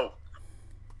that soaked?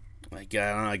 I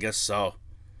guess so.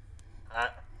 I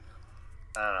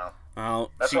don't know.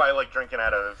 Well, that's why I like drinking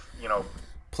out of,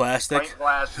 plastic pint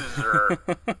glasses, or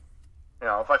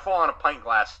if I fall on a pint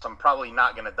glass, I'm probably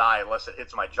not going to die unless it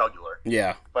hits my jugular.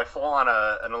 Yeah. If I fall on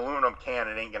an aluminum can,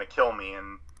 it ain't going to kill me,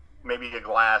 and maybe a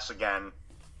glass again,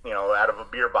 out of a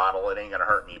beer bottle, it ain't going to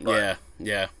hurt me. But...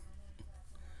 Yeah.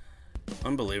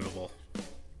 Unbelievable.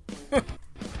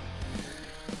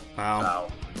 Wow.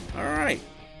 So. All right.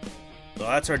 Well,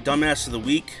 that's our dumbass of the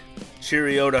week.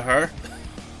 Cheerio to her.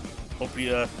 Hope you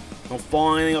don't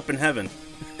fall anything up in heaven.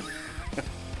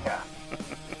 Yeah.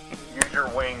 Use your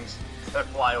wings to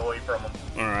fly away from them.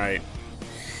 All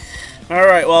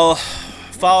right. Well,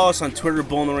 follow us on Twitter,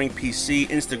 Bull in the Ring PC,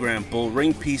 Instagram, Bull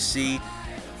Ring PC,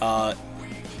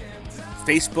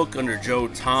 Facebook under Joe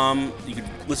Tom. You can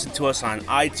listen to us on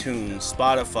iTunes,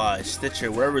 Spotify,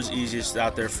 Stitcher, wherever's easiest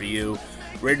out there for you.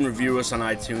 Rate and review us on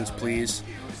iTunes, please,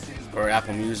 or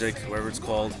Apple Music, whatever it's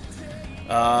called.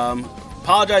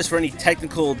 Apologize for any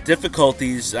technical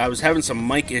difficulties. I was having some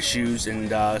mic issues, and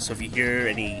so if you hear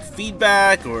any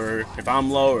feedback, or if I'm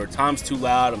low or Tom's too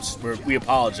loud, we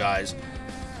apologize.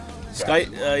 Skype,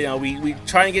 we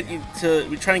try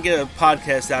and get a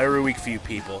podcast out every week for you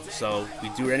people, so we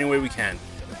do it any way we can.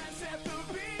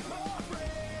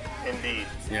 Indeed.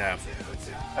 Yeah.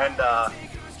 And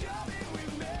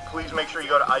please make sure you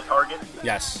go to iTarget.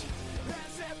 Yes.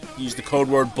 Use the code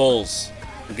word BULLS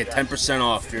and get 10%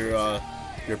 off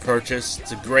your purchase.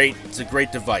 It's a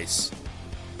great device.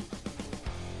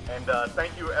 And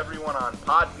thank you everyone on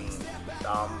Podbean.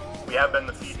 We have been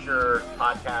the feature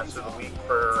podcast of the week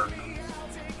for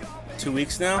 2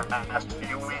 weeks now. Past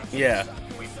few weeks. Yeah.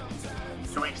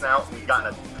 2 weeks now. We've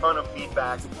gotten a ton of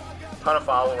feedback, ton of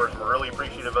followers. We're really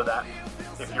appreciative of that.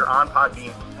 If you're on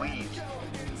Podbean, please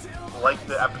like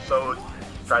the episode.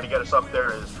 Try to get us up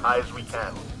there as high as we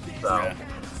can. So. Yeah,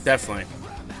 definitely.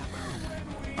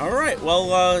 All right.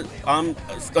 Well,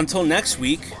 until next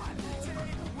week,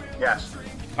 Yes.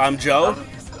 I'm Joe.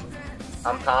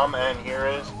 I'm Tom, and here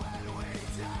is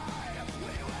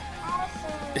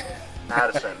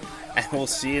Addison. And we'll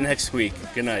see you next week.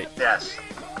 Good night. Yes.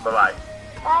 Bye-bye.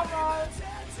 Bye, guys.